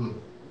out good?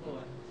 Boy.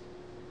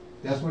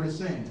 That's what it's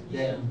saying.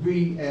 Yeah. That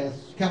we,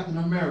 as Captain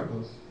America,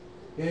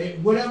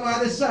 whatever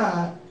I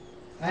decide,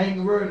 I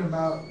ain't worried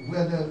about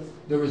whether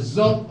the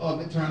result of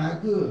it turn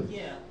out good.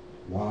 Yeah.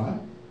 Why?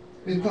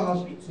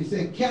 Because he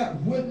said Cap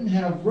wouldn't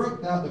have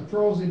worked out the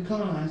pros and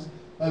cons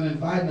of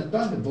inviting the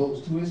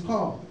Thunderbolts to his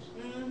cause.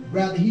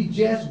 Rather, he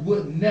just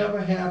would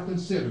never have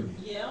considered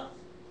it. Yeah.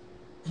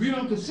 We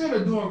don't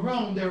consider doing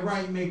wrong that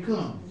right may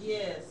come.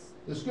 Yes.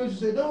 The scripture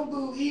said, don't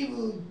do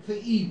evil for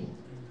evil.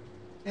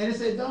 And it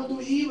said, don't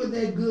do evil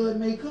that good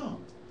may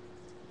come.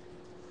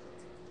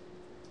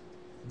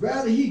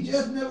 Rather, he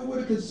just never would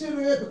have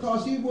considered it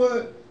because he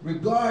would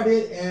regard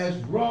it as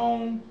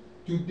wrong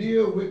to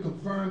deal with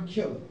confirmed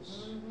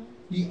killers.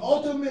 He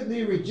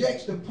ultimately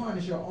rejects the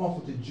Punisher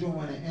offer to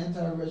join an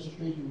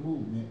anti-registration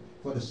movement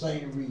for the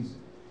same reason.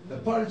 The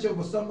Punisher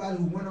was somebody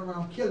who went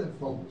around killing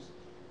folks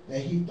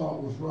that he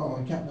thought was wrong.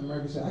 And Captain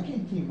America said, I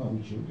can't team up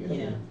with you. Get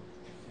away.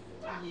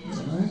 Yeah.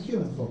 I'm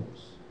killing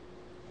folks.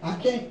 I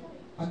can't,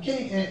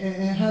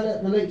 and how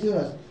that relate to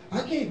us.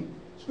 I can't,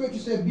 scripture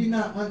said, be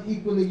not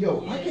unequally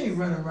yoked. I can't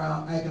run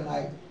around acting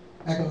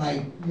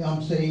like, you know,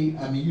 I'm saved,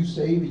 I mean, you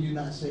saved and you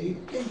not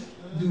saved. I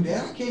can't do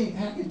that. I can't,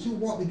 how can two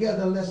walk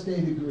together unless they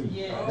agree?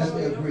 Yeah. Unless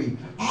they agree.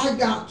 I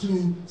got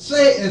to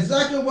say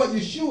exactly what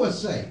Yeshua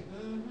say.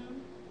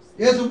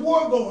 There's a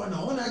war going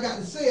on. I got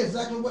to say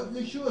exactly what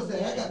Yeshua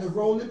said. I got to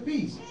roll in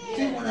peace.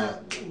 See, when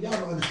y'all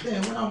don't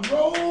understand, when I'm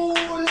rolling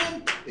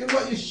in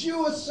what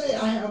Yeshua say,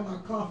 I have my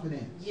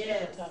confidence.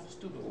 Yes.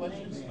 Stupid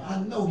questions. Man, I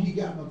know he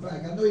got my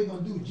back. I know he's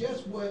going to do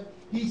just what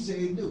he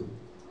said do.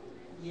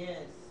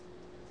 Yes.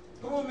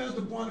 Come on,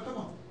 Minister Barner, come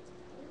on.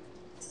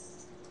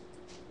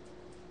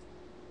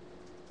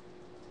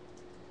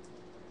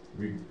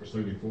 Read verse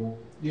 34.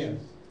 Yes.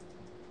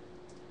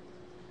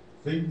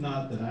 Think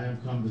not that I am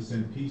come to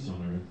send peace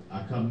on earth.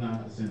 I come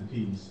not to send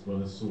peace, but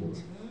a sword.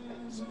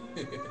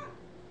 He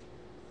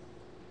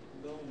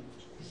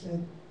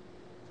said,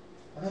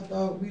 I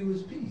thought we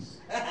was peace.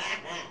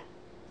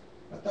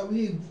 I thought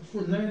we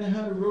were learning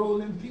how to roll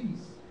in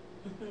peace.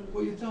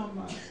 What are you talking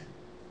about?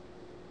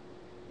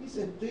 He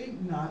said,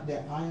 think not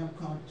that I am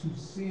come to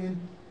send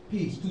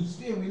peace. To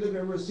send, when you look at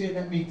the word send,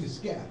 that means to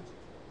scatter.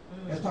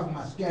 That's talking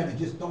about scattering,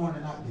 just throwing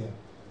it out there.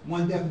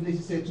 One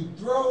definition said to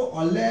throw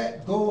or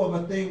let go of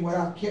a thing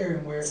without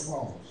caring where it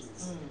falls.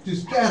 To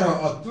scatter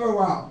or throw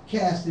out,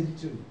 cast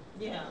into.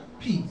 Yeah.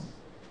 Peace.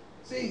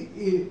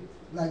 See,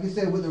 like it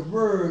said with the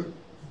word,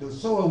 the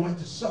sower went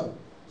to sow.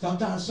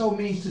 Sometimes sow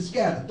means to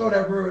scatter. Throw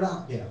that word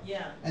out there.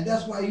 Yeah. And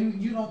that's why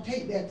you don't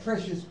take that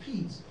precious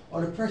piece or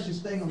the precious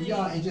thing of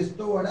God and just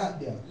throw it out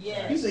there.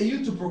 Yes. He said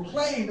you to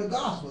proclaim the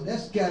gospel.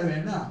 That's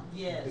scattering out.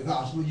 Yes. The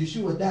gospel.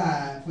 Yeshua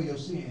died for your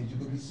sins. You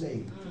could be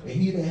saved. And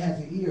he that has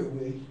an ear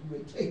will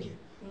take it.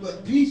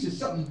 But peace is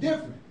something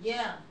different.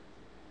 Yeah.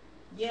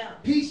 Yeah.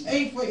 Peace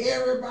ain't for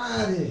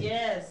everybody.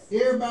 Yes.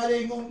 Everybody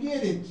ain't gonna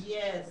get it.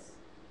 Yes.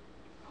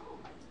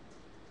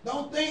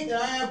 Don't think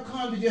that I have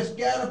come to just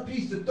scatter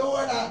peace, to throw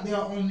it out there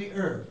on the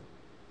earth.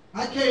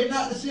 I came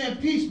not to send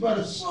peace, but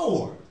a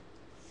sword.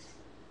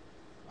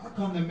 I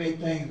come to make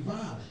things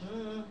violent.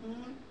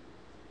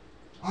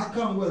 I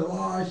come with a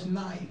large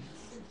knife.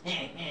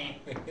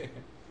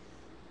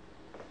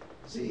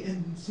 See,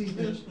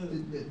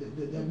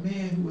 the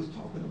man who was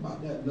talking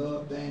about that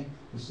love thing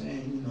was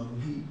saying, you know,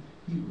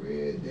 he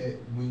read that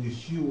when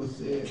Yeshua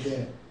said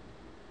that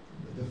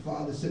the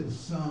Father sent the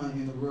Son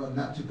in the world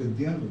not to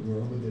condemn the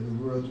world, but that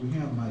the world through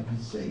him might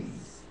be saved.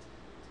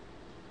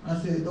 I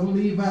said, don't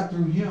leave out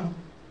through him.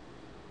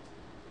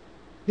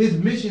 His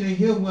mission in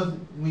him was,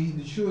 when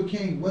Yeshua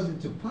came,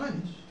 wasn't to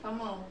punish.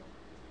 Come on.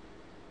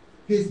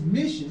 His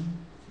mission,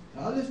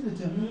 y'all listening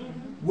to me,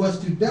 was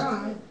to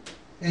die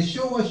and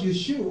show us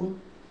Yeshua,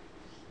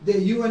 that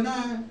you and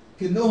I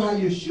can know how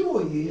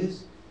Yeshua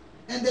is,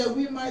 and that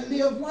we might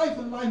live life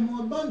and life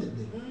more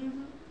abundantly.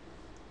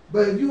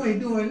 But if you ain't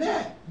doing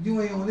that,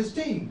 you ain't on this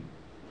team.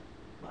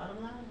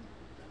 Bottom line.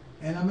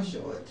 And I'm going to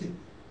show it to you.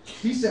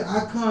 He said,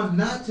 I come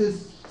not to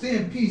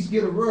send peace,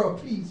 get a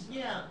world peace,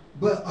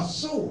 but a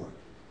sword.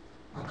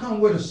 I come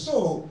with a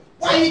sword.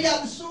 Why you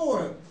got the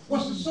sword?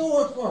 What's the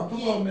sword for?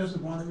 Come on, Mr.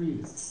 Want to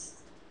read it.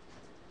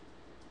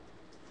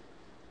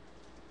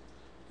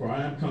 For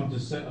I am come to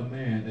set a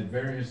man at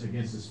variance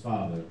against his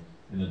father,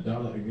 and a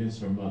daughter against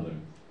her mother,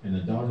 and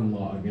a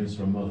daughter-in-law against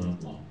her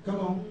mother-in-law. Come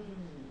on.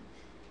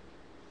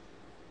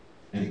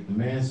 And The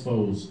man's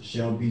foes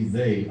shall be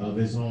they of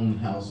his own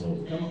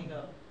household. There you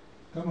go.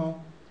 Come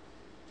on.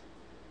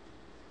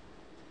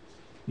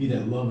 He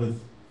that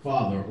loveth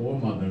father or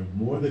mother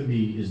more than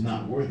me is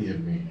not worthy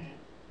of me.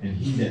 And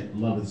he that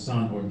loveth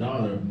son or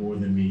daughter more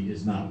than me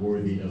is not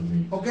worthy of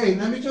me. Okay,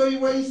 let me tell you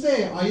what he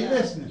said. Are you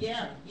listening?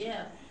 Yeah,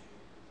 yeah.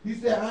 He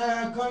said,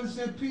 I come to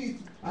send peace.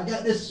 I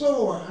got this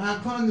sword. I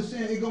come to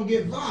send it's going to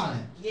get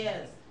violent.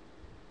 Yes.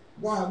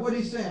 Why? What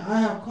he saying? I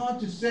have come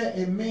to set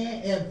a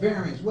man at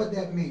variance. What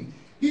that mean?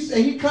 He said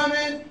he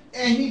coming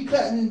and he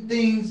cutting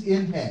things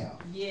in half.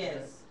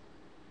 Yes.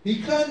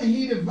 He cutting and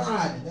he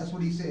dividing. That's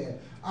what he said.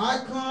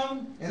 I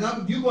come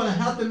and you're going to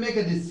have to make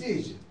a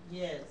decision.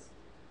 Yes.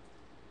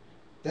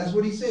 That's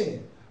what he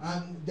said.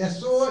 That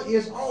sword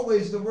is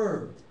always the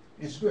word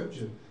in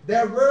Scripture.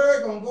 That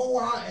word going to go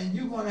out and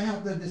you're going to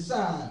have to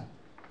decide.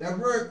 That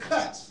word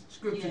cuts,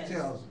 Scripture Yes.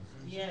 tells us.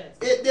 Yes.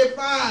 It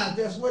divides.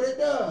 That's what it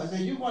does.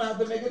 And you're going to have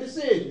to make a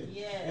decision.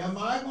 Yes. Am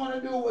I going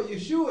to do what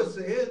Yeshua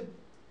said,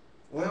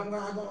 or am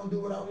I going to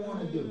do what I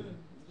want to do?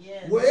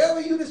 Yes. Whatever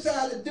you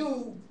decide to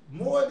do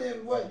more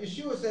than what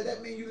Yeshua said,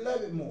 that means you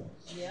love it more.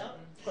 Yep.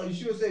 Because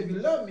Yeshua said, if you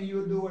love me,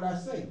 you'll do what I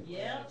say.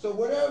 Yep. So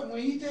whatever,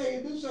 when he tell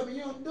you to do something,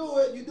 you don't do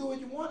it. You do what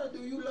you want to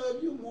do. You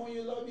love you more than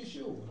you love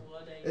Yeshua.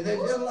 Well, there you And go. then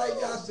just like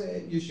y'all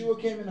said, Yeshua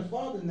came in the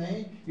Father's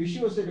name.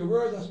 Yeshua said, the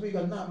words I speak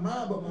are not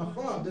mine, but my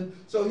Father.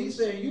 So he's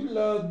saying you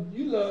love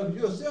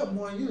yourself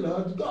more than you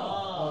love God,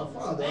 our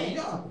Father, or man.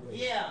 Yahweh.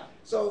 Yeah.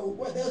 So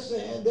what they're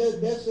saying,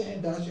 they're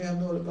saying, thou shalt have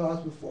no other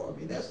gods before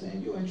me. That's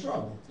saying you're in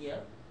trouble.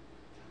 Yep.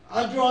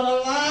 I'm drawing a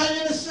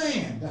line in the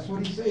sand. That's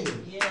what he said.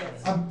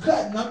 Yes. I'm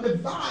cutting, I'm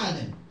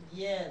dividing.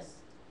 Yes.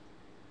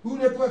 Who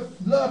that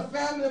put love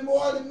family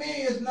more than me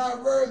is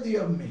not worthy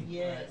of me.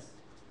 Yes.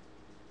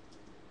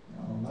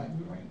 I don't like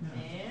me right now.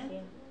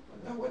 And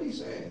That's what he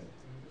said.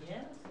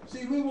 yes.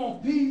 See, we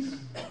want peace,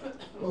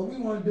 but we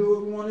want to do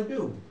what we want to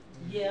do.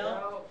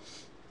 Yep.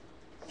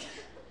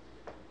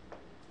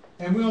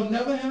 And we'll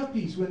never have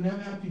peace. We'll never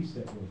have peace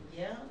that way.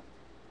 Yeah.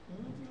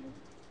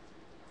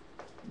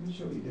 Let me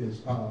show you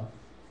this.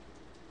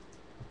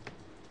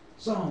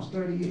 Psalms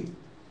 38.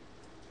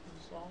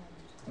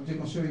 I'm just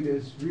going to show you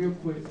this real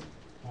quick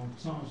on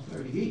Psalms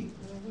 38. And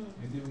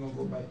then we're going to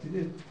go back to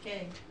this.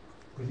 Okay.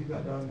 Because you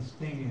got to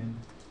understand,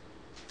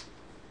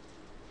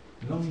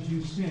 as long as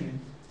you're sinning,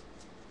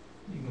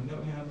 you're going to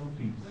never have no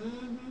peace.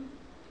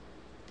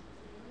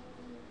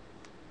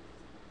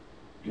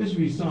 Let's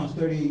read Psalms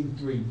 38 and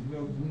 3. We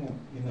won't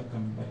end up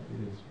coming back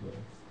to this, but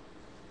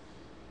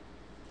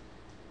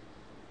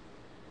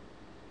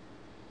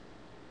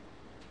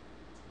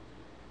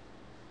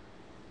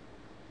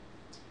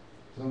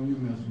some of you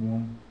must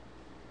one.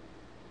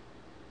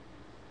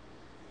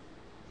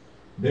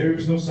 There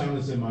is no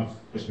soundness in my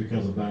flesh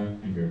because of thine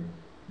anger,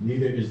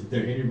 neither is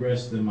there any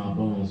rest in my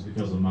bones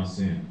because of my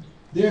sin.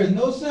 There is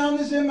no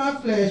soundness in my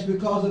flesh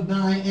because of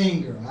thine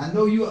anger. I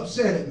know you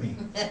upset at me.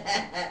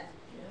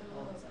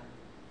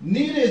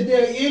 Neither is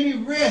there any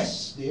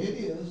rest. There it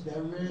is. That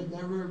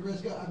word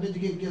rest. I bet you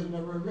can't guess what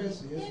that word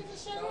rest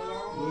is.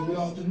 Well, we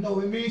ought to know.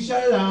 It means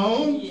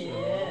shalom.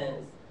 Yes.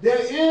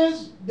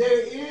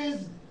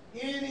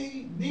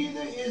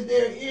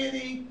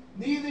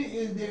 Neither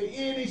is there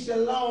any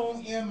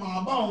shalom in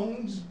my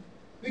bones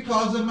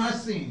because of my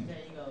sin. There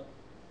you go.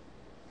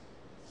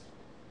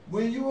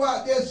 When you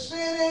out there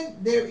sinning,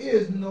 there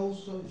is no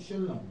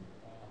shalom.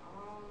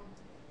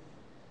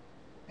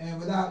 And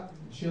without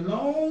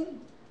shalom,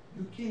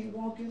 you can't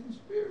walk in the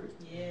spirit.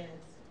 Yes.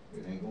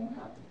 It ain't gonna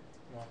happen.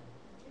 Wow.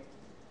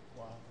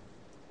 Wow.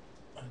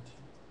 Auntie.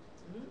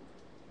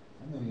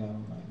 I know y'all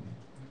don't like me.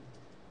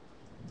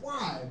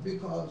 Why?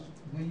 Because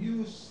when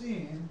you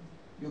sin,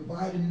 your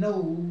body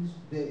knows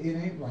that it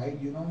ain't right.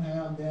 You don't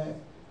have that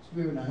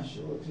spirit. I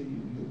show it to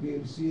you. You'll be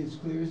able to see it as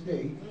clear as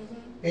day.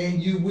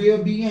 And you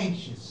will be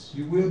anxious.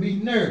 You will be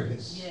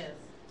nervous. Yes.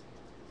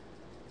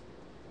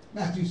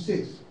 Matthew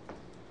 6.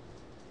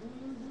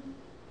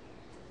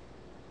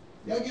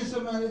 Y'all get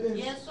somebody there?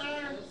 Yes,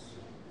 sir.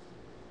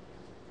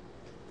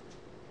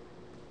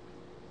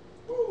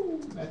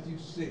 Woo, Matthew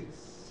 6.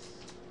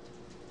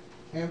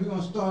 And we're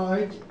going to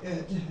start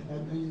at, I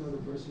know you know the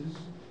verses,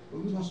 but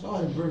we're going to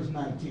start at verse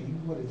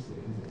 19. What is it? Is it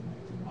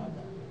 19? I got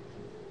it.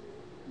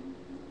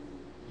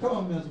 Come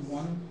on, Mr.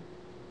 Warner.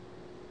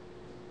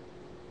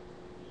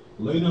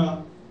 Lay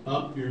not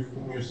up for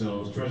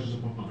yourselves treasures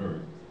upon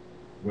earth,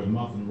 where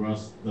moth and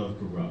rust doth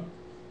corrupt,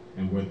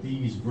 and where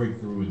thieves break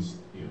through and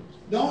steal.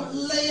 Don't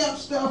lay up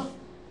stuff.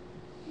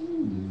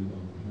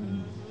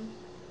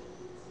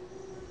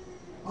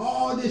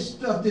 All this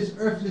stuff, this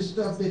earthly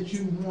stuff that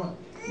you want.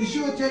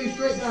 Yeshua tell you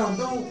straight down,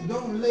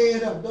 don't lay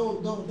it up.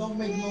 Don't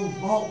make no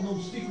vault, no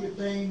secret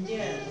thing.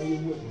 Yes. Are you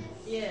with me?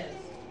 Yes.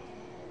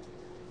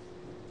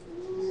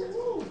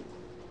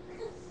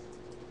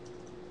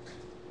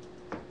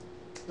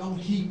 Don't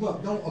heap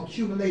up. Don't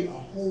accumulate a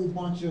whole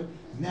bunch of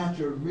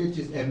natural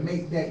riches and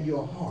make that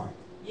your heart.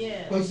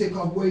 Yes. Because he said,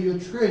 because where your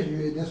treasure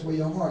is, that's where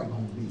your heart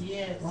going to be.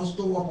 Yes. Don't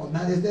store up on.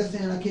 Now, is that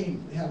saying I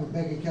can't have a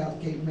bank account,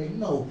 I can't make?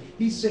 No.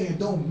 He's saying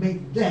don't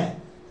make that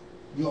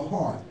Your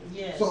heart.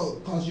 Yes. So,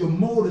 because your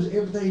motives,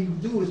 everything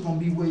you do is going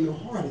to be where your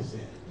heart is at.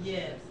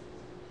 Yes.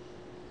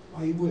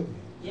 Are you with me?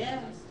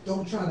 Yes.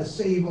 Don't try to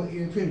save or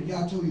irritate.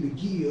 Y'all told you to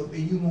give,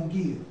 and you won't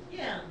give.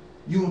 Yeah.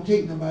 You won't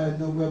take nobody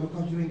nowhere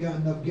because you ain't got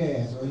enough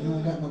gas, or you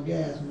ain't got no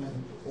gas money,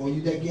 or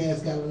that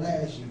gas gotta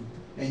last you,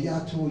 and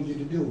y'all told you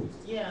to do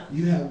it. Yeah.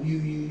 You have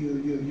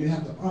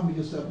to humble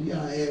yourself.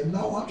 Yeah, and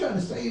no, I'm trying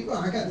to save.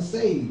 I got to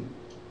save.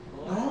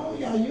 No,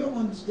 y'all, you don't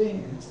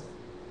understand.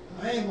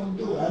 I ain't gonna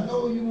do it. I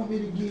know you want me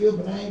to give,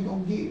 but I ain't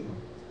gonna give.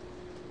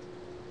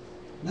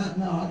 Not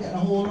now. I gotta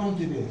hold on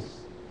to this.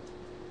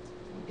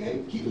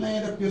 Okay, keep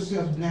laying up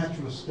yourself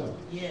natural stuff.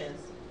 Yes.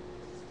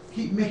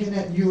 Keep making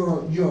that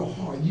your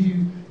heart.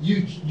 You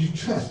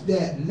trust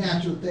that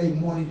natural thing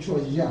more than you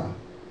trust Yah.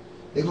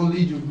 They're gonna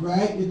lead you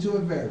right into a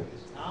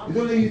variance. They're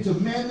gonna lead you to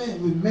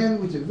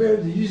mammon with your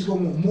variance, and you just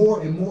gonna want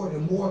more and more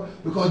and more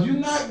because you're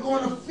not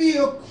gonna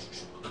feel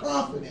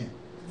confident.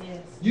 Yes.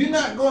 You're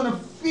not gonna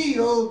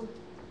feel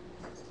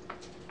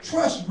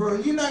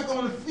trustworthy. You're not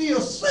gonna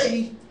feel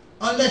safe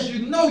unless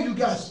you know you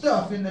got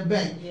stuff in the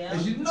bank. Yeah.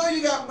 Unless you know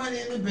you got money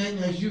in the bank.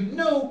 Unless you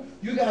know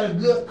you got a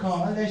good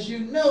car. Unless you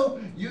know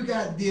you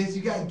got this,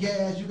 you got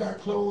gas, you got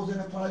clothes in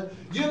the closet.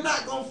 You're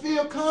not gonna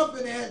feel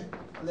confident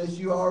unless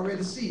you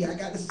already see. I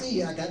got to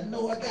see it. I got to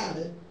know I got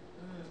it.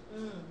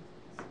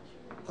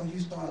 Because you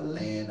start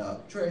laying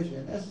up treasure,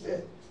 and that's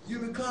it. You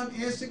become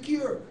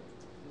insecure.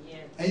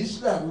 Yes. And you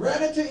start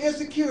running into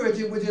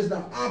insecurity, which is the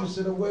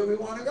opposite of where we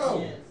want to go.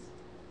 Yes.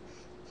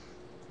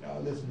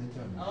 Y'all listening to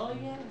me? Oh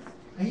yes.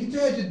 And he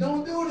tells you,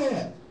 don't do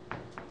that.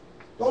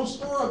 Don't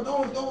store up.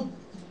 Don't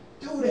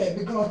do that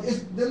because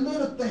it's the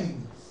little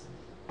things.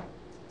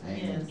 I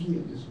ain't gonna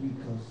give this week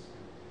because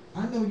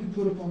I know you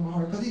put up on my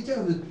heart. Because he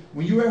tells us,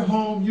 when you're at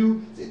home,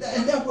 and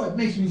that's what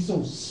makes me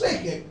so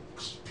sick.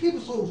 People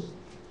so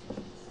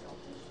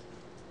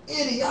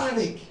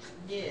idiotic.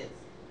 Yes.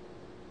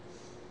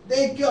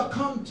 They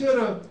come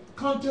to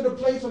the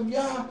place of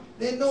Yah.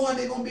 They know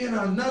they're gonna be in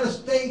another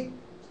state.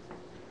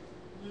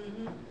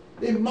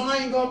 Their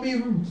mind gonna be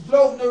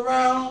floating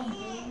around.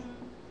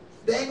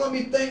 They ain't gonna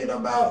be thinking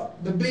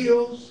about the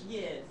bills.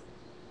 Yes.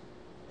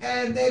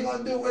 And they're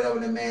gonna do whatever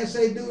the man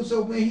say do.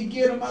 So when he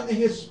get them under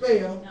his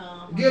spell,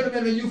 get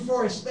them in a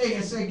euphoric state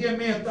and say, give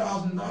me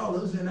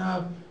 $1,000 and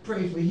I'll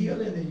pray for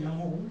healing in your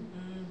home.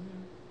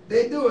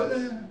 They do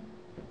it.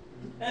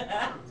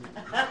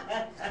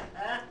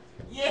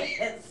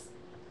 Yes.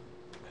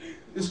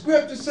 The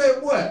scripture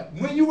said what?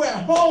 When you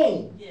at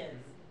home, Yes.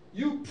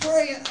 you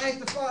pray and ask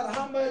the Father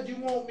how much you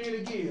want me to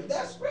give.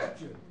 That's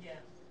scripture. Yeah.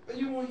 But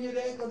you won't hear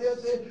that because they'll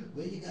say,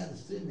 well, you got to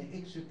send the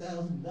extra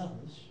 $1,000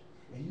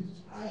 and you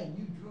tired and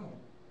you drunk.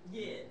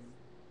 Yes.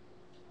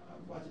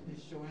 I'm watching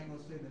this show. I ain't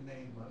going to say the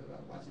name of it.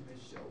 I'm watching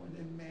this show. And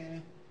then,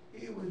 man,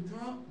 he was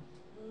drunk.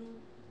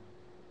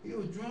 He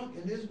was drunk,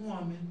 and this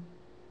woman,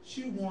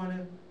 she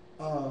wanted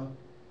a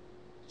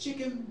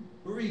chicken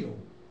burrito.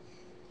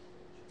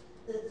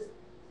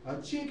 A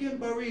chicken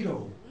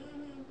burrito.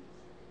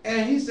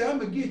 And he said, I'm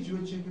going to get you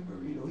a chicken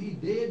burrito. He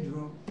dead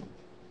drunk.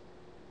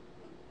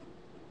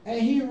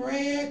 And he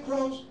ran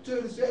across to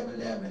the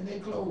 7-Eleven and they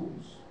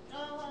closed.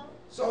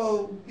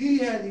 So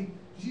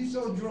he's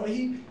so drunk,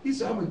 he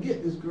said, I'm going to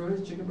get this girl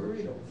this chicken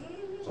burrito.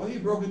 So he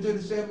broke into the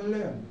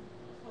 7-Eleven.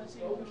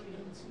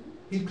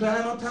 He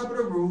climbed on top of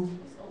the roof,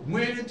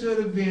 went into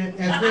the vent,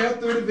 and fell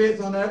through the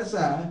vents on the other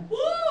side. Woo!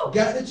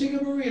 Got the chicken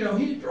burrito.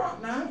 He's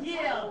drunk now.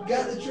 Yeah.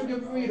 Got the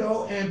chicken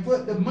burrito and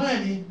put the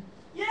money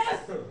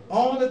Yes.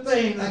 on the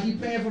thing like he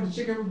paying for the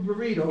chicken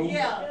burrito.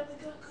 Yeah.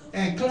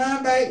 And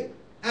climbed back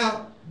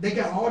out. They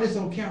got all this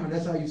on camera.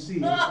 That's how you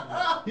see it.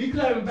 He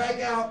climbed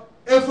back out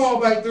and fall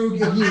back through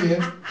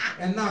again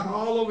and knock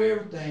all over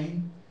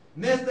everything.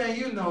 Next thing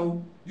you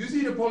know, you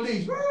see the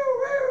police. Woo, woo,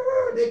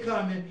 woo, they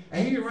coming,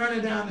 and he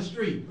running down the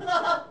street.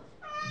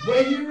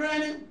 Where he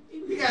running?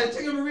 He got a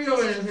chicken burrito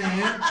in his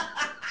hand.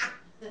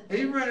 And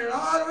he running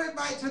all the way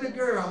back to the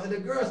girl. And the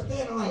girl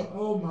standing like,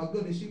 oh my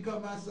goodness. She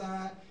come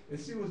outside and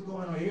see what's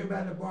going on.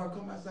 Everybody in the bar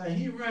come outside. And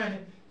he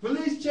running.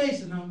 Police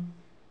chasing him.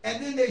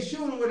 And then they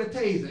shoot him with a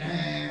taser.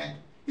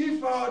 He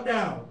fall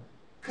down.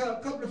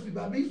 Couple of feet,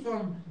 about me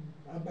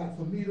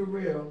to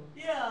rail.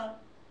 Yeah.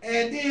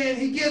 And then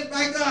he gets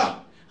back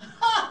up.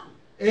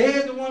 And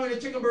here's the woman the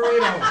chicken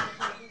burrito.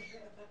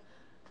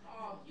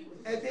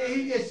 And then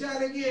he gets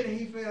shot again and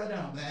he fell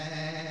down.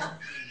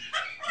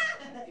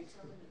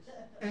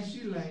 And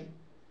she like,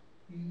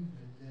 you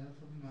the love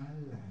of my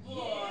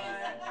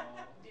life.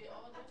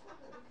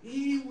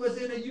 He was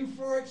in a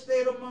euphoric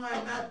state of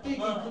mind, not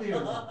thinking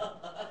clearly.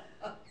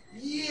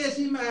 Yes,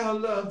 he might have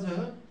loved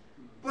her,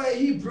 but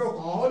he broke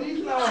all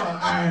these laws,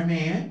 Iron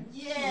Man.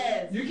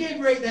 Yes. You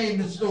can't break that in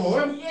the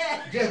store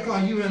Yes. just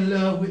because you're in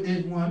love with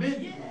this woman.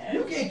 Yes.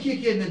 You can't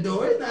kick in the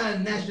door. It's not a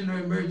national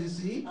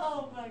emergency.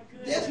 Oh my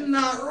goodness. That's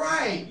not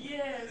right.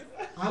 Yes.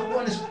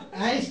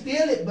 I ain't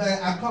steal it, but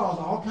I caused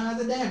all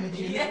kinds of damage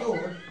in the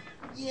store.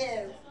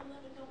 Yes.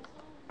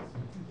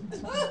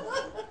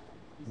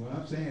 Well,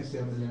 I'm saying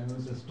 7-Eleven.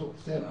 It's a store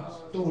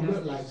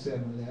look like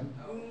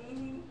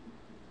 7-Eleven.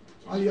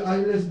 Are you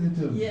listening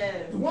to me?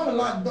 Yes. The woman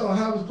locked the door.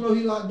 How was closed?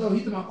 He locked the door.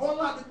 He said, "Oh,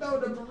 lock the door.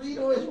 The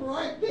burrito is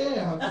right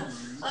there." She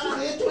said,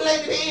 "It's too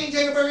late to be eating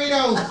chicken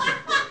burritos."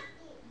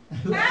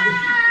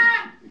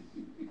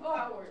 Oh,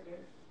 I work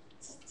there.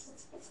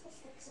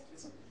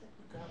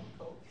 Grab a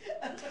coat.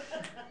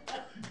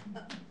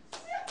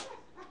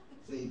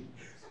 See,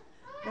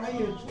 right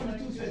here,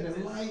 22 said the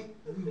light.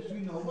 You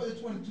know what did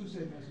 22 say,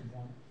 Mr.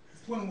 One?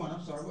 21.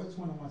 I'm sorry. What did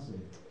 21 say?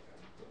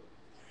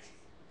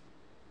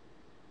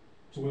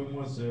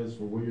 21 says,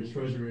 "For where your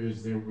treasure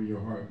is, there will your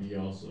heart be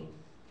also."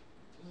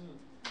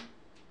 Mm.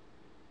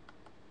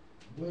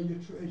 Where your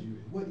treasure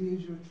is. What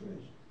is your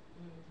treasure?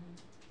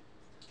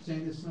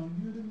 Sing this song.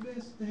 You're the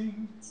best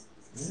thing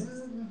that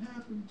ever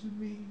happened to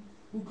me.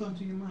 Who come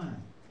to your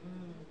mind?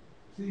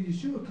 See,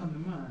 Yeshua come to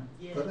mind.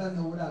 Yes. Because I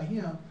know without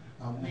him,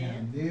 I wouldn't Man.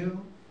 have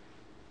Neil.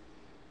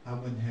 I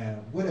wouldn't have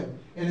whatever.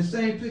 In the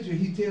same picture,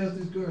 he tells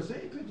this girl,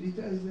 same picture, he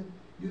tells her,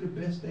 "You're the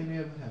best thing that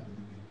ever happened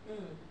to me."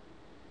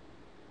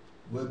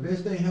 Well, the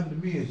best thing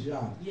happened to me is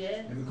Yah.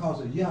 Yes. And because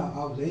of Yah,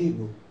 I was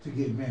able to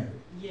get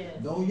married. Yes.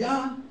 No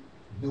Yah,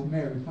 no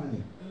married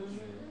plenty.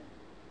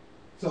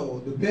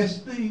 So the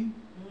best thing,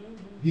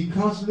 he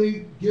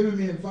constantly giving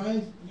me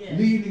advice, Yes.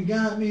 leading and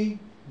guiding me.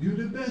 You're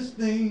the best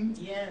thing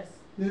Yes.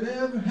 that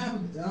ever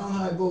happened. I don't know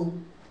how it goes.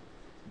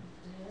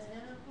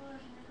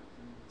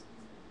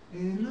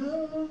 In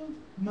love,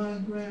 my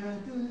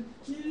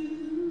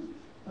gratitude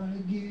I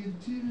give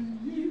to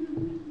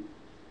you.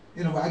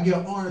 You know, I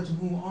give honor to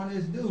whom honor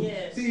is due.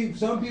 Yes. See,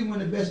 some people, when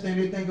the best thing,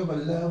 they think of a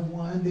loved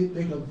one, they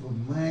think of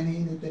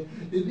money, they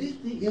think, the best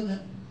thing ever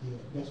happened. Yeah,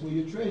 that's where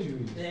your treasure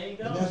is. There you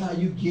go. And that's how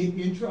you get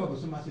in trouble.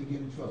 Somebody said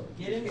get in trouble.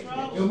 Get in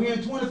trouble. And we're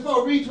in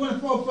 24. Read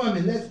 24 for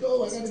me. Let's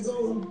go. I gotta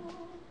go.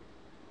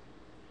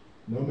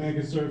 No man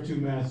can serve two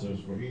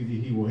masters, for either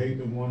he will hate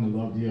the one and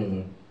love the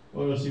other,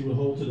 or else he will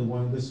hold to the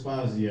one and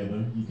despise the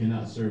other. You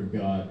cannot serve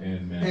God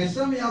and man. And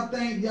some of y'all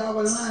think y'all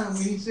were lying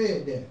when he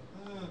said that.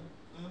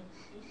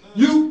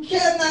 You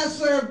cannot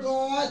serve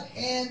God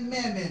and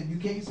mammon. You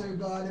can't serve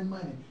God and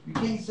money. You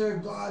can't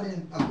serve God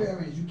and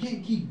appearance. You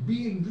can't keep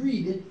being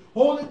greedy,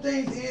 holding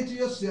things into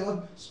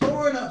yourself,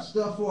 storing up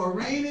stuff for a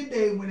rainy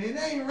day when it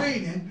ain't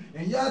raining,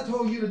 and y'all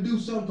told you to do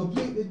something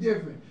completely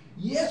different.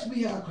 Yes,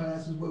 we have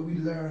classes where we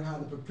learn how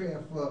to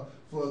prepare for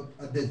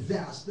a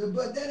disaster,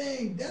 but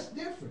that's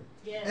different.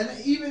 Yes.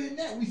 And even in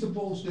that, we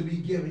supposed to be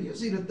giving. You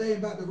see the thing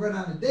about to run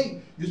out of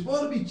date, you're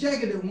supposed to be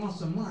checking it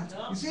once a month.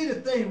 Yep. You see the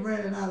thing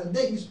running out of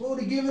date, you're supposed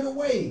to give it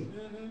away.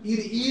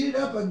 Either eat it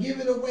up or give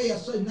it away, or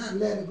so not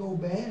let it go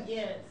bad.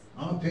 Yes.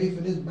 I'm going to pay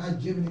for this by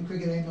Jiminy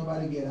Cricket, ain't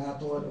nobody get it. I'll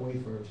throw it away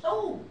first.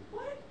 Oh,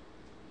 what?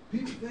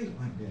 People think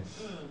like that.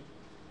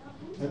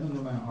 That don't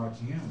know about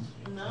RTM.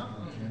 No.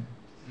 Okay.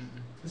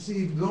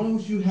 See, as long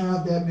as you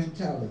have that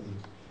mentality.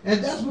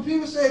 And that's what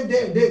people say.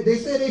 They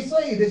say they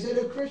saved. They say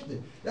they're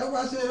Christian. That's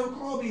why I said don't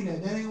call me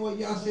that. That ain't what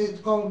y'all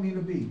said calling me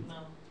to be.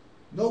 No.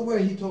 Nowhere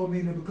he told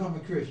me to become a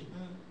Christian.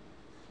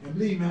 And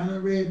believe me, I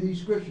done read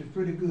these scriptures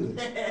pretty good.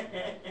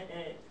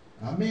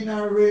 I may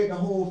not have read the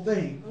whole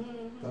thing,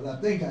 because I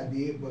think I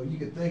did, but you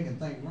can think and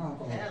think wrong.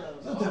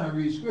 Sometimes I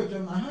read scripture,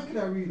 I'm like, how could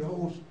I read the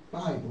whole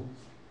Bible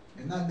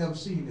and not never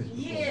seen this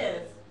before?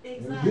 Yes, You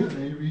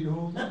exactly. ain't read the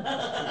whole thing.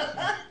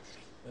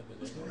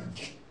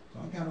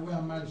 Some kind of way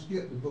I might have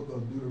skipped the book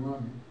of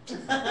Deuteronomy.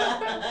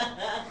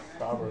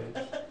 Proverbs.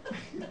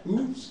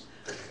 Oops.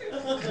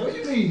 What do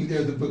you mean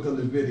there's a book of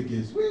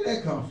Leviticus? Where did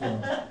that come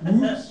from?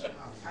 Oops.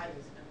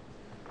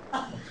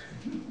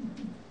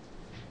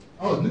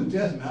 Oh, New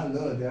Testament, I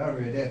love that. I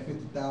read that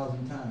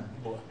 50,000 times.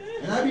 Boy.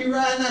 And I be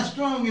riding out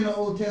strong in the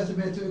Old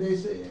Testament too. They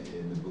say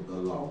in the book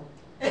of law.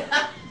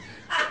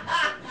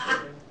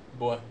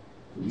 Boy.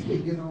 We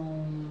could get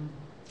on,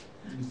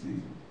 let me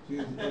see,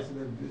 Genesis, Exodus,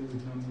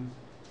 Leviticus, Numbers,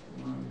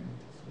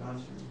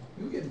 Joshua.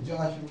 Can we get to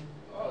Joshua?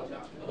 Oh,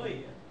 Joshua. Oh,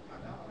 yeah.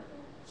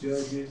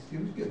 Judges. Can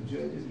we get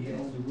Judges and get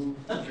on the roof?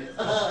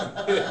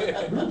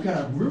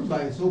 Roof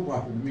like a soap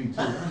opera to me too.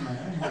 I'm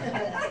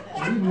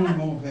like, we move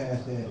on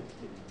past that.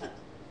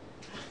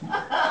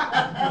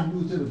 I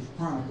move to the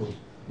Chronicles.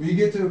 When you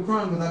get to the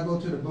Chronicles, I go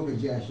to the book of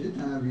Joshua. It's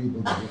time to read the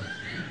book of Joshua.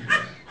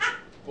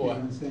 Boy. You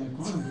understand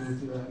Chronicles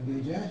to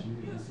get Joshua.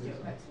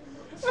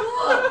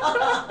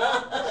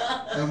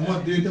 And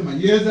one day to my,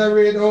 yes, I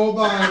read the whole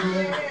Bible.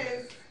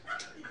 Yes.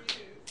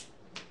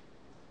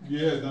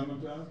 Yes, I'm a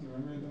pastor. I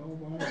read the whole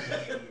Bible.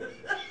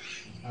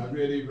 I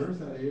read a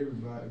verse out of every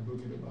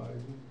book of the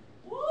Bible.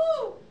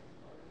 Woo!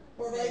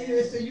 But right here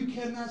it says you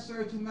cannot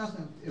serve two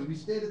masters. And we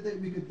stated that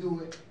we could do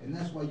it, and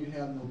that's why you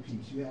have no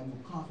peace. You have no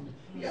confidence.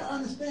 You gotta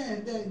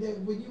understand that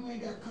when you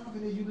ain't got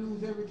confidence, you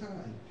lose every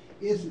time.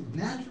 It's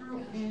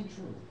natural and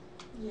true.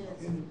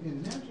 Yes.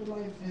 In natural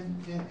life and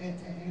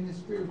in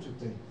spiritual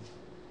things.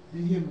 Do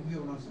you hear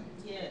what I'm saying?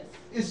 Yes.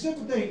 It's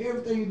simple thing.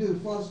 Everything you do, the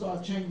Father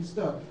starts changing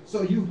stuff.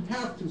 So you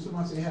have to.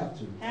 Somebody say have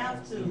to.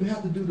 Have to. You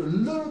have to do the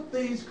little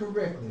things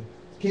correctly.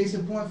 Case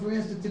in point, for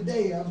instance,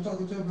 today I was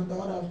talking to my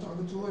daughter. I was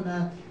talking to her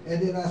now,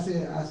 and then I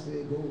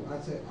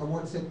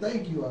want to say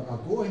thank you. I'll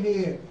go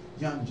ahead,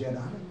 young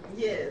Jedi.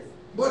 Yes.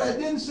 But I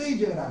didn't say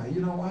Jedi.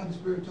 You know why? The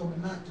Spirit told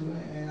me not to,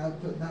 and I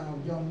put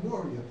down young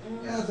warrior.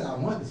 And I said, I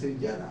want to say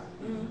Jedi,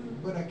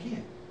 but I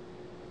can't.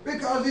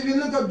 Because if you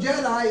look up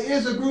Jedi,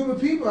 it's a group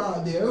of people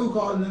out there who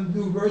call them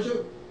who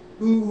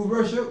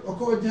worship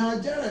according to how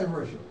Jedi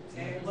worship.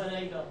 Well,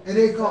 there you go. And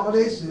they call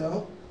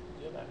themselves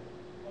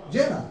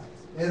Jedi.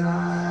 And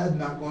I'm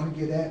not going to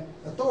get that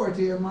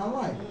authority in my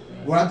life.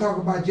 When I talk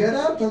about Jedi,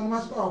 I'm talking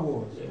about Star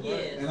Wars.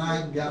 Yes. And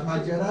I got my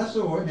Jedi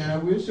sword, and I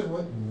will show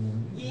it.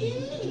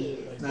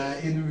 Yes. Now,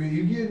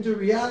 you get into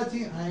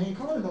reality, I ain't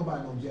calling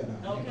nobody no Jedi.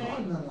 I ain't Okay.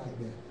 calling nothing like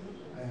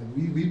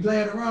that. We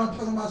playing around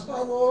talking about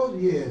Star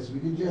Wars? Yes, we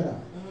the Jedi.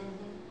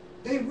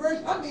 They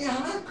worship, I mean,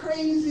 how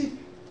crazy.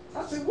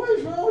 I said, what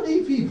is wrong with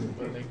these people?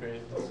 But they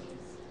crazy.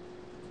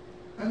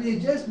 I mean,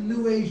 it's just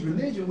New Age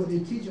religion, what they're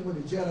teaching with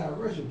the Jedi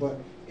worship. But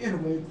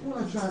anyway, the point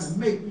I'm trying to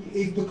make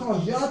is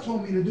because y'all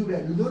told me to do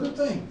that little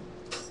thing.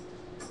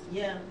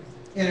 Yeah.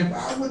 And if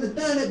I would have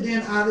done it,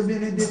 then I'd have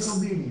been in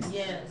disobedience.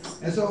 Yes.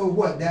 And so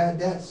what?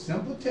 That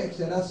simple text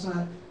that I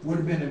sent would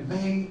have been in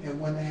vain and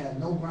one that had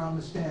no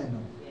ground to stand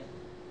on. Yeah.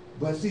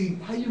 But see,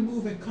 how you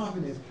move in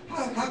confidence?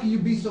 How can you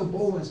be so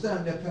bold and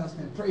stand there,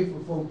 pastor, and pray for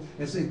folks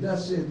and say,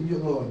 thus said the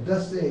Lord,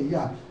 thus said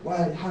Yah?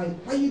 Why?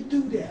 How you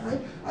do that?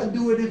 I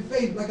do it in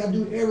faith, like I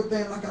do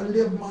everything, like I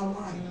live my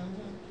life.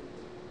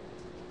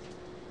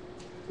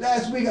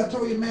 Last week I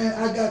told you, man,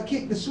 I got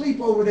kicked to sleep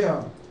over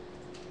there.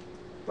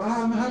 But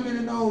how many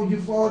know you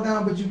fall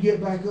down, but you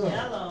get back up?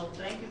 Hello.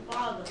 Thank you,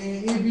 Father.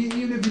 And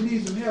even if you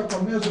need some help,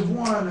 from Mr.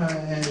 Warner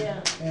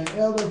and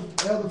Elder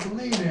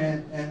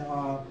Felina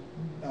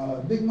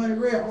and Big Money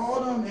Red,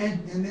 all of them,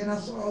 and then I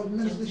saw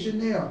Minister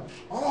Chanel,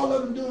 all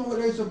of them doing what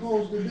they're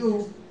supposed to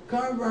do,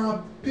 coming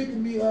around,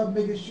 picking me up,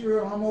 making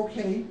sure I'm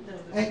okay.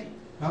 And,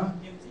 huh?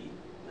 MT,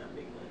 not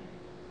Big Money.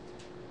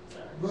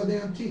 Sorry.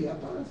 Brother MT, I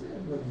thought I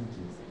said Brother MT.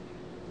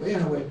 But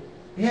anyway,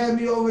 he had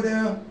me over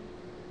there,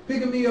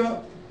 picking me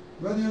up,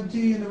 Brother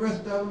MT and the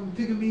rest of them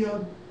picking me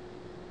up.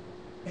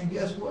 And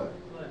guess what?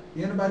 What?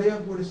 Anybody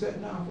else would have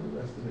sat down for the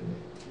rest of the day.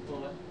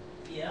 Boy.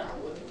 Yeah, I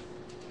would.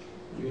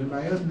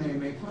 Anybody else's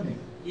name ain't funny.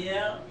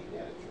 Yeah.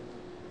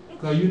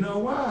 Because you know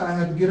why? I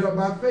had to get up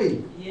by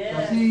faith. Yes.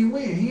 Because he ain't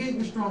win. He ain't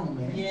the strong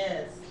man.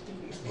 Yes.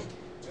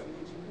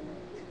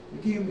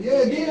 Yeah,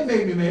 it did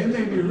make me mad. It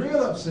made me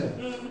real upset.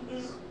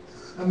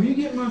 I mean, you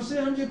get me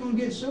upset, I'm just going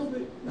to get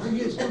stupid. I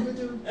get stupid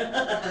too.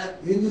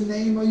 In the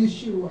name of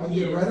Yeshua, I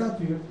get right up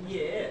here.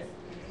 Yes.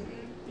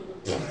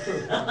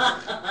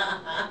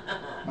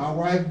 My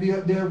wife be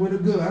up there with a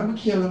gun. I'm going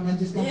to kill him. I'm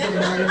just going to put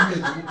him right in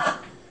misery.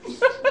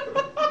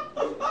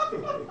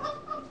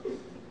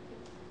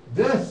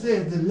 Thus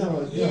said the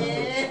Lord God.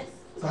 Yes.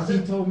 Because he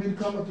told me to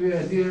come up here,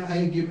 and I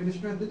ain't give me the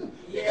strength to do it.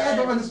 You guys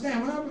don't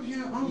understand. When I'm up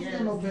here, I don't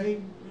feel no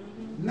pain.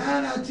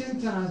 9 out of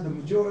 10 times, the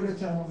majority of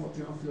the time I'm up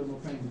here, I don't feel no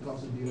pain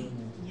because of the other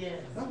man.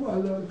 Yes. That's why I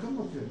love to come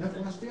up here. That's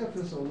why I stay up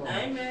here so long.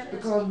 Amen.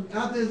 Because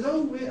after it's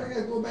over with, I got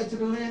to go back to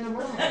the land of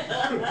Oz.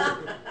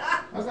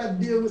 I got to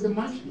deal with the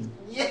munchkin.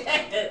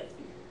 Yes.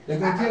 They're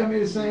going to tell me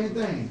the same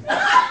thing.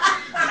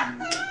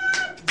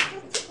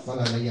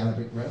 Follow the yellow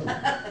brick road.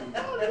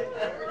 Follow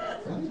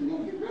the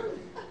yellow brick road.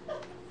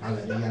 Follow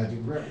the yellow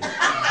brick road.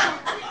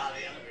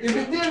 If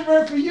it didn't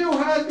work for you,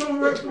 how's it going to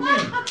work for me?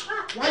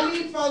 Why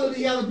you follow the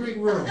yellow brick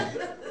road?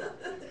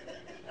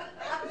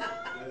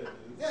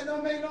 That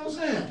don't make no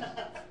sense.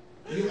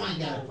 You ain't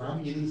got a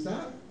problem. You need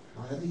something.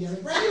 Follow the yellow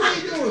brick road. You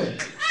ain't doing.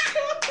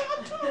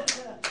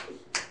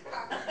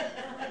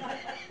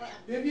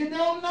 If you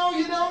don't know,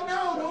 you don't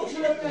know. Don't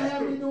sit up there and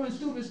have me doing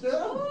stupid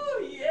stuff.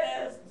 Oh,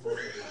 yes.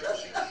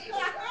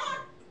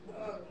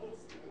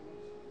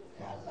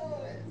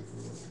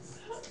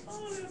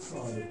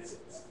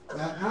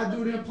 I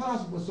do the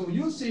impossible, so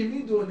you see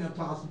me doing the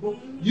impossible.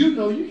 You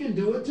know you can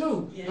do it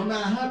too, Yes. no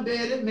matter how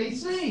bad it may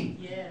seem.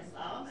 Yes.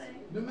 Amen.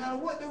 No matter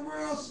what the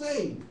world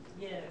say.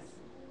 Yes.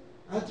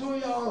 I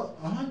told y'all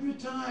 100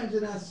 times,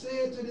 and I say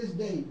it to this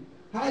day.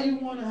 How do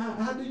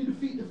you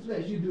defeat the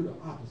flesh? You do the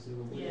opposite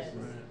of what it Yes.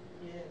 says.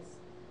 Yes.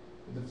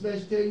 If the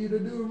flesh tell you to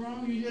do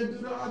wrong, you just do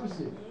the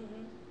opposite.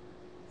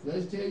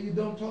 Flesh tell you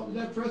don't talk to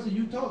that person,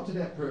 you talk to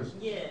that person.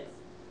 Yes.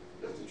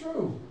 That's the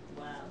truth.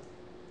 Wow.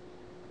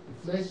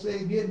 The flesh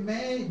say get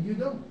mad, you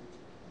don't.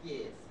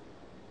 Yes.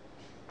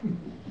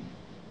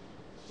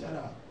 Shut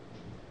up.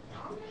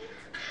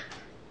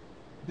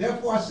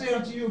 Therefore I say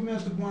unto you,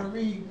 Mr.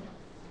 Bonnery,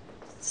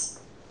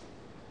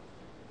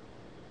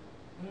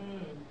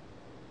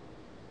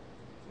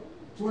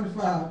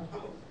 25.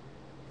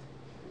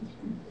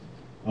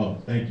 Oh,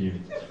 thank you.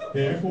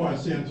 Therefore I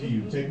say unto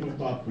you, take no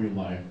thought for your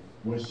life,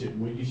 what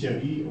you shall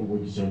eat or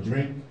what you shall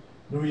drink,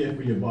 nor yet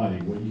for your body,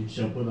 what you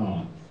shall put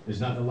on. Is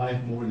not the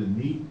life more than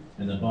meat,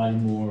 and the body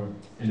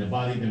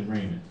than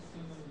raiment?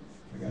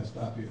 I gotta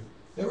stop here.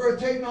 That word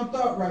take no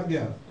thought right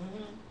there.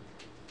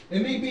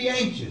 It may be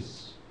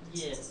anxious.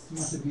 Yes. You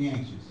must be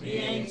anxious. Be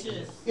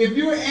anxious. If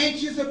you're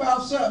anxious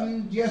about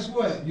something, guess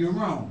what? You're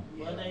wrong.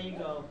 Well, there you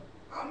go.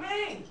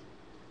 Amen.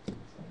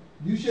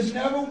 You should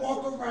never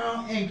walk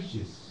around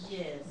anxious.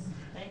 Yes.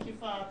 Thank you,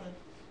 Father.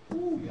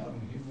 Ooh, y'all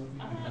don't hear what we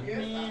do.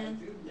 Amen.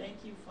 Thank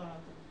you, Father.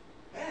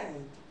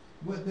 Amen.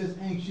 What does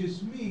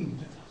anxious mean?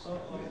 So,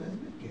 let's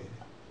look at it.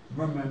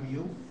 Murmur.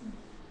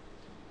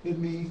 It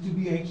means to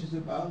be anxious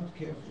about,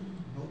 careful,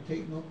 no,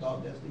 take no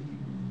thought. That's the Hebrew.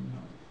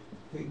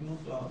 No. Take no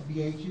thought.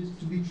 Be anxious,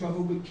 to be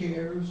troubled with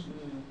cares,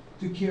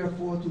 to care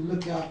for, to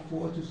look out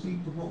for, to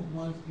seek, promote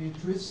one's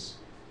interests,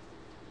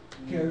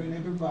 caring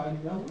and providing.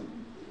 Y'all with me?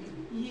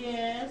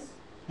 Yes.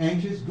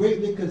 Anxious,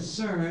 greatly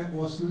concerned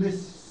or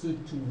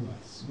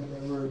solicitous. What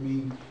that word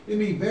means? It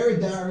means very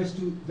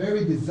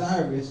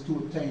desirous to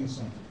obtain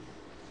something.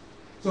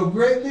 So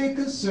greatly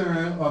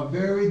concerned or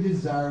very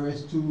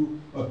desirous to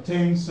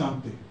obtain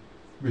something,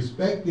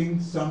 respecting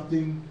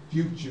something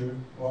future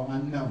or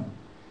unknown,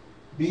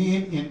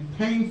 being in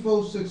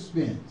painful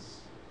suspense.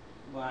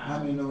 Wow. How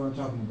many know what I'm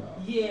talking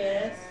about?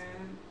 Yes.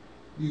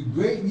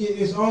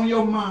 It's on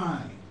your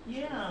mind.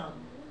 Yeah.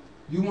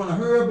 You want to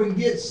hurry up and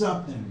get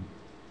something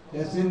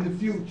that's in the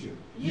future.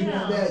 You Yeah.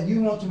 want that.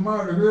 You want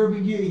tomorrow to hurry up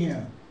and get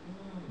here.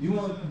 You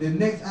want the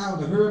next hour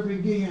to hurry up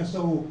and get here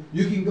so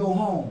you can go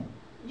home.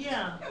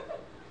 Yeah.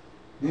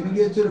 Then you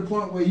get to the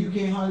point where you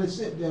can't hardly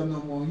sit there no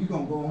more. You're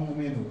going to go home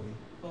anyway.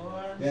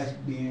 Boy. That's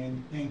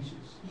being anxious.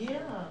 Yeah.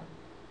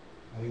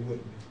 Are you with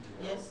me?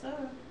 Yes,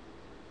 sir.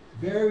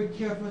 Very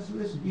careful. So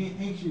listen, being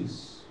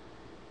anxious.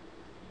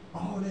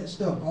 All that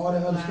stuff, all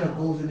that other stuff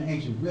goes into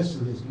anxious.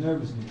 Restlessness,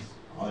 nervousness.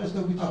 All that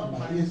stuff we talking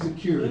about.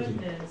 Insecurity.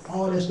 Goodness.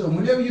 All that stuff.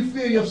 Whenever you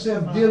feel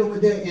yourself dealing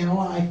with that in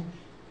life,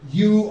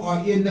 you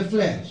are in the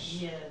flesh.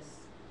 Yes.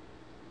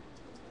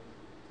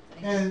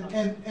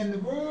 And the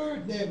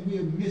word that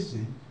we're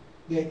missing,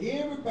 that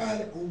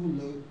everybody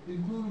overlooked,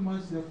 including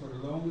myself for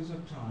the longest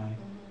of time,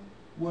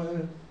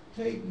 was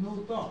take no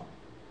thought.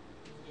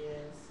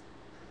 Yes.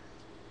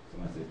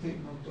 Somebody said take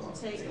no thought.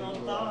 Take no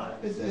thought.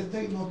 It says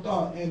take no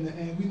thought,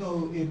 and we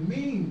know it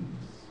means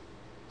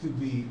to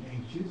be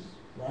anxious,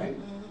 right?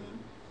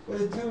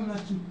 But it's telling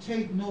us to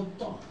take no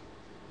thought.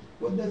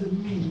 What does it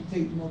mean to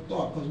take no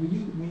thought? Because when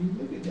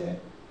you look at that,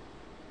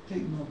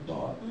 take no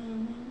thought,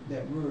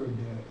 that word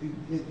there,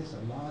 it's a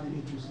lot of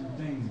interesting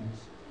things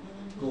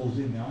goes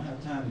in there. I don't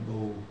have time to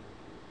go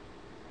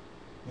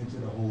into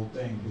the whole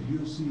thing, but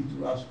you'll see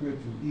throughout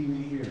scripture,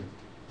 even here,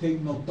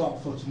 take no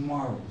thought for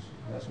tomorrows.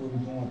 That's what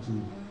we're going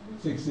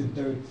to 6 and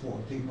 34.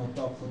 Take no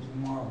thought for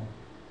tomorrow.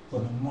 For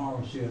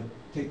tomorrow shall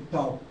take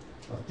thought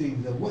of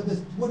things. What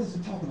is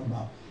it talking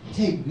about?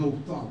 Take no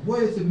thought. What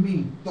does it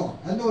mean, thought?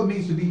 I know it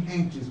means to be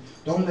anxious.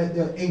 Don't let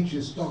the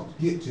anxious thoughts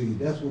get to you.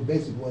 That's what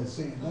basically what it's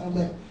saying. Don't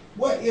let.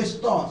 What is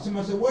thought?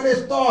 Somebody said, what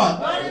is thought?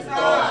 What is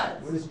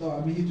thought? What is thought?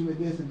 I'm going to hit you with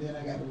this and then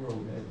I got the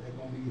road. That's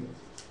going to be it.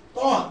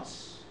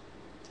 Thoughts.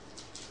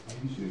 Are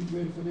you sure you're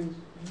ready for this?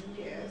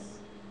 Yes.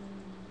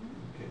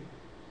 Okay.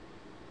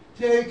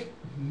 Take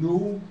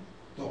no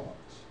thought.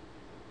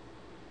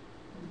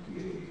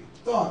 Okay.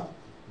 Thought.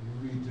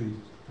 Let me read to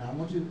you. Now I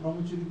want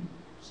you to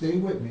stay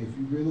with me if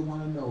you really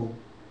want to know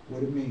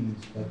what it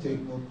means by take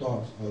no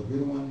thoughts, or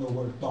really want to know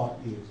what a thought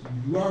is.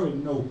 You already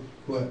know,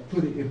 but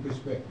put it in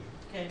perspective.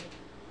 Okay.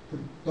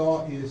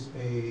 Thought is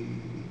a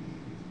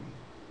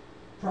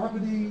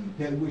property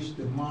that which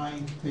the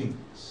mind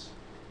thinks.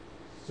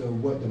 So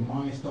what the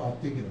mind starts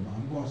thinking about.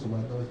 I'm going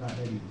somewhere, I know it's not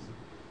that easy.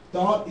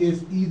 Thought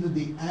is either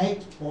the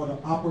act or the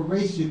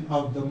operation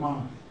of the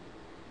mind.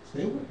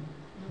 Stay with me.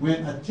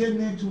 When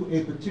attending to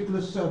a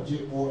particular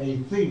subject or a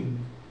thing,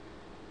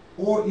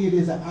 or it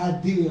is an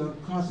idea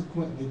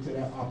consequently to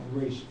that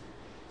operation.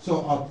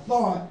 So a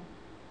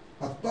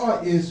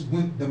thought is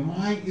when the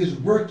mind is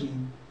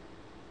working,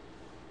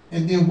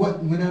 and then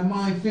when that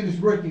mind finished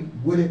working,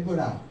 what it put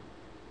out?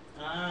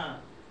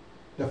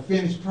 The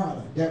finished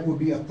product. That would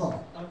be a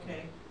thought.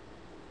 Okay.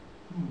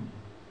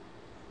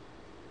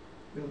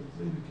 Bill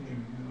Zeta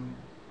came,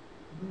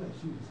 look like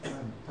she was trying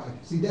to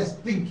pocket. See, that's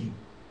thinking.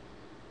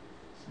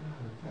 It's not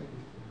a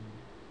package for me.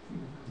 She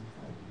was trying to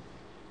package.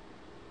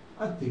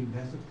 I think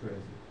that's a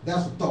present.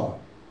 That's a thought.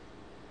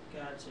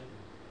 Gotcha.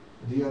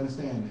 Do you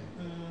understand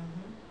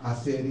that? I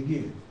said it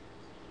again.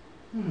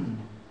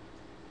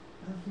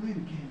 That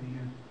lady came in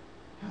here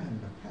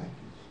hiding a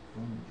package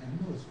from me, and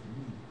I know it's for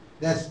me.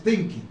 That's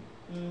thinking.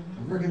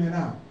 I'm working it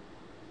out.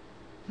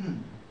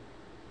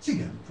 She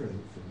got a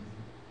present for me.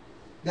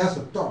 That's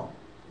a thought.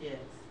 Yes.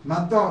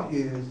 My thought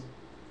is,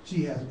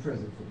 she has a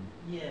present for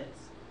me. Yes.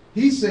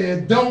 He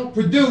said, don't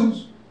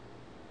produce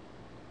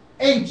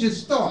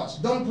anxious thoughts.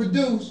 Don't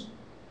produce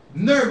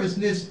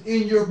nervousness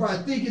in your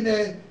body, thinking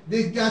that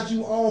they got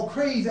you all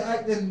crazy,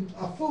 acting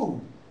a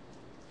fool.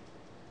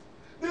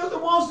 There's a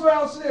monster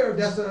out there.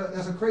 That's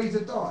a crazy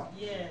thought.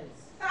 Yes.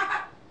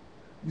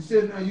 You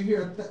sit now, you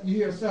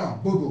hear a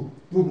sound, boom, boom,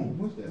 boom, boom.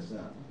 What's that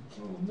sound?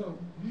 Oh no,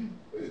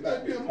 it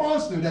might be a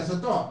monster. That's a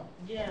thought.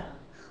 Yeah.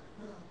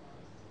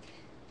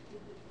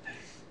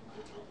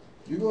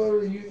 You go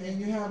and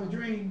you have a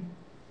dream,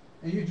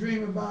 and you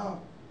dream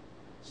about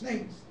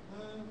snakes,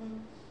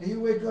 and you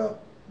wake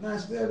up. Now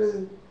instead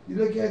of you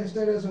look at it,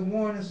 instead of some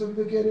warning, some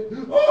look at it.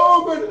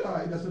 Oh,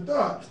 brother, that's a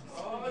thought.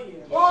 Oh,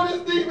 yeah. Oh,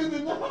 this demon's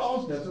in the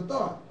house. That's a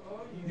thought.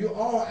 Oh, yeah. You're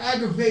all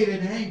aggravated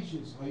and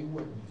anxious. Are you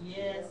with me?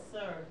 Yes,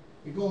 sir.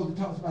 It goes and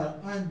talks about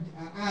an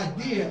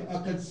idea, a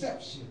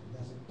conception.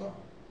 That's a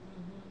thought.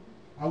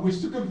 I wish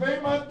to convey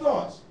my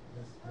thoughts.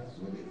 That's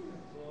what it is.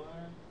 Boy.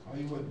 Are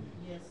you with me?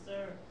 Yes,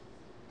 sir.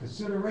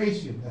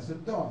 Consideration, that's a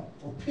thought.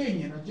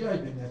 Opinion or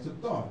judgment, that's a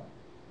thought.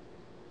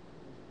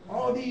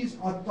 All these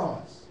are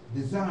thoughts,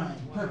 design,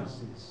 Wow.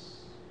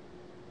 purposes.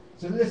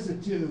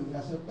 Solicitude,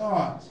 that's a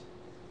thought.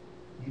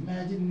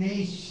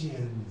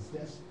 Imaginations,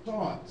 that's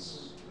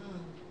thoughts.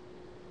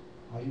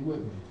 Mm. Are you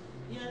with me?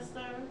 Yes,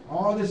 sir.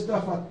 All this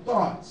stuff are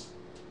thoughts.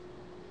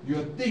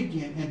 You're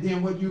thinking, and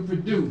then what you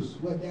produce,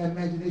 what the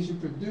imagination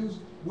produce,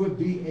 would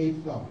be a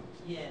thought.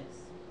 Yes.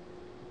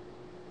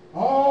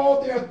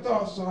 All their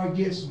thoughts are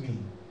against me.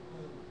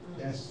 Mm.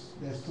 That's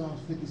Psalms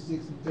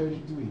 56 and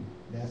 33.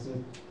 That's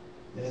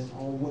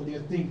all what they're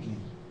thinking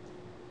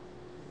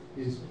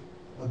is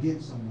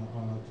against them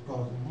to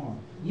cause them harm.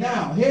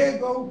 Now, here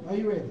it go. Are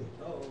you ready?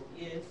 Oh,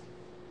 yes.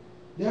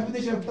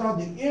 Definition of thought: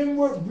 the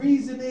inward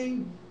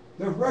reasoning,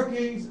 the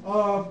workings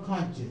of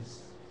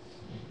conscience.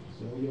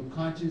 So your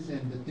conscience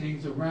and the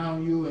things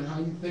around you and how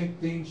you think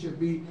things should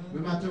be.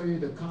 Remember I told you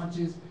the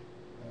conscience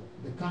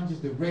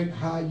direct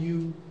how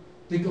you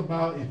think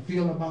about and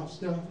feel about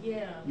stuff.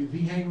 Yeah. If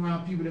you hang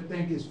around people that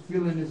think that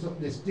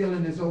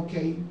stealing is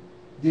okay,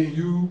 then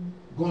you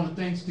gonna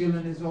think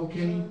stealing is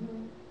okay.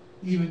 Mhm.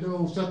 Even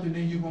though something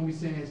in you gonna be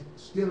saying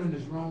stealing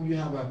is wrong, you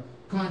have a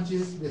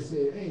conscience that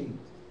says, hey,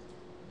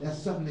 that's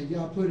something that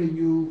y'all put in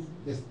you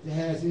that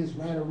has this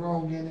right or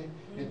wrong in it.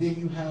 And then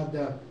you have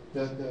the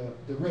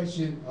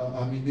direction,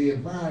 the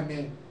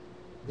environment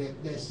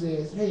that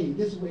says, hey,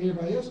 this is what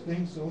everybody else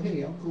thinks, so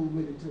hey, I'm cool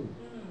with it too.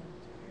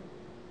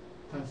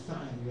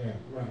 Consign, yeah,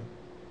 right.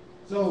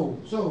 So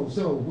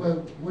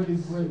what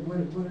is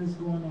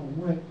going on?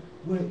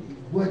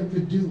 What it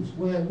produce?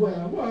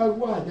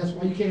 Why? That's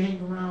why you can't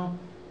hang around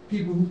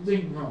people who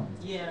think wrong.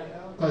 Yeah.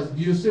 Because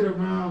you sit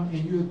around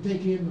and you're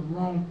taking the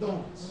wrong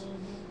thoughts.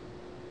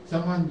 Mhm.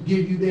 Someone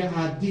give you their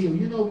ideal.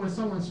 You know when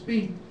someone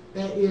speaks,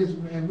 that is,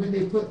 and when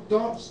they put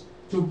thoughts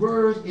to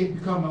words, it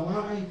become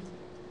alive.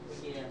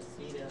 Yes,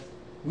 he does.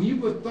 When you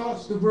put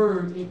thoughts to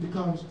words, it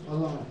becomes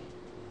alive.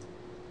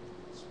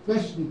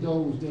 Especially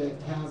those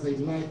that have a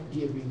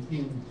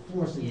life-giving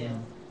force in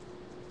them,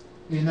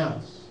 in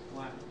us.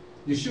 Wow.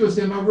 Yeshua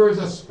said, my words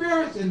are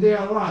spirits and they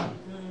are life.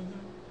 Mm-hmm.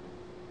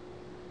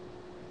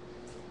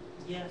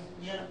 Yeah,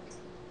 yeah.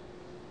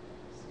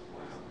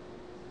 Wow.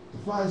 The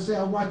Father said,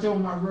 I watch over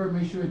my word,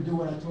 make sure to do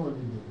what I told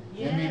you to do.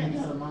 That means it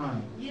Yes. got a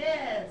mind.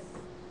 Yes.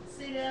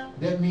 See that?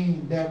 That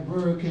means that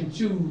word can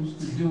choose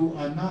to do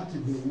or not to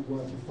do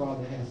what the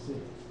Father has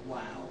said. Wow.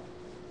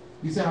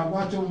 He said, I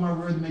watch over my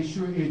word to make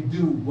sure it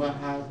do what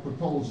I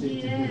proposed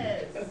it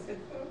Yes.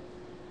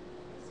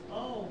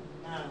 Oh,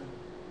 man.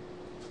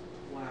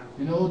 Wow. to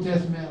do. In the Old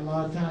Testament, a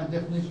lot of times,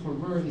 definition for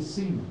word is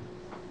semen.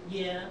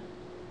 Yeah.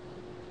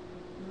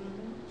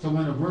 So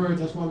when a word,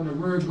 that's why when a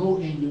word go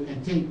in you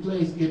and take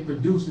place, it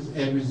produces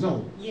a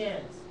result.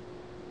 Yes.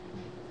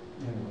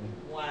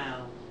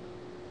 Wow.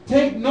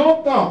 Take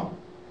no thought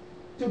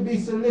to be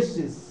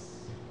solicitous.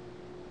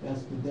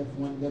 That's the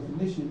one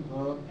definition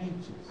of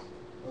anxious,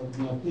 of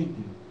your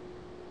thinking.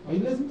 Are you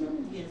listening to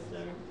me? Yes,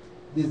 sir.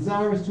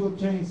 Desirous to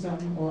obtain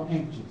something or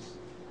anxious.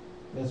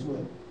 That's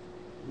what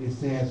it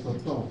says for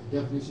thought.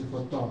 Definition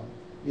for thought.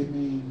 It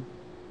means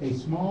a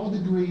small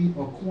degree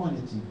or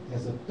quantity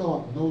as a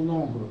thought, no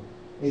longer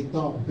a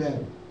thought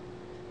better.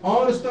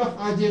 All the stuff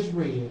I just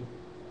read,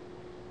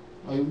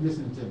 are you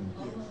listening to me?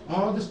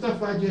 All the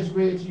stuff I just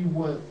read to you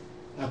what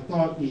a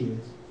thought is.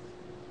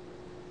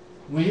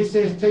 When it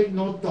says take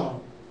no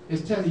thought,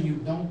 it's telling you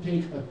don't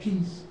take a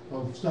piece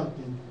of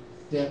something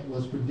that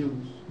was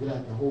produced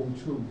without the whole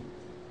truth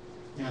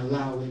and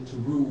allow it to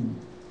rule.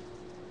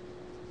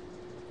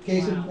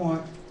 Case in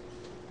point.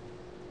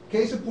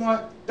 Case in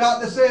point,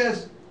 doctor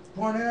says,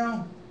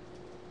 Cornell,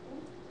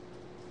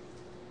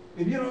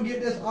 if you don't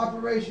get this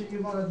operation,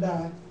 you're going to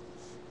die.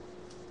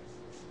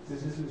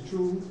 This is a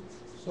true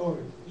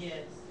story.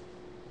 Yes.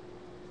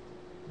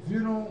 If you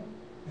don't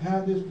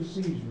have this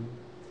procedure,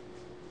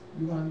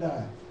 you're going to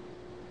die.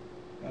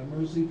 An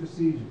emergency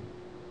procedure.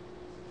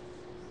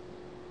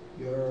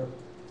 You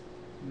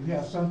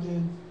have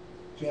something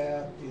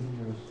jabbed in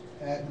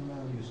your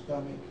abdomen, your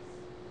stomach,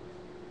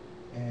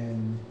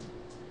 and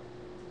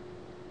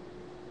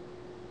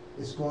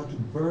it's going to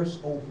burst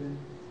open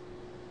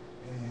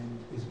and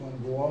it's going to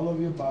go all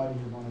over your body.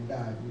 You're going to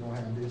die if you don't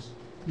have this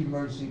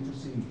emergency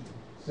procedure.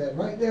 Sat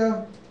right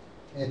there,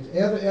 and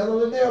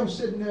Elder Linnell was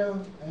sitting there.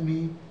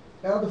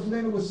 Elder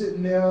Flynn was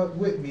sitting there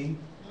with me,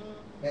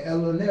 and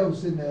Elder Linnell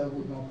was sitting there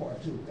with me on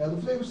part two.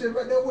 Elder Flynn was sitting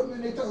right there with me,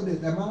 and they told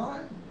this. Am I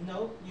lying?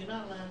 Nope, you're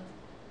not lying.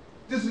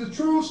 This is a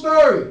true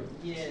story.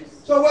 Yes.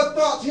 So what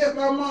thoughts hit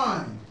my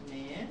mind?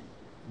 Man.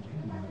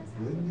 Oh my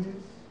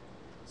goodness.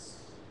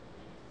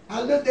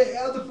 I looked at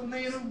Elder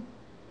Flynn,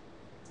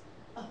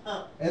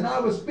 and I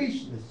was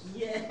speechless.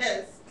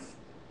 Yes.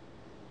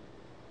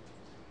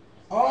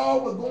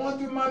 All what going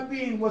through my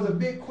being was a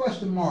big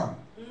question mark.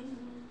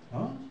 Mm-hmm.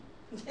 Huh?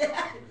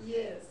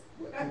 Yes.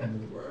 What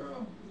in the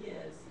world?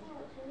 Yes.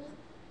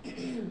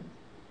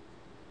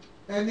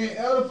 And then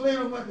Elder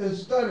Flynn went to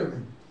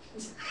stuttering.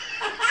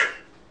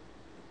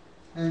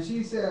 And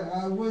she said,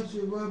 I want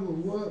you,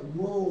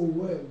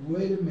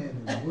 wait a minute,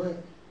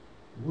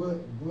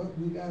 what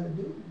we gotta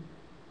do?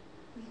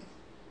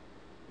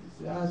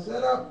 She said, I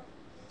set up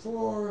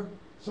for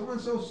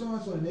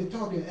so-and-so, and they're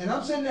talking, and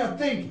I'm sitting there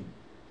thinking,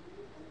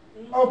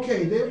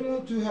 okay, they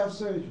want to have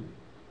surgery.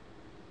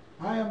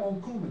 I am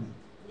on Coumadin.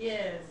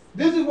 Yes.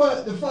 This is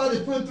what the Father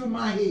put through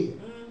my head.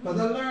 Because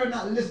I learned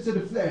not to listen to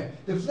the flesh.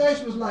 The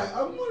flesh was like,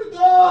 I'm going to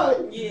die.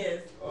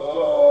 Yes.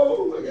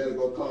 Oh, I got to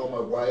go call my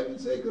wife and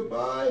say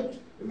goodbye.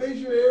 And make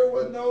sure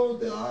everyone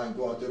knows that I'm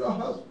going to the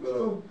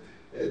hospital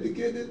and to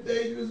get this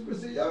dangerous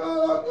procedure.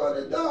 Oh, I'm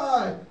going to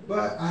die.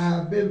 But I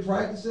have been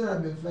practicing.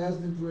 I've been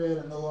fasting, praying.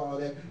 I know all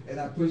that. And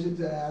I push it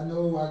to, I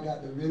know I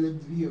got to really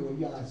hear what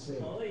y'all say.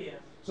 Oh, yeah.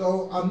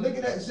 So I'm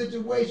looking at the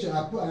situation.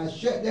 I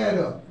shut that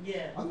up.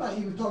 Yeah. I'm not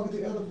even talking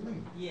to other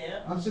flames.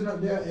 Yeah. I'm sitting up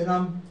there and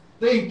I'm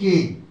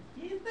thinking.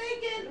 You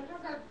thinking?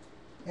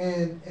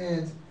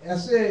 And I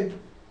said,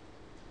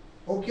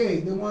 okay,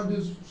 they want to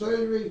do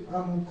surgery. I'm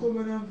on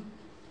Coumadin.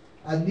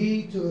 I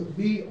need to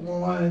be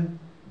on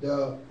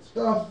the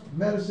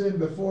medicine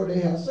before they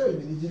have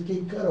surgery. They just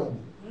can't cut on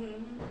me.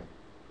 Mm-hmm.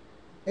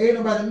 Ain't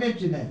nobody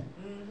mentioned that.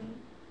 Mm-hmm.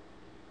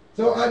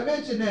 So I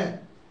mentioned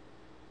that.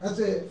 I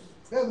said,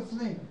 Elder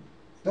Flynn,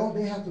 don't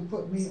they have to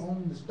put me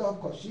on the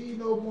stuff? Because she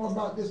know more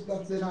about this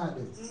stuff than I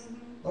do. Mm-hmm.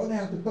 Don't they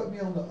have to put me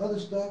on the other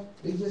stuff?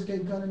 They just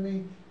can't come to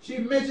me. She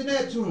mentioned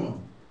that to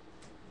them.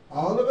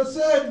 All of a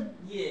sudden,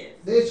 Yes.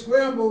 they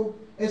scrambled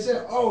and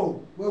said,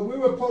 oh, well, we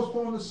were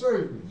postponing the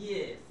surgery.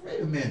 Yes. Wait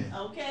a minute.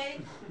 Okay.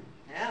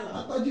 I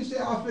Hello. thought you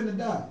said I was finna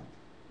die.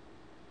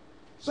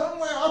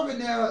 Somewhere up in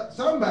there,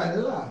 somebody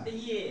lied.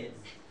 Yes.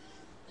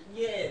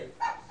 Yes.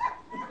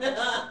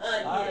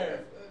 Yes.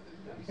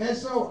 And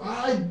so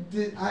I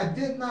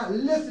did not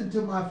listen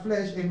to my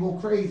flesh and go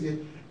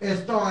crazy and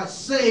start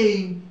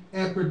saying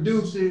and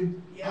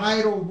producing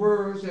idle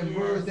words and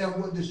words that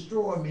would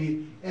destroy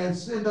me and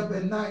send up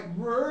at night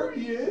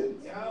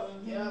worrying.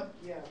 Yep.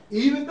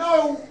 Even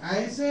though I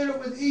ain't saying it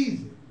was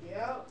easy.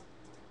 Yep.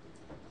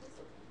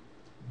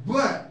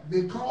 But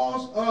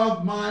because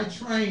of my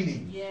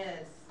training,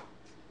 Yes.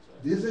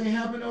 this ain't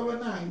happened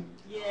overnight,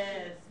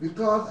 Yes.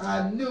 because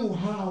I knew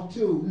how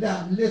to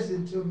not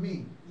listen to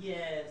me.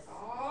 Yes.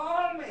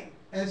 Oh, man.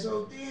 And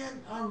so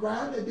then I'm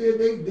riding there,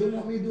 they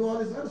want me to do all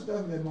this other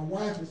stuff, and my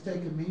wife is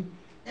taking me,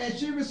 and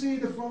she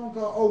received a phone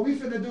call, oh, we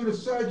finna do the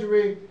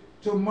surgery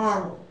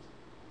tomorrow.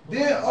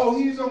 Then, oh,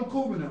 he's on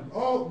Coumadin.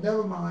 Oh,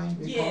 never mind.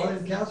 They called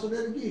and canceled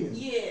it again.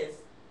 Yes.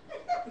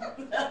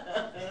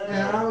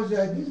 And I was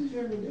like, this is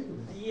just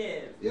ridiculous.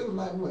 Yes. It was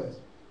like, what,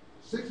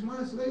 6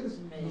 months later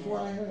before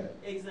I had it.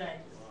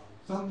 Exactly.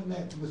 Something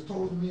that was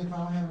told to me if I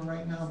don't have it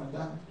right now, I'm going to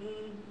die.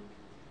 Mm-hmm.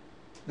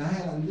 Now,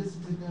 had I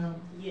listened to them,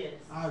 Yes.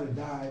 I would have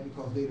died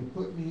because they'd have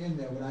put me in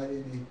there without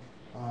any,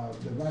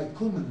 the right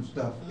Coumadin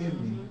stuff in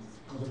me,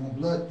 because I'm on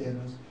blood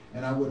thinners,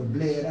 and I would have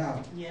bled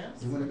out. Yes.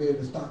 They wouldn't have been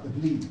able to stop the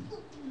bleeding.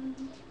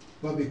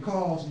 But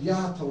because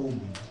Yah told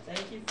me,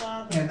 Thank you,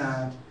 Father. and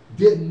I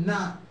did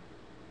not,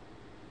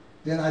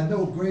 that I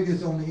know greater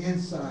is on the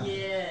inside.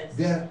 Yes.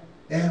 That,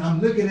 and I'm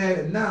looking at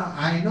it now,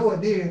 I ain't know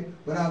it then,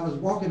 but I was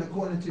walking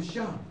according to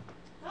Shama.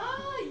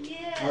 Oh,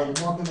 yeah. I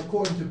was walking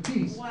according to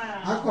peace.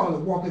 Wow. I call it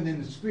walking in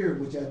the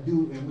spirit, which I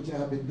do, and which I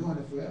have been doing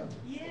it forever.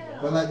 Yeah.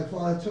 But like the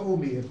Father told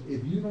me,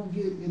 if you don't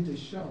get into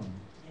Shama,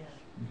 Yeah.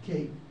 you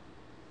can't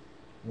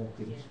walk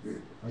in the Yes.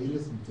 spirit. Are you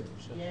listening to me?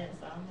 Yes,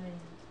 amen.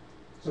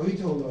 So he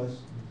told us,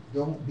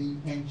 don't be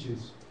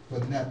anxious for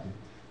nothing.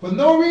 For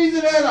no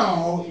reason at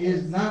all,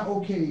 it's not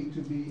okay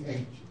to be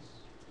anxious.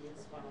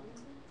 Yes, Father.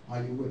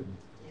 Are you with me?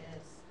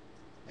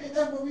 Yes. Ain't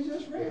that what we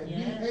just read?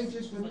 Yes, Be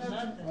anxious for for nothing.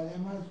 nothing. Or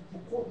am I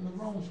quoting the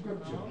wrong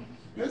scripture? No.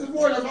 Mr.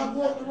 Ward, am I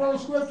quoting the wrong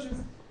scripture?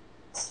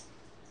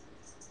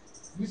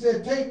 We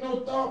said, take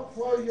no thought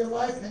for your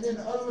life, and then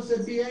the other one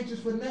said, be anxious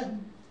for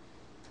nothing.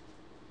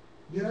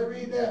 Did I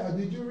read that, or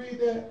did you read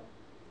that?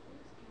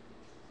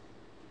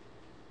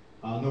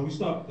 No, we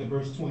stopped at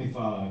verse 25.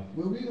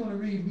 Well, we're going to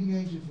read, be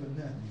anxious for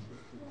nothing.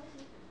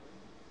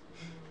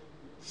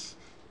 It's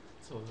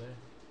over there.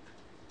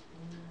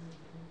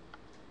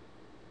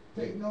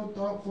 Take no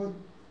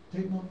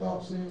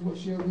thought saying, what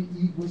shall we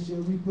eat, what shall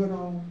we put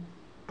on?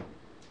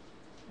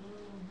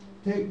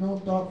 Take no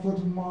thought for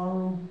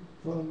tomorrow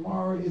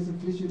is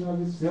sufficient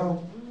of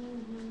itself.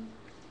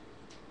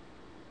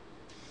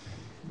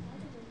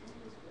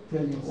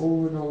 Tell you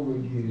over and over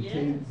again, Yes.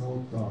 take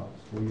no thoughts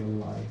for your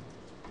life.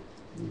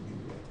 We'll be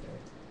right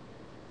back.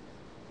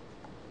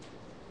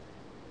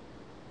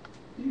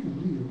 You can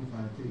believe it, we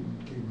find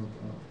take no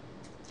thought.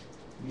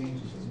 Be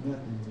anxious for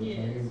nothing, but by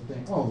Yes.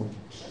 everything. Oh,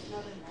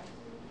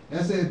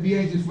 that says be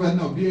anxious for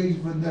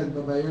nothing,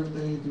 but by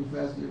everything through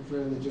fasting and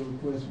prayer, let your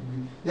request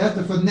be. That's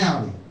the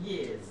finale.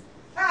 Yes.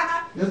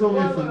 That's over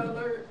Spoiler for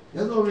alert.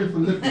 that's over in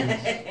Philippians.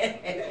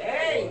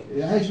 Hey.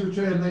 The actual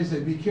translation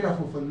says be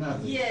careful for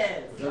nothing.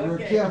 Yes. The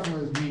word Okay. careful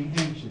is being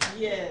anxious.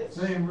 Yes.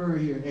 Same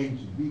word here,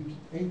 anxious. Be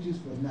anxious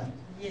for nothing.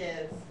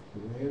 Yes.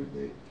 For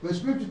everything. But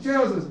scripture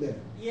tells us that.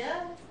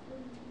 Yes.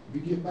 We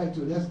get back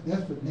to it.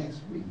 That's for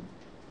next week.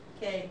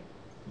 Okay.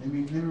 Let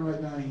me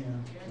write down here.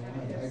 So I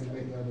have to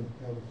activate the other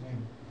thing.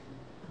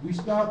 We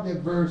stopped at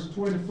verse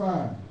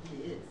 25.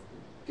 Yes.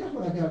 Guess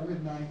what I got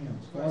written down here?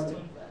 Verse Started,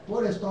 25.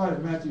 boy, that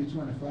started Matthew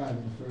 25 in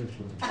the first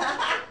verse.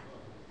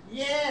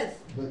 Yes.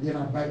 But then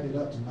I backed it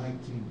up to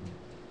 19.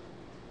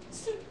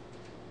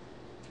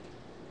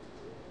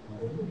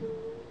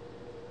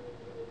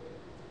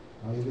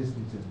 Are you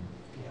listening to me?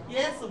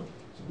 Yes. So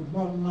the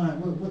bottom line,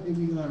 what did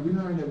we learn? We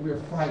learned that we're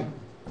fighting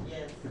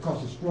Yes.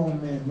 because a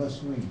strong man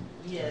must win.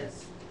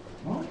 Yes.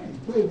 All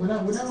right, please,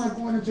 without not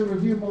going into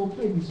review mode,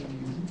 play me some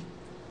music.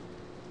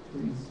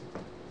 Please.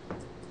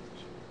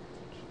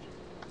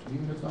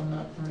 Even if I'm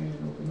not praying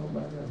over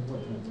nobody else,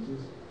 whatnot,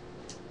 just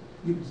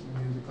give me some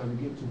music because it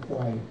gets too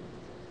quiet.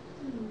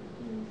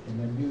 And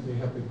that music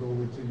help it go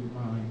into your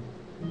mind.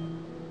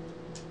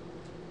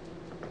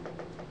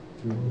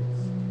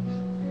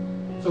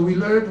 So we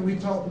learned and we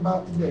talked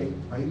about today,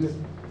 are you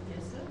listening?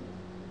 Yes, sir.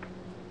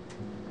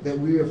 That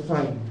we are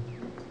fighting.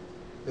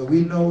 That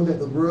we know that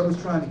the world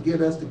is trying to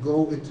get us to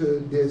go into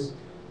this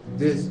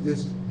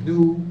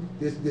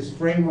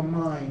frame of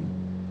mind,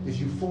 this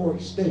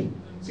euphoric state.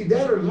 See,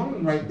 that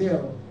alone right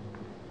there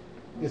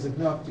is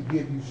enough to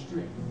give you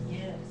strength.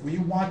 Yes. When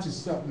you watching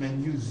something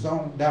and you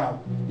zoned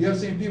out. You ever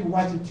seen people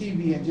watching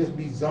TV and just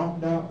be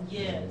zoned out?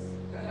 Yes.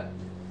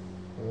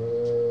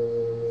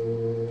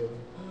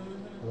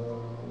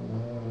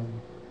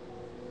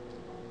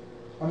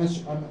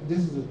 This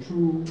is a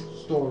true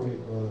story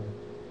of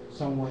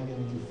someone in a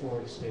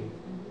euphoric state.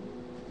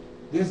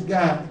 This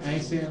guy, I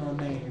ain't saying no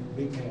name,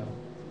 Big Mel.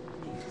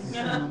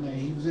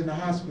 He was in the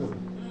hospital.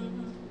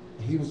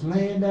 He was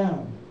laying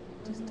down.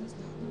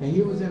 And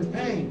he was in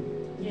pain.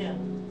 Yeah.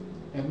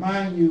 And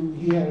mind you,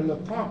 he had a little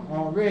pump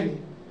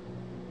already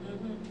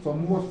for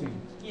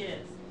morphine. Yes.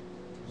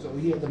 So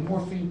he had the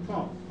morphine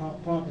pump,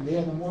 and they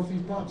had the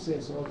morphine pump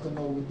set so it couldn't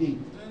OD.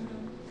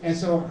 And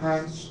so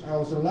I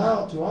was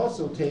allowed to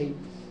also take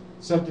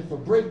something for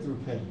breakthrough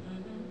pain.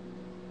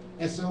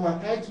 And so I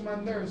asked my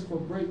nurse for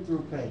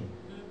breakthrough pain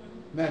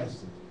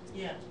medicine.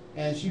 Yeah.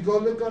 And she go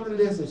look on the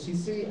list and she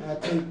see I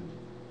take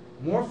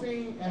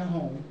morphine at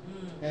home,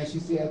 and she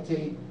see I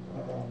take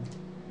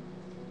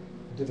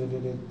the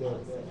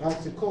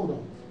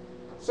oxycodone.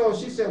 So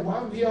she said,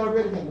 well, he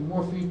already got the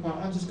morphine pump.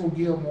 I'm just going to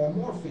give him more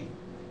morphine.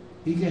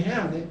 He can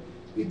handle it.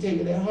 He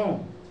take it at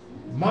home.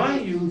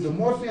 Mind you, the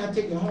morphine I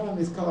take at home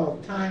is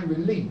called time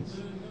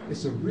release.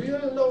 It's a real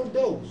low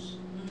dose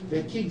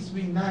that keeps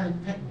me not in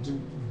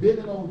pain,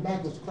 bending over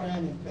backwards,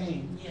 crying in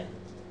pain,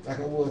 like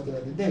I was the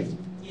other day.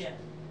 Yeah.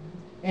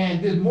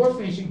 And this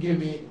morphine she give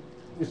me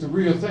is the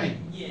real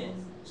thing. Yes.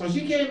 So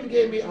she came and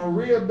gave me a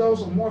real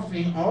dose of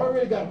morphine. I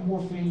already got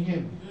morphine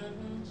in me.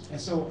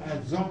 And so I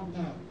zoned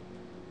out.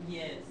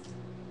 Yes.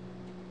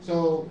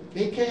 So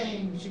she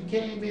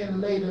came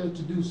in later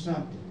to do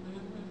something.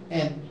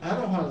 And I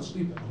don't hardly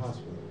sleep in the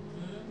hospital.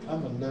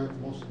 I'm alert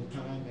most of the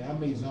time. And I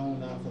may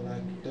zone out for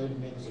like 30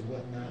 minutes or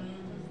whatnot,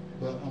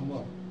 but I'm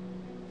up.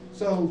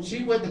 So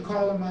she went to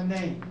calling my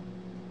name.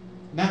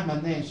 Not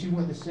my name, she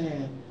went to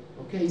saying,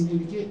 okay, you need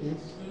to get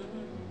this.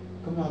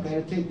 Come on, I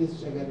gotta take this,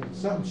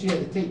 something she had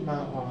to take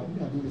my,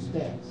 do the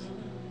stats.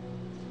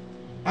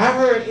 I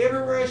heard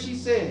every word she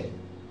said,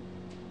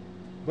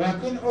 but I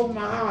couldn't open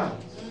my eyes.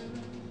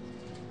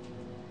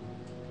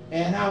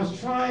 And I was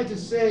trying to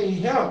say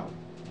help.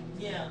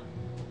 Yeah.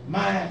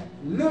 My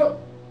lip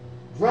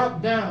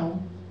dropped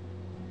down,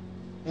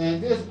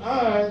 and this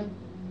eye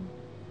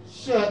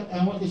shut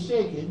and went to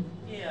shaking.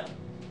 Yeah.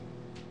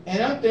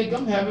 And I think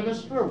I'm having a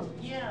stroke.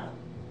 Yeah.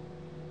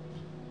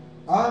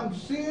 I'm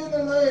seeing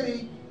the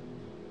lady,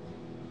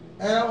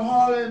 and I'm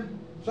hollering,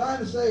 trying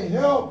to say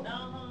help,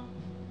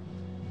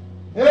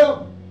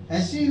 help.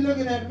 And she's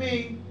looking at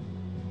me,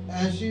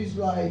 and she's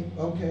like,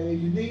 okay,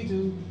 you need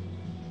to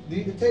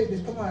take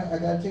this. Come on, I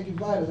gotta take your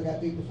vitals. I gotta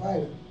take the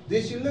vitals.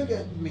 Then she looked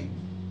at me,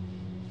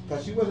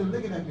 because she wasn't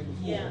looking at me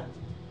before. Yeah.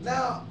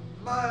 Now,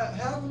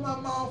 half of my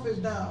mouth is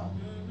down,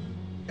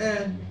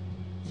 and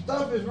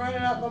stuff is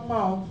running out my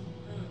mouth.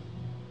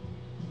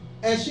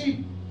 And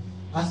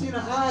I seen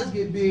her eyes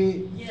get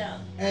big. Yeah.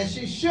 And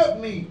she shook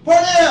me. Put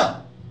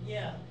down.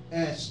 Yeah.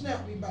 And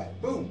snapped me back.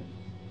 Boom.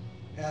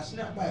 And I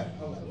snapped back.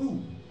 I was like,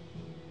 ooh.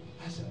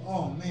 I said,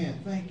 oh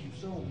man, thank you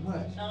so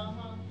much.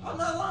 I'm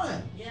not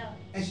lying. Yeah.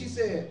 And she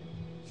said,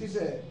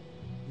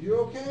 you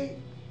okay?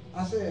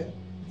 I said,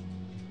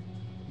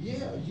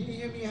 yeah, you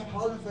hear me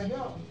hollering for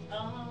help.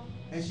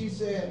 And she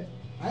said,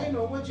 I didn't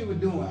know what you were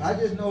doing. I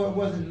just know it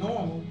wasn't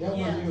normal. That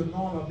wasn't your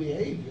normal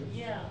behavior.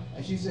 Yeah.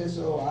 And she said,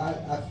 so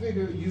I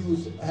figured you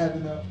had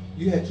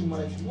too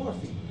much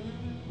morphine,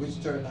 which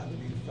turned out to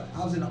be the fact.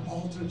 I was in an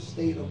altered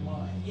state of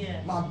mind.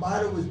 Yeah. My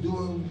body was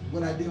doing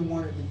what I didn't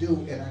want it to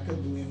do, and I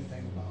couldn't do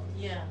anything about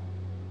it. Yeah.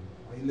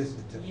 Are you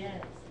listening to me?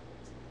 Yes.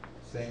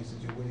 Same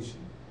situation.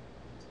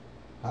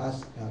 I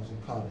was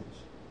in college.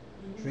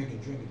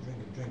 Drinking.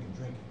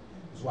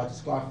 Just watching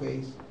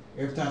Scarface.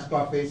 Every time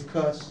Scarface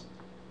cussed,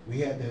 we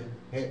had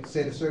to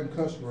say a certain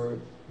cuss word.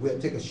 We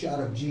had to take a shot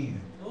of gin.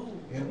 Ooh.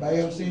 Anybody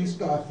ever seen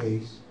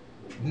Scarface?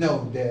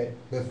 know that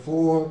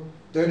before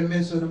 30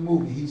 minutes of the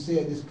movie, he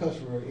said this cuss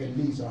word at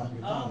least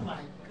 100 Oh times. my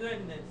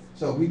goodness.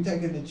 So we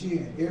taking the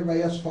chin.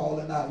 Everybody else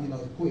falling out,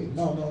 quick.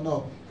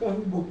 No. Because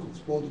we were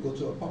supposed to go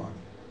to a party.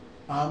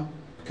 I'm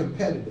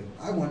competitive.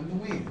 I wanted to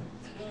win.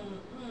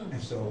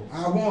 And so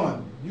I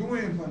won. You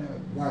win for that.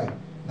 Right.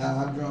 Now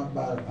I'm drunk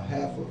about a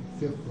half or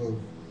fifth of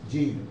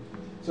gin.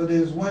 So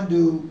there's one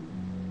dude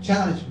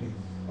challenged me.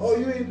 Oh,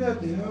 you ain't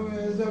nothing. Oh,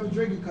 man, let's have a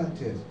drinking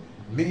contest.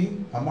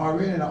 Me, I'm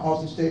already in an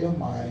awesome state of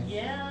mind.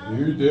 Yeah.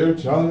 You dare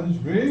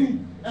challenge me?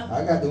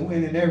 I got to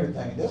win in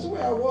everything. That's the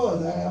way I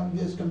was. I'm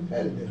just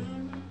competitive.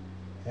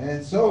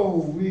 And so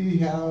we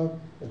have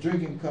a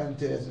drinking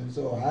contest. And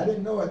so I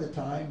didn't know at the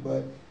time,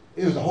 but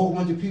it was a whole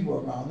bunch of people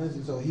around us.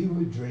 And so he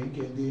would drink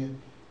and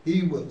then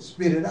he would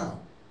spit it out.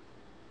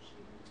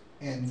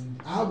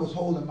 And I was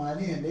holding mine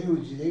in. They were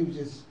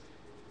just,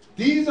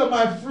 these are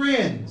my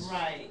friends.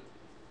 Right.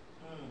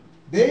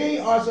 They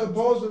are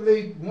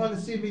supposedly want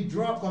to see me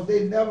drunk because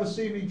they never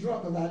see me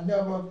drunk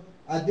because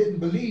I didn't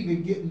believe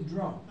in getting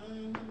drunk.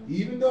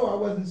 Even though I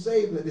wasn't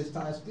saved at this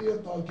time, I still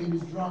thought getting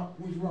drunk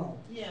was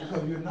wrong. Yeah.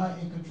 Because you're not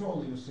in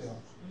control of yourself.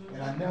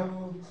 And I never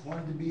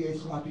wanted to be a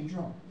sloppy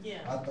drunk.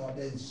 Yeah. I thought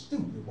that is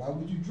stupid. Why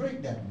would you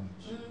drink that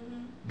much?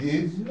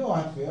 Did you know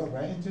I fell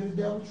right into the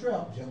devil's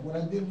trap, just what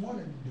I didn't want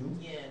it to do.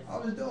 Yes. I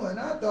was doing.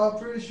 I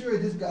thought pretty sure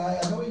this guy,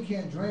 I know he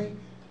can't drink.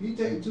 He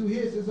take 2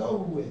 hits, it's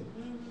over with.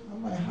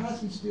 I'm like,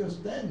 how's he still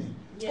standing?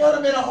 Yeah. But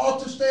I'm in an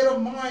altered state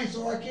of mind,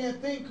 so I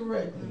can't think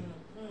correctly.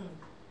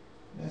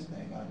 Next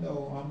thing I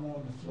know, I'm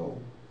on the floor.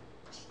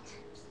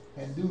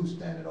 And dude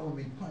standing over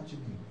me, punching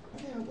me.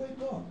 Man, wake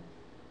up.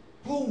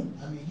 Boom.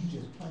 I mean, he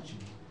just punched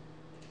me.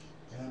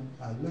 And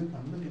I'm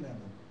looking at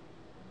him.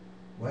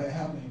 What had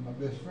happened, my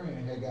best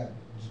friend had got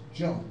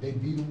jumped. They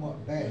beat him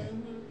up bad.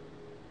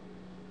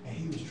 And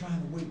he was trying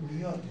to wake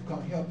me up to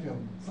come help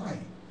him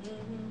fight.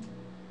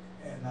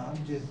 And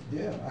I'm just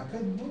there. I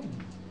couldn't move.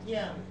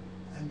 Yeah.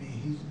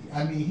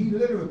 I mean, he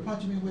literally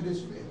punched me with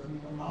his fist. I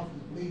mean, my mouth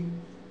was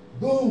bleeding.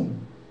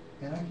 Boom.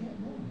 And I can't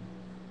move.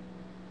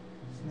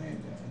 Just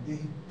laying there. And then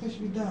he pushed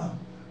me down.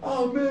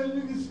 Oh man,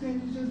 you can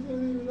stand, you just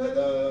don't even like,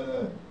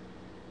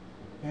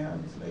 And I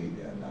just laid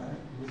there. And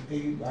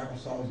I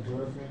saw his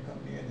girlfriend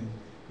come in and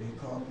they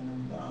calming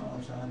him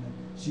down,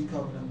 she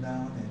calming him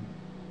down,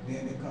 and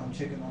then they come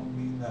checking on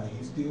me, like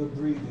he's still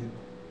breathing.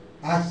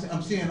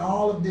 I'm seeing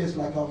all of this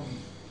like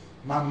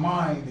my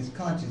mind is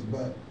conscious,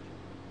 but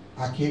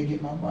I can't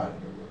get my body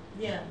to work.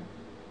 Yeah.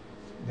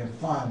 Then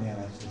finally,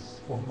 I just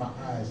opened my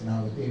eyes and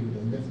I was able to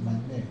lift my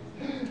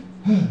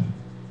neck.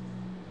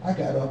 I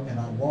got up and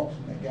I walked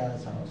from that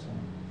guy's house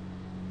home.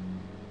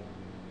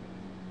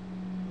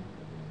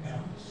 And I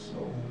was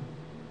so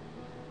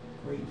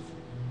grateful.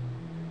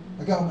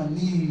 I got on my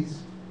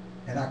knees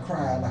and I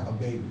cried like a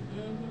baby.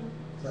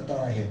 Because I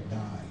thought I had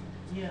died.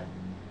 Yeah.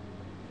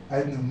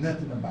 I knew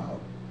nothing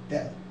about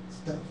that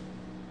stuff.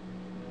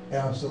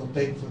 And I was so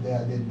thankful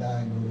that I didn't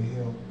die and go to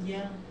hell.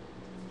 Yeah.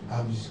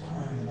 I was just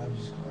crying,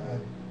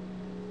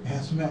 And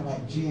I smelled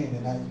like gin,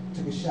 and I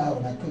took a shower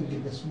and I couldn't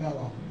get the smell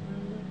off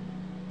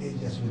me. It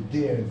just was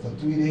there. And for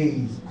 3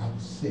 days, I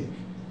was sick.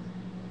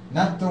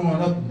 Not throwing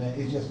up in there,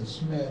 it's just the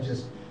smell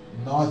just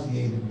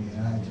nauseated me.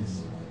 And I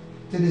just,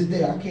 to this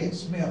day, I can't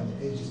smell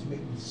it. It just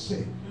made me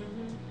sick.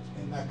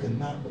 And I could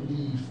not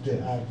believe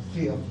that I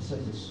fell for such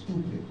a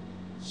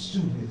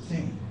stupid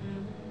thing.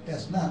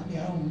 That's not me.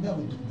 I don't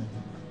never do nothing like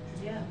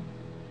that. Yeah.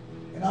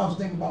 And I was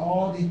thinking about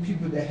all these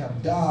people that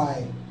have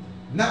died,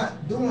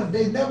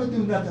 they never do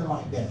nothing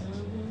like that.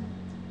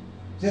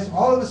 Just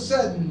all of a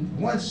sudden,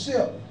 one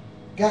sip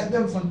got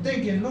them from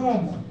thinking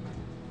normal,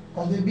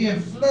 because they're being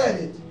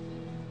flooded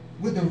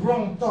with the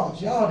wrong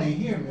thoughts. Y'all didn't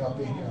hear me up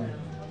in here.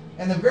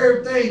 And the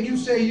very thing you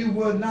say you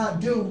will not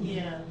do,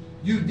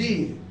 you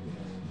did.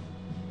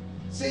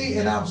 See,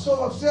 and I'm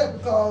so upset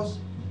because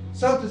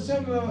something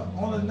similar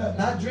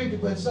not drinking,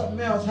 but something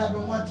else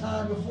happened one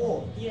time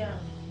before. Yeah.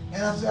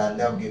 And I said, I'll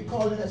never get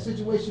caught in that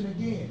situation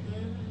again.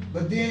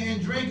 But then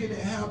in drinking, it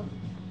happened.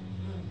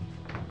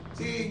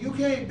 See, you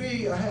can't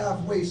be a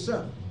halfway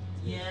son.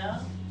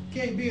 Yeah.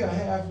 Can't be a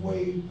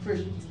halfway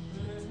Christian.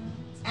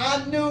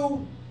 I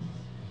knew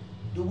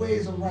the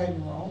ways of right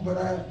and wrong, but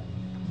I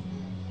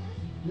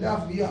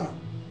left the out.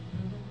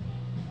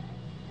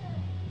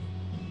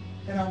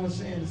 And I was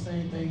saying the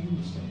same thing he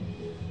was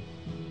saying.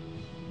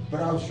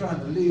 But I was trying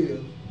to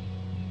live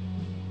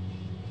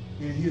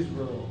in his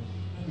world,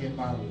 in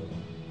my world.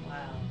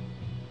 Wow.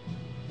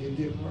 It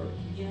didn't work.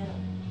 Yeah.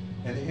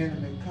 And the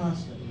enemy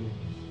constantly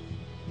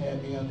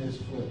had me on his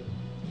foot,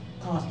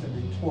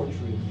 constantly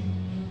torturing me.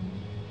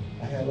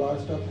 I had a lot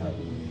of stuff happen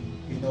to me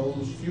in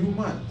those few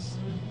months.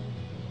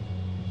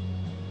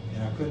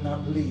 And I could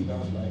not believe. I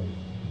was like,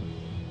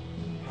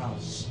 how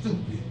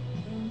stupid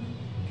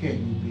can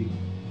you be?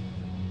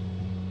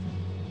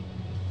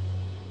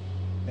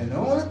 And the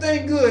only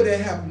thing good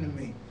that happened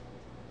to me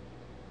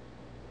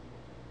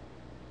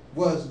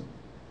was,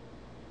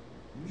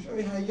 let me show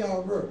you how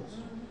y'all works.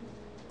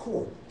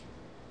 Court.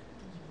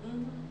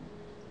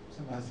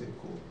 Somebody said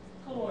court.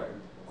 Court.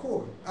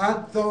 Court. I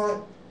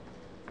thought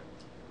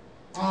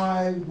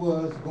I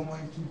was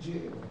going to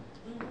jail.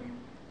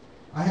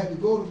 I had to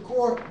go to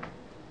court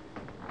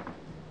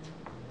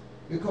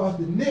because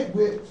the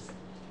nitwits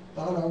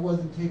thought I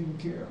wasn't taking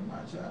care of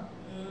my child.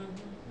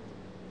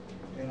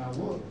 And I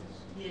was.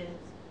 Yes.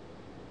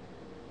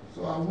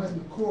 So I went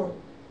to court,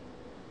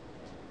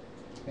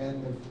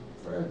 and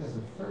that's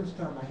the first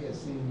time I had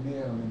seen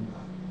Nell in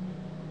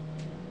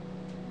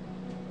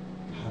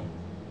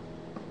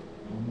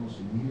almost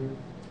a year.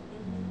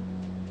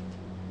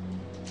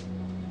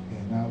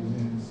 And I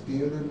was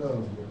still in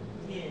love with her.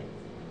 Yes.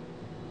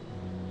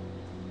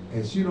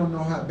 And she don't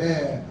know how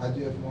bad I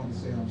just want to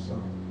say I'm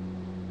sorry.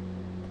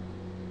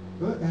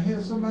 But I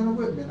had somebody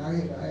with me, and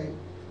I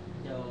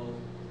No.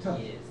 tough.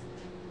 Yes.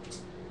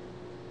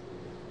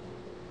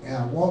 And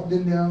I walked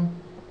in there,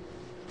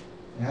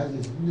 and I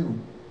just knew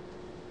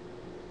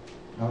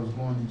I was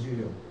going to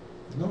jail.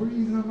 No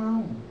reason of my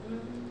own.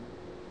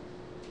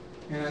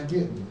 And I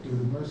didn't, through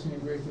the mercy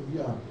and grace of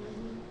Yah.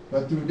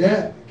 But through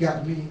that,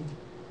 got me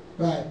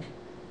back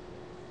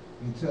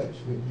in touch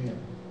with Him.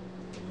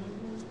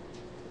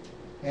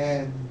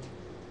 And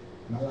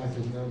my life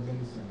has never been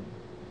the same.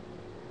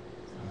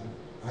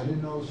 I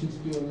didn't know she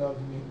still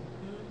loved me.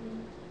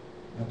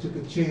 I took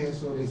a chance,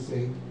 so they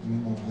say, I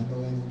know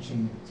ain't no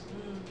chance.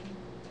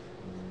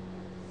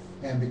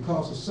 And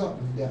because of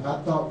something that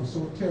I thought was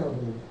so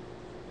terrible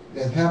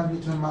that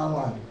happened to my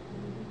life,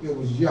 it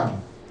was Yah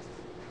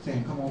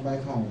saying, come on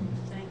back home.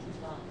 Thank you,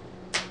 Father.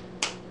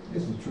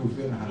 It's the truth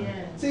in the house.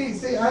 Yeah.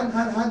 See,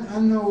 I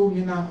know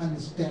you're not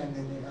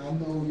understanding it. I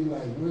know you're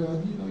like,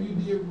 well, you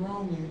did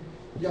wrong and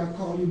Yah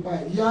call you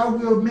back. Yah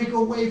will make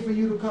a way for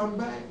you to come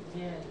back.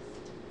 Yes.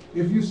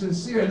 If you're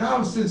sincere. And I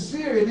was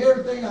sincere in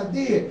everything I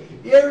did.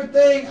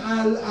 Everything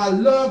I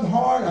loved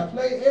hard, I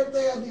played,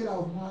 everything I did, I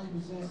was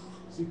 90%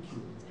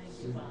 secure.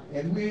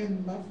 And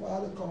when my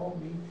father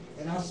called me,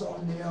 and I saw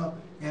Nell,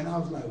 and I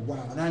was like,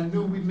 wow. And I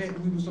knew we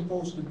were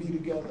supposed to be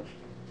together.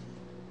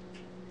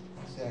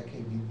 I said, I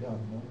can't be done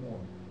no more.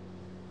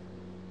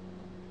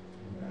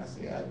 And I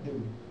said, I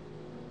do.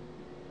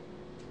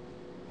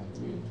 I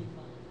will.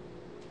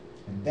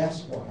 And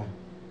that's why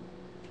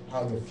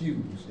I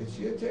refuse. And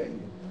she'll tell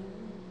you.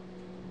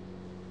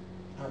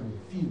 I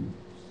refuse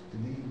to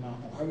leave my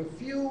home. I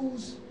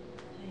refuse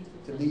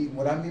to leave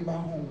what I mean by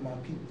home, my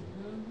people.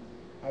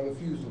 I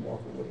refuse to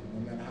walk away, no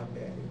matter how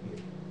bad it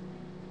gets.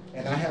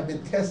 And I have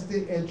been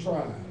tested and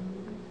tried.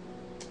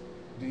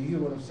 Do you hear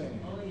what I'm saying?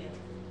 Oh, yeah.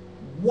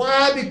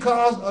 Why?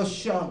 Because of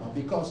Shama,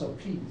 because of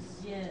peace.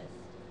 Yes.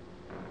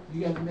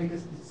 You got to make a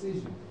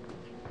decision.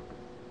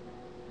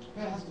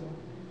 Pastor,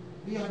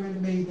 we already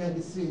made that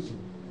decision.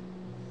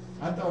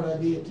 I thought I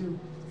did too.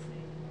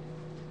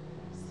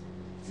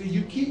 See,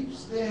 you keep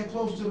staying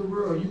close to the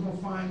world, you're going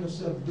to find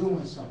yourself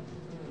doing something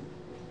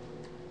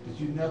that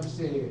you never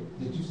said,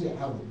 that you said,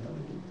 I would never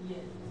do. Yes.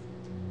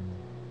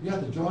 You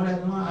have to draw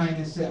that line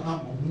and say, I'm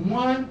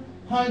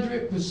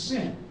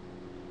 100%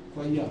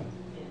 for y'all. Yes.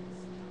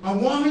 I'm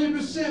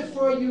 100%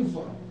 for you,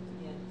 Father.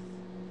 Yes.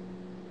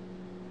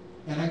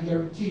 And I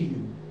guarantee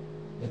you,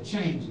 the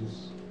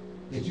changes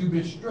that you've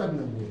been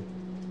struggling with,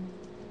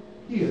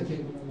 He'll take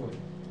them away.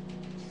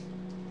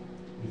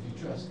 If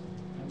you trust Him.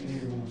 How many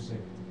here won't say?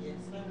 Yes,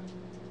 sir.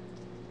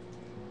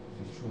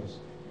 If you trust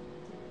Him.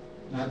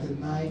 Now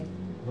tonight,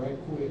 right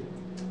quick.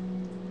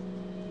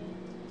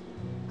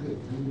 Good.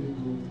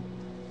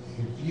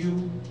 If you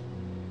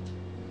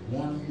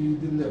want to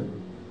be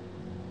delivered,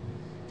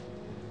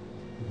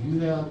 if you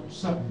have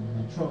something,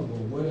 a trouble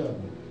or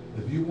whatever,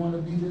 if you want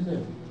to be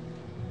delivered,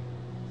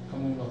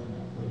 come on up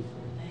now, pray for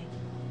it. Thank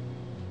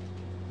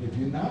If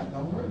you're not,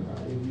 don't worry about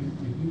it. If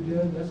you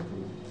there, that's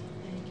cool.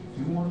 If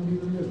you want to be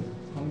delivered,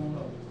 come on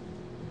up.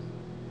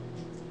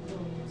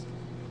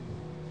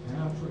 And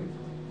I'll pray for you.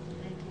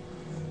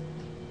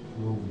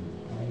 Glory.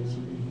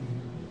 Hallelujah.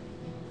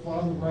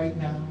 Father, right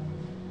now,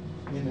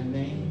 in the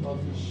name of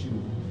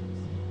Yeshua,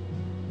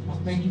 I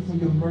thank you for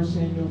your mercy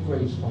and your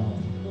grace, Father.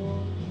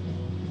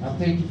 I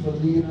thank you for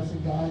leading us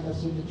and guiding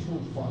us in the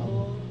truth,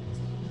 Father.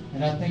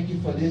 And I thank you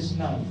for this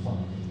night,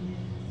 Father.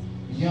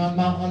 Beyond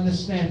my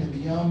understanding,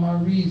 beyond my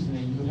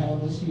reasoning, you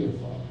have us here,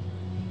 Father.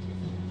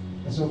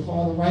 And so,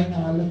 Father, right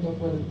now I lift up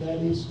what that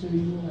is to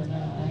you, and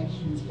I ask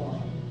you,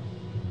 Father,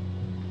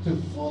 to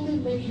fully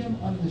make him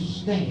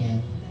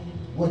understand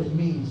what it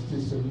means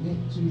to submit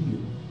to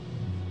you.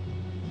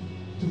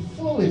 To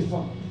fully,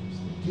 Father,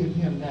 give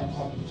him that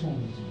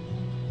opportunity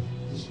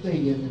to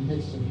stay in the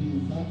midst of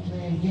you, not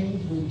playing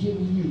games, but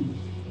giving you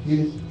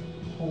his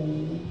whole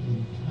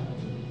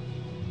entire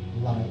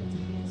life.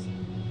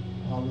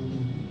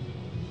 Hallelujah.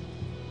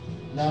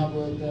 Now,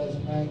 Brother Daz,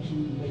 I ask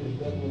you to make a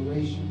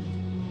declaration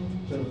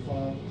to the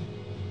Father,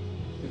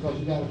 because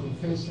you got to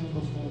confess him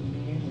before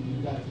men, and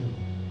you got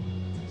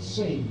to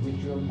say with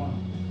your mouth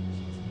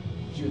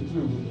that you're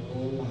through with the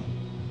old life.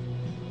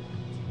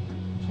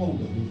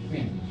 Totally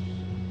finished.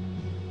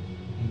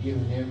 And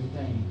given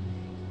everything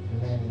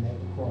and landing at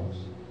the cross.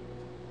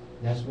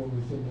 That's what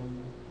we're going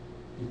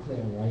to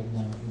declare right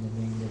now in the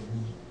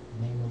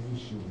name of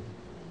Yeshua.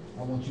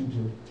 I want you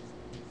to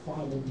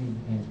follow me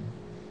and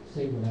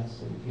say what I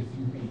say. If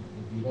you mean it.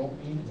 If you don't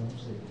mean it, don't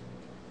say it.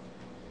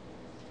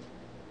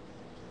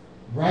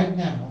 Right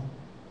now,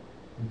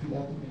 repeat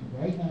after me.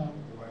 Right now,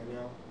 Right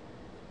now,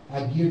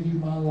 I give you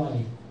my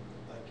life,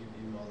 I give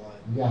you my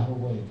life,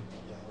 Yahweh. Yahweh.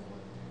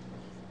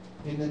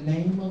 In the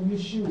name of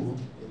Yeshua, In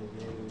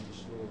the name of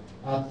Yeshua,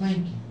 I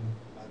thank you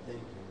I thank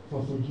you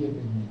for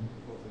forgiving me.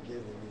 for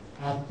forgiving me.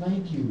 I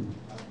thank you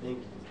I thank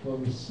you for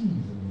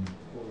receiving me.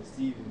 for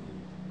receiving me.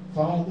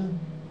 Father,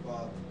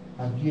 Father,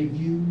 I give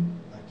you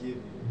I give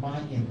you my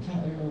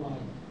entire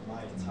life.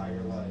 my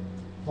entire life.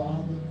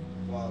 Father,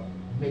 Father,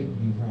 make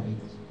me right.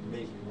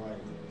 make me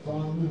right.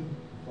 Father,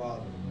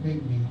 Father,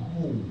 make me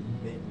whole.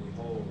 make me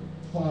whole.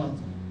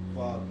 Father,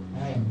 Father,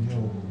 I am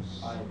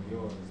yours. I am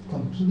yours.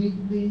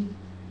 Completely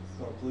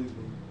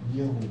Completely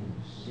yours.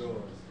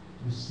 yours.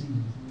 Receive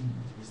me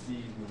Receive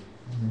me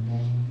in the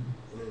name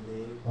in the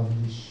name of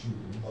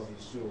Yeshua. of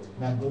Yeshua.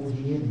 Now go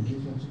ahead and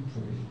give him some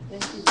praise.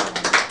 Thank you,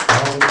 Father.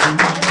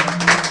 Hallelujah.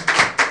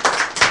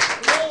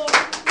 Glory.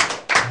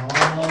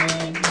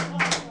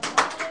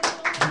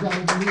 You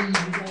gotta believe,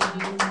 you gotta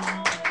believe.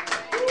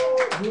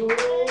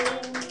 Glory.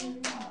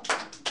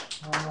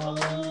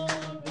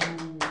 Hallelujah.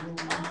 Glory,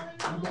 glory.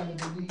 You gotta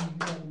believe, you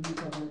gotta believe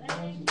that the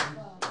anointing is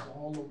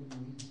all over you.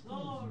 He's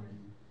cleansing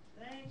you.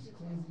 Thank He's you,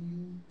 cleansing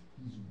you.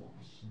 He's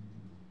washing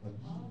you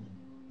again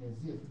as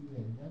if you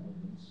had never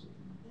been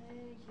saved.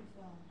 Thank you,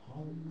 Father.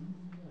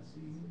 Hallelujah. I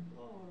see him.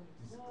 Glory,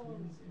 This glory.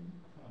 cleansing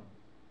power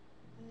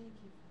Thank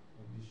you,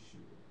 of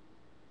Yeshua.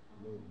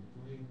 Lord, go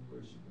ahead and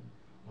worship him.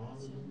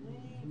 Bless your Hallelujah.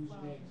 name, Who's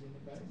Father. next?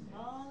 Anybody next?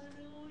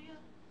 Hallelujah.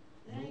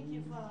 Thank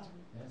you, Father.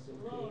 That's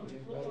okay. Glory,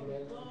 Everybody glory,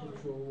 got it under glory.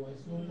 control.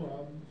 It's no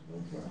problem. It's no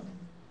problem.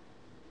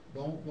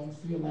 Don't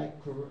feel like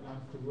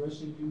I'm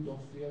coercing you.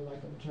 Don't feel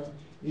like I'm trying.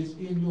 It's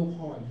in your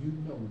heart. You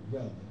know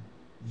whether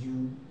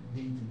you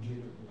need to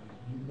get it right.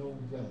 You know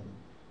whether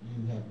you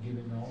have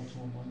given it all to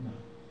him or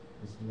not.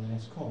 It's the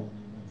last call,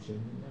 and I'm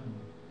shutting it down.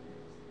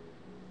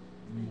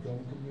 You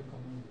don't come here, come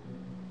on.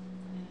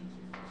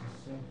 It's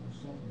simple,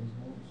 simple. It's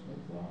no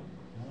problem.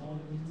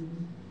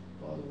 Hallelujah.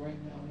 Father, right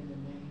now in the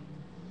name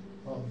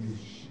of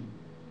Yeshua,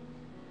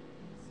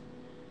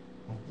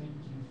 I thank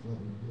you for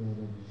the blood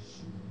of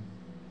Yeshua.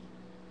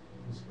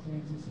 This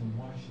cleanses and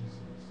washes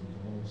us of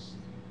all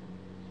sin.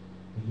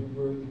 And your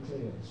word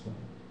declares,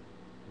 Father,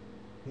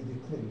 it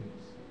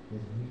declares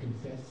that if we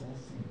confess our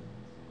sins,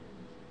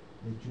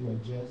 that you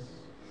are just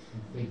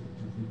and faithful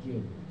to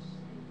forgive us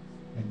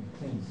and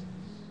cleanse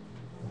us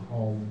from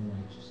all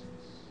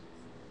unrighteousness.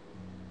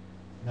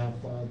 Now,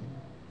 Father,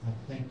 I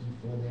thank you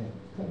for that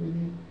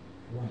covenant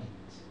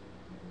right.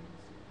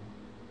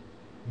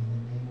 In the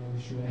name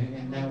of Yeshua.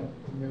 And now,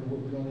 remember what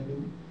we're going to do?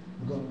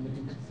 We're going to make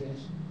a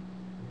confession.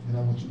 And I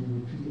want you to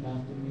repeat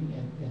after me.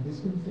 And this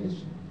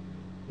confession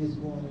is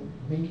going to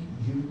make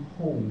you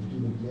whole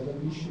through the blood of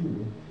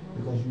Yeshua,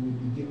 because you will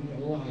be giving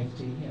your life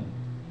to him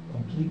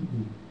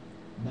completely.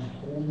 Not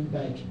holding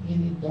back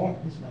any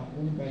darkness, not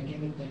holding back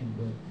anything,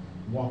 but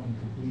walking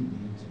completely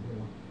into the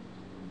light.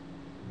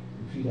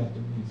 Repeat after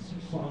me.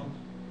 Father,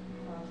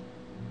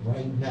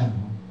 right now,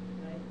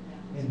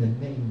 in the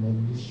name of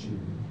Yeshua,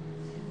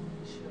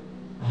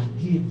 I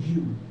give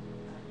you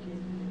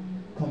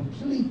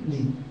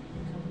completely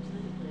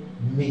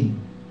me.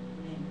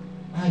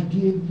 I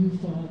give you,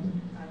 Father,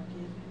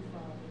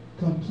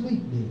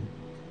 completely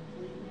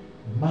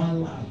my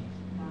life.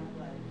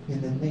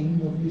 In the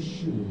name of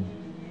Yeshua,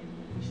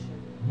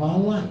 my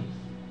life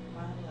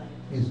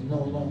is no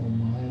longer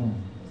my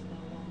own.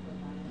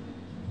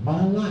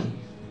 My life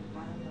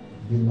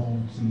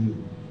belongs to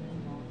you.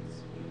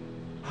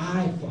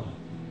 I, Father,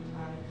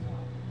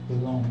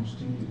 belongs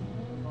to you.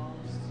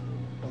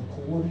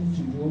 According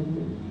to your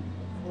word.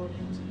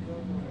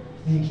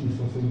 Thank you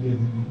for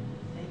forgiving me.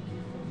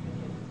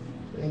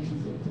 Thank you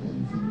for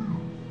cleansing me.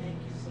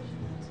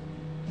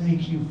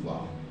 Thank you,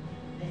 Father,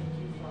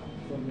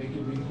 for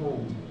making me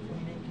whole.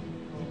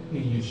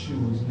 In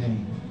Yeshua's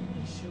name.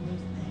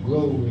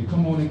 Glory.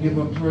 Come on and give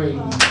him praise.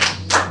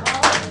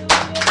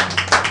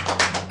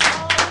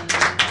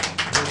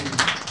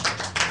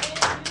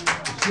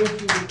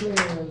 Scripture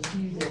declares,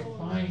 he that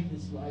finds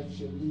his life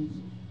shall lose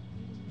it.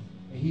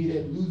 And he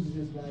that loses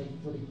his life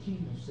for the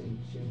kingdom's sake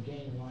shall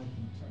gain life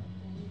eternal.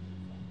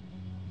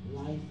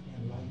 Life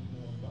and life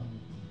more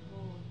abundantly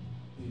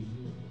is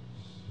yours.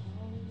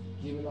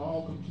 Give it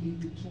all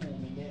completely to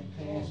him, and that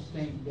past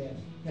thing that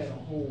had a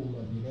hold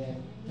of you, that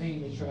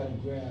thing that tried to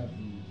grab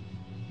you,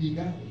 he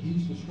got it.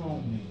 He's the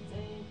strong man.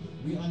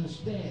 We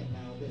understand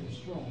now that the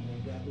strong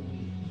man got the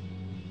win.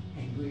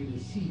 And greater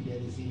is he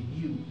that is in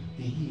you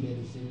than he that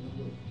is in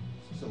the world.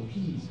 So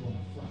he's going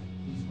to fight.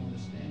 He's going to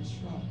stand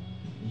strong.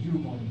 And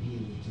you're going to be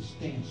able to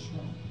stand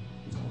strong,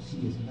 because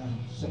he has now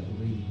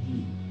separated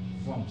you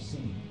from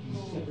sin. He's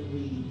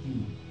separated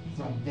you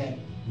from that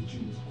which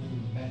you was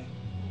holding back.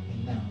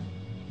 And now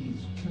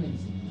he's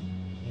cleansing you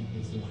in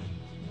his life.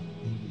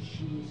 In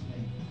Yeshua's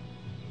name,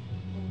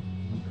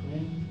 be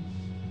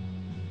cleansed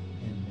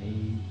and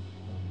made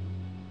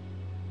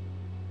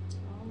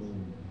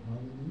whole.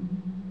 Hallelujah.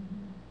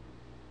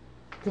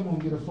 Come on,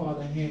 get a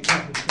father hand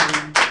clap of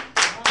praise.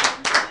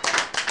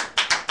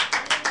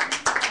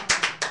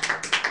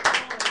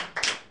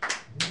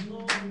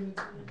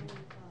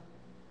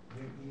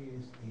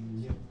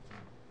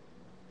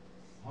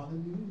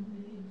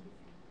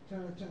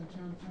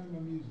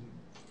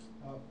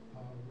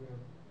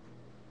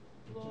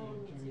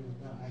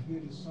 I hear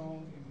the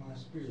song in my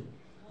spirit.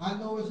 I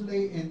know it's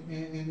late, and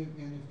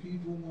if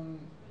people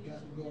got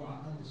to go,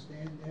 I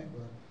understand that,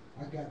 but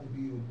I got to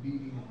be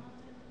obedient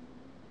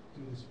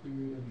to the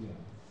Spirit of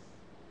Yah.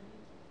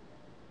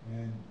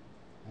 And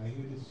I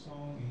hear this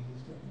song, and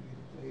he's telling me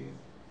to play it.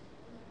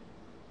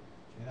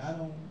 And I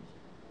don't,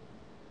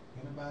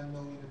 anybody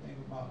know anything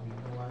about me?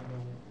 No, I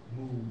don't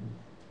move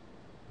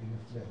in the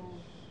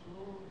flesh.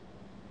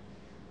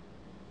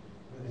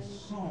 But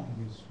this song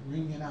is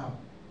ringing out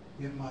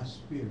in my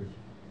spirit.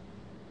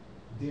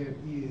 There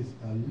is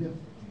a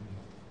lifting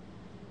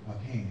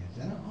of hands.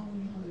 And I don't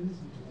know how to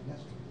listen to it.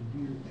 That's what the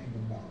weird thing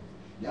about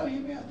it. Y'all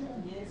hear me out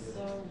there? Yes,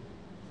 sir.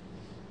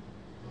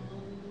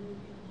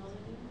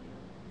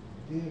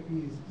 There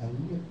is a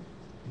lifting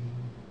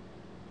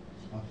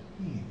of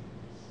hands.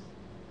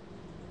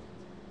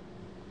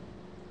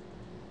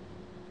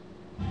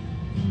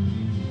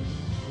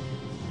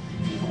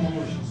 Come on,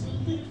 worship.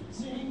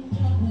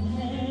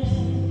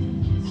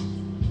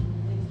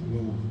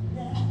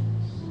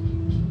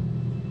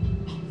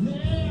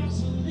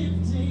 There's a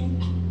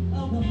lifting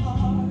of the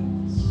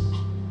hearts.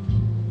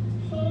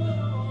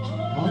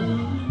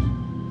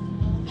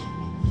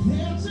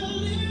 There's a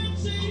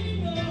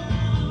lifting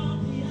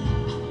of the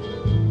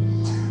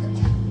eyes.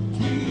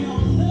 We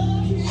are the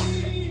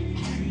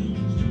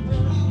hills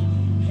where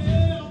our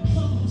help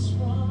comes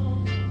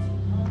from.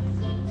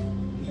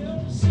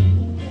 Every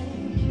single day.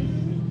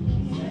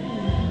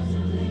 There's a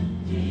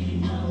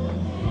lifting of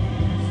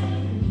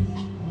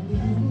the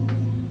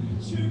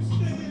hands. Church,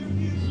 there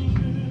is a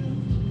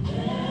lift.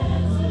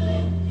 There's a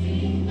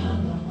lifting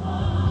of the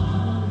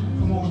heart.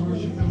 Come on,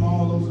 worship him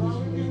all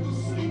over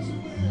this place.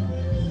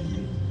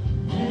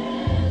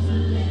 There's a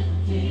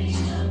lifting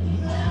of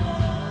the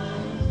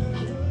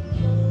eyes.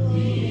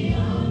 We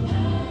are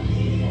the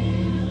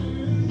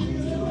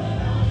hills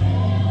where our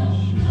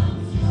help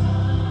comes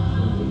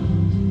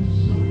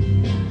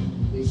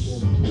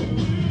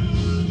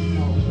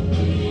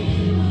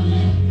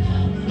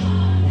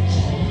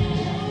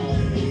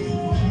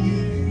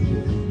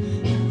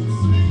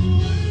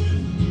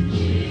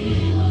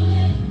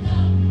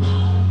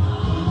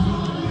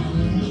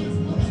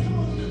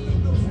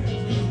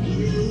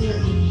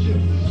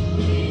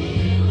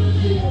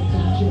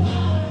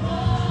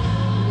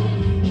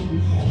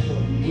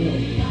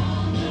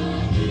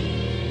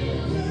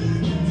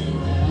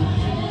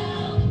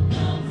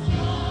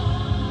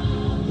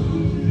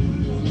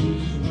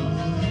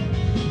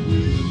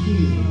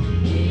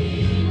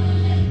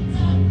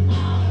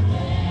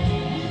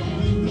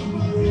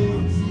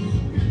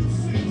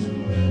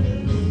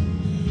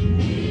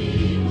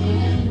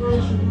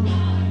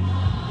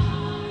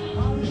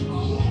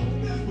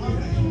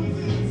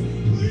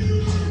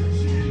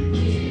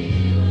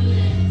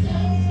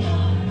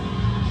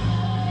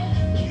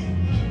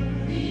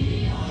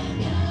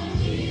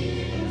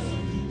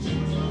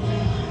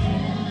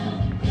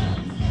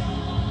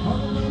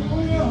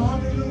Hallelujah,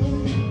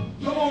 hallelujah.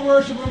 Come on,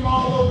 worship him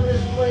all over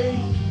this place.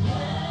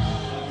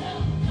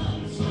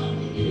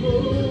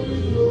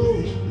 Glory,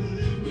 glory.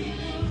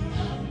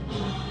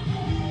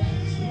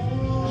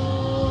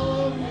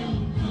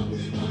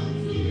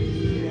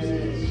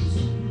 Yes.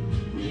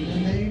 In the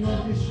name of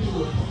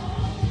Yeshua,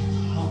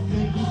 I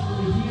thank you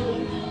for the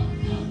healing.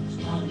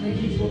 I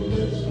thank you for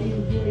mercy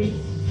and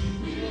grace.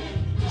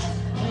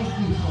 Thank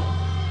you for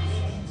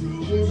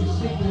every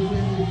sickness,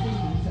 every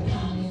disease that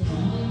come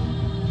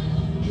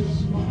into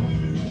this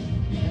morning.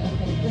 And I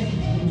thank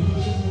you for the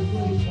mercy and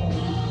grace, Father,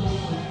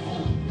 this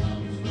morning.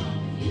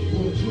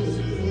 Your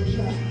children, your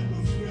child.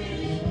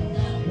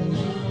 In the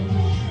name of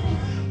Yeshua,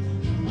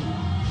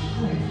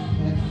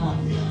 strength and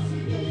confidence.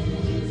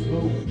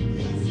 Glory.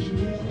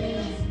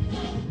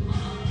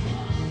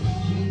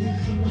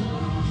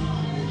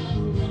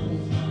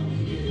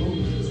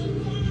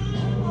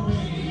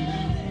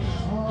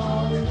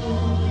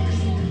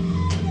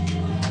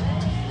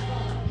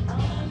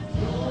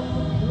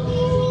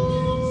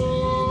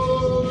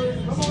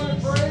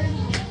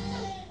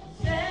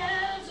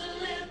 There's a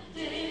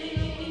lifting.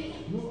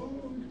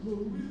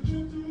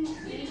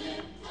 We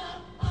lift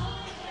up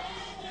our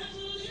hands.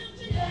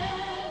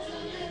 There's a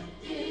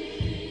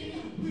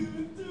lifting. We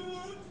lift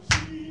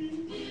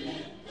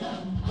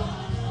up our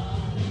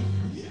hearts.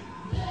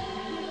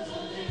 There's a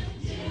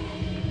lifting.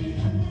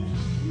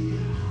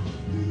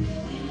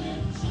 We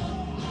lift up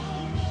our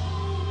hearts.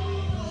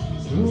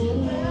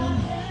 Where our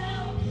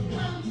help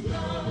comes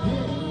from.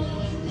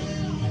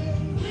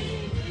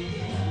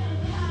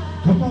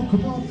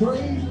 Come on,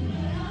 praise.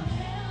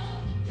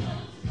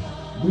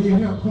 Where your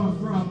help come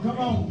from? Come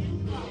on.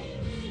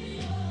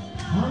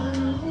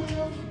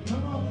 Hallelujah.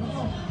 Come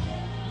on.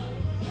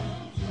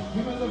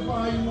 Give me the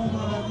volume on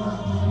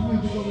my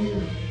music over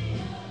here.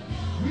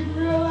 We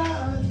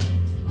realize.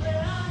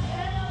 Yeah.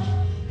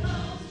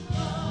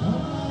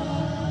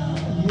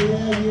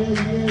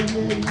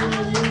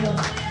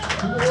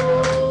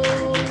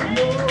 Glory.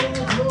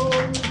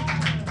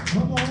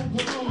 Come on.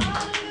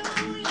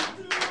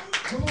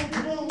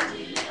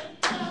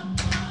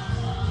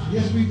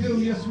 Yes,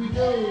 we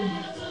do.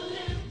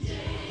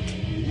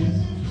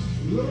 Yes.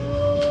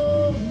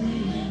 Lord.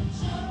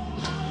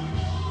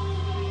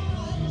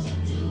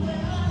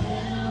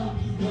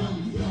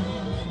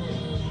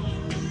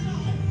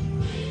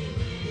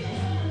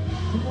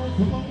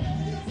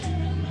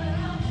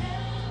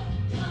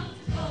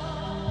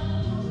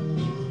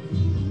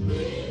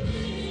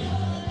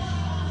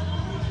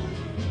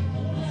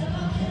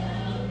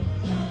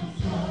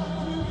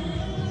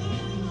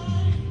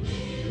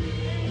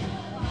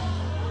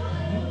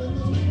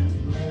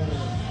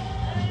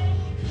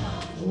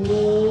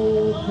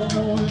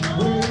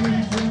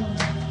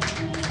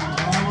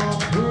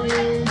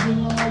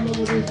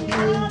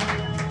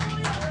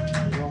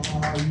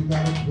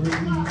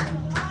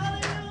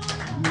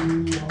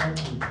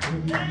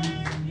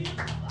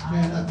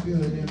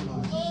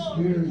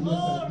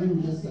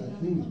 I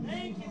do.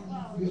 Thank you,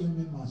 Father. Feel him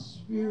in my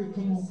spirit.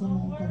 Come on, come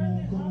on, come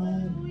on, come on.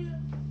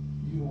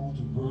 You want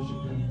to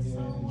worship him? Yeah, you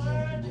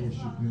want to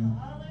worship him.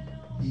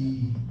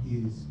 He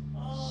is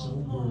so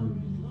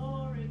worthy.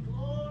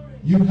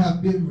 You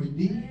have been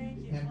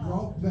redeemed and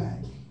brought back.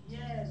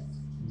 Yes.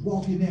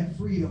 Walk in that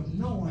freedom,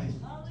 knowing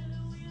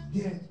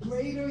that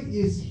greater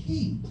is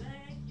he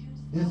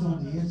that's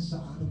on the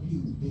inside of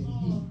you than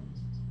he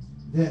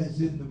that is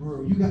in the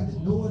world. You got to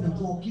know it and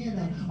walk in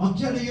it. I'm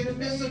telling you, in the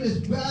midst of this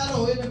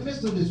battle, in the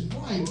midst of this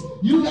fight,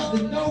 you got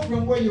to know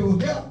from where your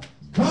help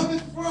coming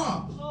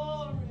from.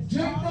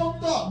 Take no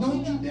thought.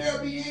 Don't you dare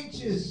be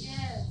anxious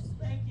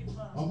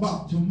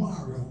about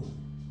tomorrow.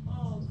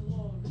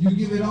 You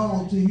give it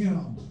all to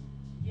him.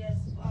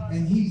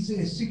 And he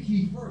says, seek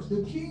ye first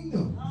the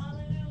kingdom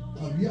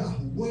of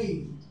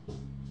Yahweh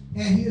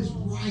and his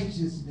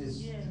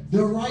righteousness.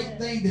 The right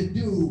thing to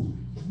do,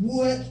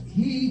 what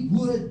he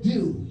would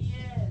do.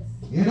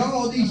 And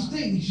all these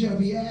things shall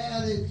be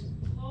added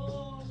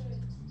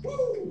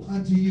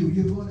unto you.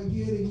 You're going to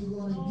get it. You're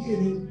going to get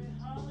it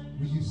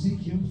when you seek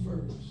him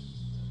first.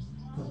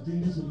 Because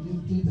there is a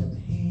lifting of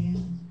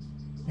hand,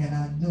 and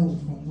I know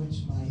from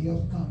which my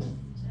help cometh.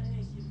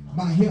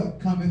 My help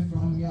cometh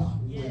from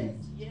Yahweh.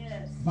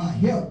 My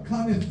help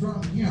cometh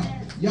from him.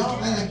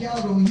 Y'all act like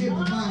y'all don't hear me.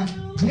 My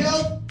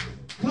help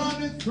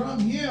cometh from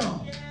him.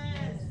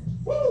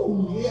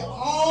 Woo! Yeah,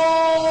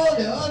 all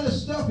the other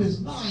stuff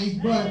is nice,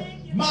 but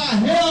my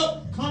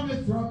help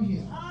cometh from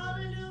him.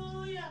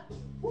 Hallelujah.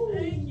 Woo.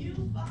 Thank you,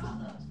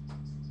 Father.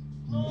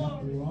 Lord.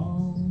 After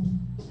all,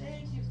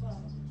 Thank you,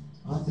 Father.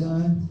 I'm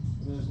done.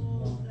 Mr. Oh,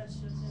 Warner. bless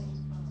your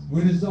name, Father.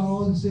 When it's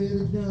all said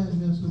and done,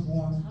 Mr.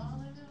 Warner.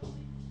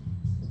 Hallelujah.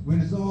 When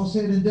it's all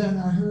said and done,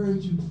 I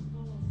heard you.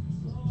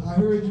 Lord. I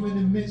heard you in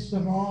the midst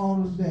of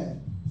all of that.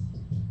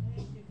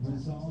 Thank you, When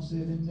it's all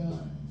said and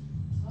done.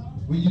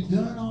 Hallelujah. When you've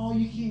done all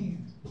you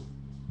can.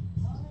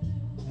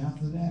 Hallelujah.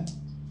 After that,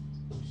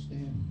 you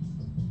stand.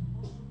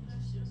 Oh,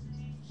 bless your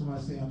name.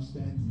 Somebody say, I'm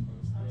standing.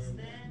 I'm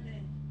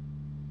standing.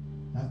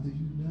 After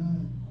you've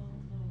done Oh,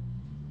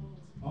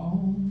 Lord.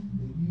 all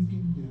that you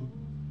can do,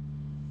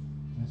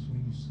 that's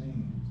when you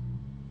stand.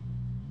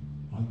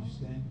 Are you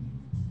standing?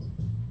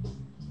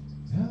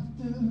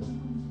 After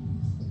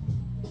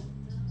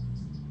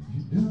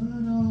you've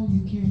done all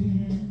you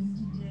can.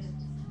 Yes.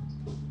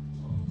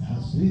 I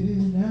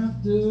said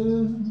after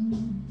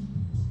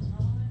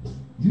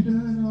you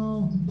done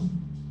all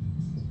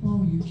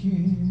you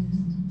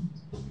can.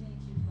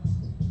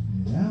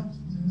 And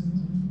after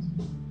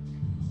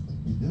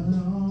you done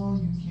all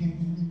you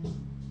can,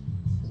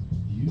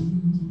 you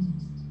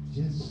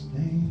just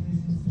stand.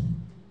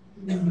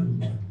 Yeah,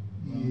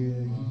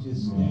 you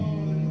just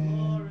stand.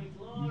 Glory,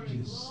 glory, You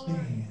just glory.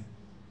 stand.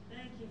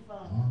 Thank you,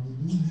 Father.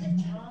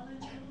 Hallelujah.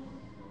 Hallelujah.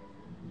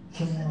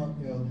 Come on up,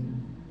 Elder. Do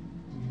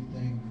your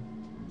thing.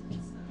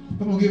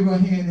 Come on, give her a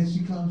hand as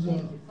she comes up.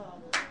 Thank you,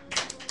 Father.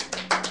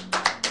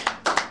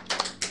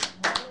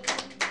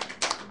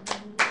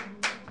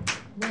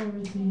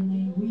 Glory to your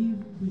name.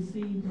 We've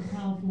received a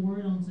powerful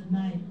word on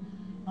tonight.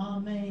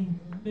 Amen.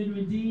 Been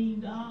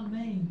redeemed.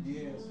 Amen.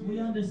 Yes. We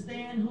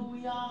understand who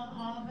we are.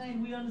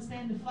 Amen. We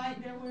understand the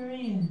fight that we're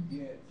in.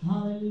 Yes.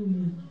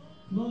 Hallelujah.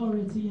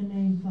 Glory to your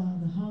name,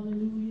 Father.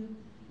 Hallelujah.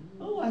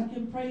 Oh, I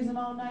can praise him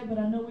all night, but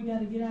I know we got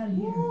to get out of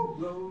here.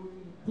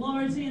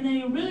 Glory to your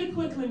name. Really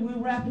quickly, we're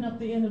wrapping up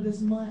the end of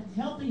this month.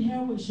 Healthy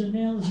Hair with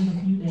Chanel is in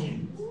a few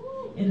days.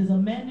 It is a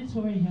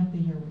mandatory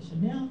Healthy Hair with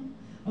Chanel,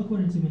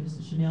 according to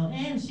Minister Chanel.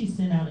 And she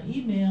sent out an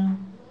email,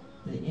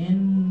 the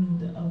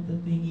end of the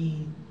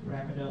thingy,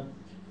 wrap it up,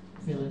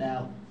 fill it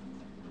out.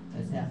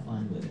 Let's have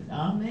fun with it.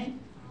 Amen.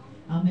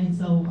 Amen.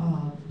 So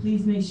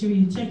please make sure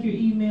you check your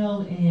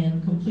email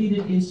and complete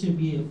it. It should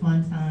be a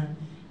fun time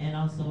and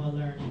also a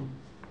learning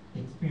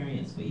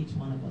experience for each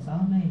one of us.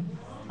 Amen.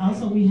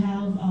 Also, we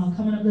have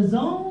coming up the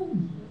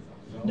Zone.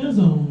 The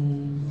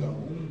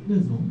Zone.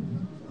 The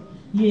Zone.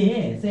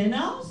 Yes. And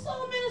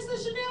also, Minister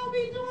Chanel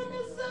be doing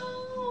the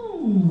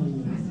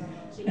Zone.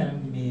 She got a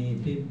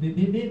busy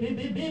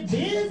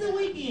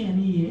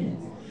weekend. Yes.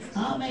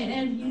 Amen.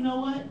 And you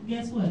know what?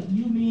 Guess what?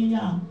 You, me, and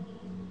y'all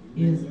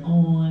is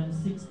on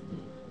 60.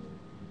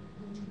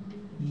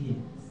 Yes.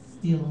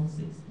 Still on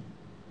 60.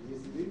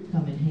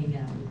 Come and hang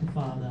out with the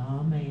Father.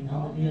 Amen.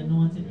 Under the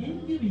anointing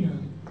in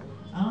Gibeon.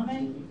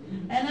 Amen.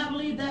 And I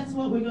believe that's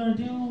what we're going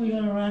to do. We're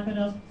going to wrap it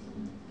up.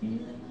 Can you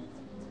hear that?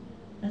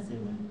 That's it,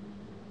 right?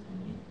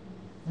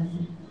 That's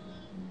it.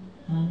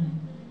 Amen.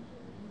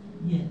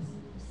 Yes.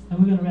 And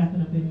we're going to wrap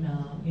it up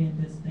in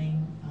this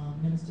thing.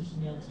 Minister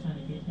Chanel is trying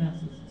to get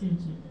Pastor's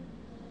attention.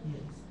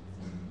 Yes.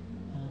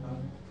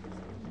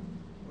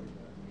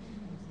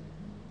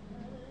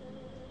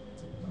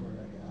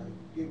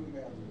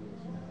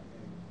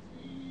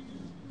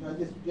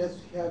 Just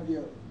have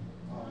your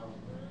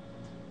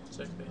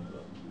Check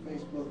Facebook.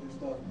 Facebook and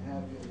stuff, and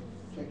have your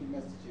checking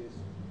messages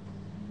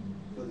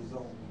for the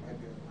zone. Might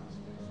be an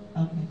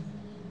announcement. Okay.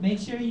 Make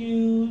sure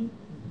you,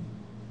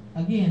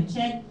 again,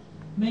 check.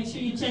 Make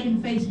sure you're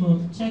checking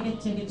Facebook. Check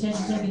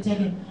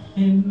it.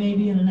 And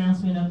maybe an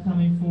announcement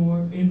upcoming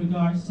in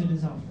regards to the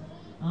zone.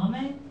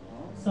 Amen.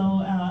 So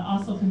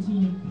also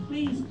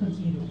please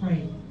continue to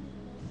pray.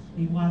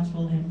 Be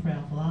watchful and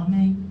prayerful.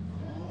 Amen.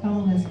 Come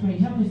on, let's pray.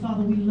 Heavenly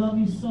Father, we love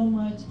you so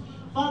much.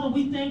 Father,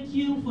 we thank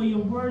you for your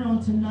word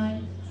on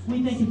tonight.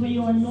 We thank you for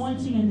your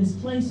anointing in this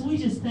place. We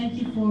just thank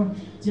you for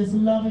just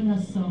loving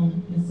us so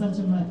in such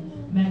a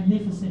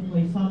magnificent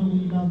way. Father, we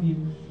love you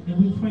and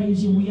we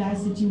praise you. We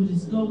ask that you would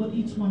just go with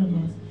each one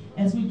of us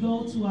as we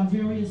go to our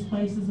various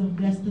places of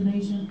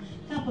destination.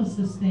 Help us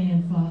to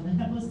stand, Father.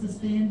 Help us to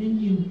stand in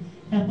you.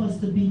 Help us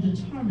to be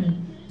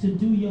determined to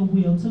do your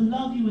will, to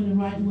love you in the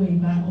right way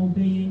by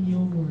obeying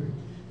your word.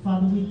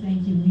 Father, we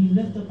thank you. We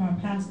lift up our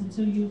pastor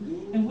to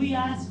you, and we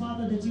ask,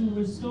 Father, that you will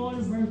restore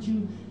the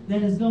virtue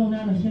that has gone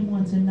out of him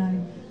on tonight.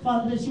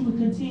 Father, that you would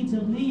continue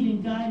to lead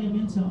and guide him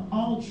into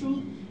all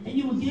truth, and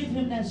you will give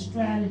him that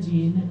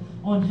strategy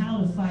on how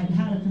to fight,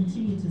 how to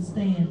continue to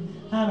stand,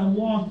 how to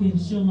walk in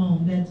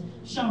shalom, that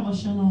Shama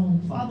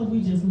Shalom. Father,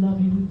 we just love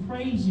you. We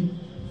praise you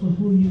for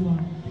who you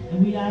are.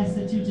 And we ask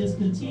that you just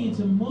continue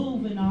to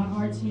move in our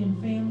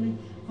RTM family.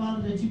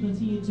 Father, that you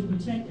continue to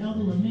protect Elder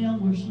Linnell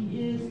where she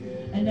is,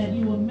 and that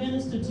you will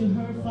minister to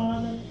her,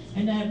 Father,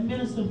 and that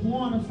Minister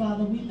Warner,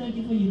 Father, we thank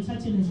you for you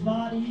touching his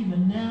body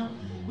even now.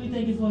 We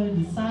thank you for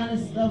the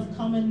sinus stuff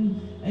coming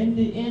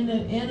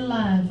in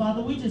line.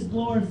 Father, we just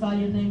glorify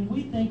your name.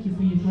 We thank you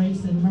for your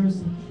grace and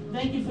mercy.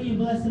 Thank you for your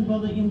blessing,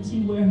 Brother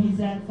MT, where he's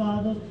at,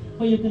 Father,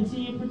 for your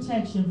continued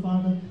protection,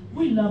 Father.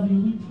 We love you.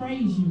 We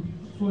praise you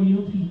for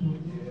your people.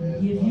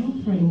 We give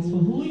you praise for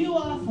who you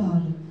are,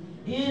 Father.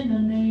 In the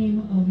name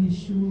of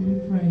Yeshua,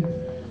 we pray.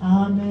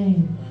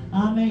 Amen.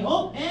 Amen.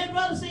 Oh, and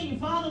Brother Senior,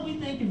 Father, we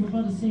thank you for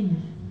Brother Senior.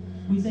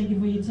 We thank you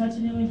for you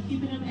touching him and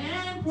keeping him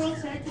and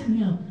protecting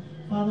him.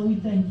 Father, we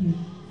thank you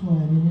for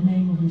it. In the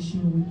name of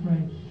Yeshua, we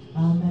pray.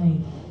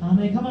 Amen.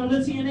 Amen. Come on,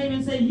 look to your neighbor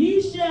and say, ye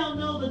shall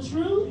know the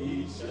truth.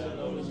 Ye shall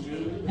know the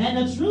truth. And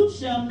the truth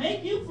shall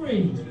make you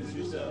free. And the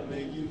truth shall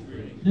make you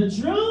free. The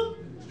truth,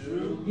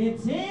 Truth. it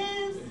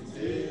is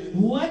It is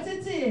what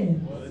it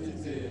is. what it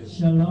is.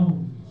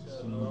 Shalom.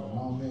 Shalom.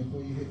 Oh man,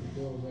 before you hit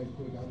the door right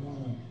quick, I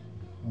wanna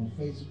on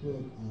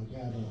Facebook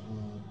got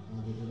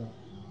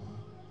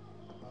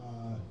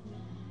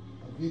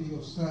a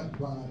video sent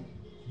by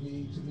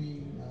me to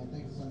me. I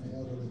think it's on the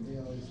Elder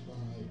Linnell. It's by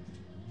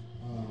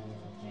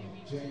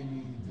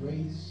Jamie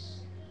Grace.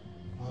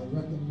 I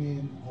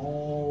recommend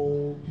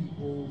all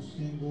people,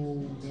 single,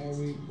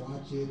 married,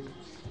 watch it.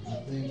 I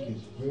think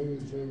it's very,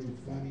 very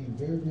funny and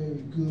very,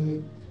 very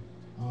good.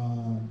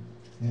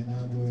 And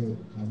I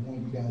want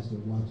you guys to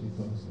watch it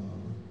because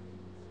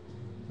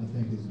I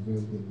think it's a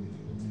very good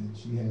video. And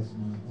she has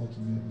my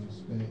ultimate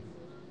respect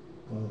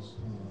because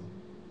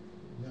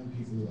young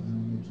people, I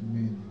don't know too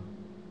many,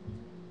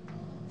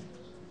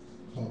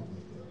 talk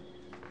like that.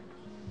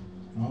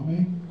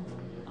 Amen?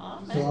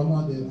 So I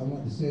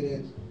want to say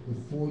that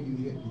before you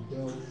hit the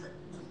door.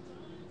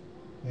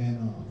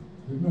 And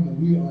remember,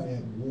 we are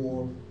at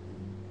war.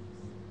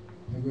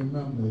 And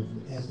remember,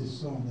 as this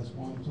song, that's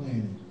why I'm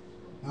playing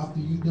it. After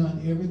you've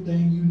done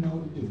everything you know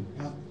to do,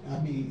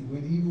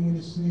 even when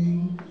it's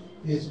sing,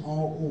 it's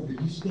all over.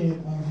 You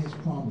stand on his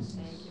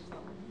promises.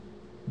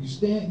 You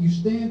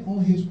stand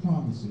on his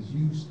promises.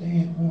 You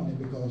stand on it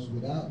because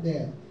without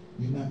that,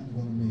 you're not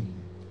going to make it.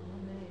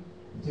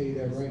 I'll tell you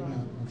that right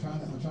now. I'm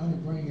trying to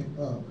bring it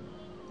up,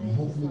 and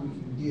hopefully we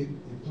can get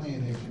it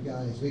playing as you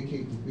guys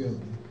vacate the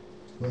building.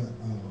 But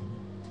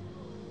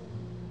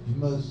you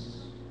must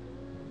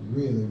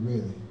really,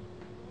 really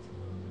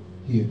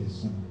hear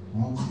this song.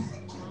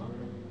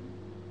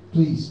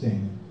 Please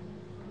stand.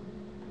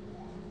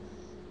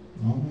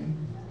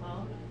 Amen.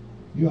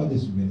 You are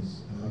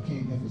dismissed. I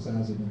can't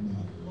emphasize it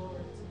enough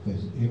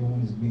because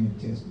everyone is being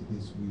tested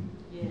this week.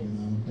 Yes. And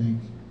I don't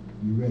think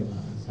you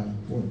realize how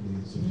important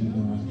it is, so you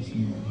don't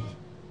understand.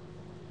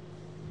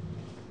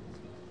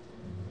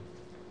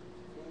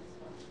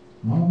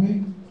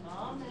 Amen.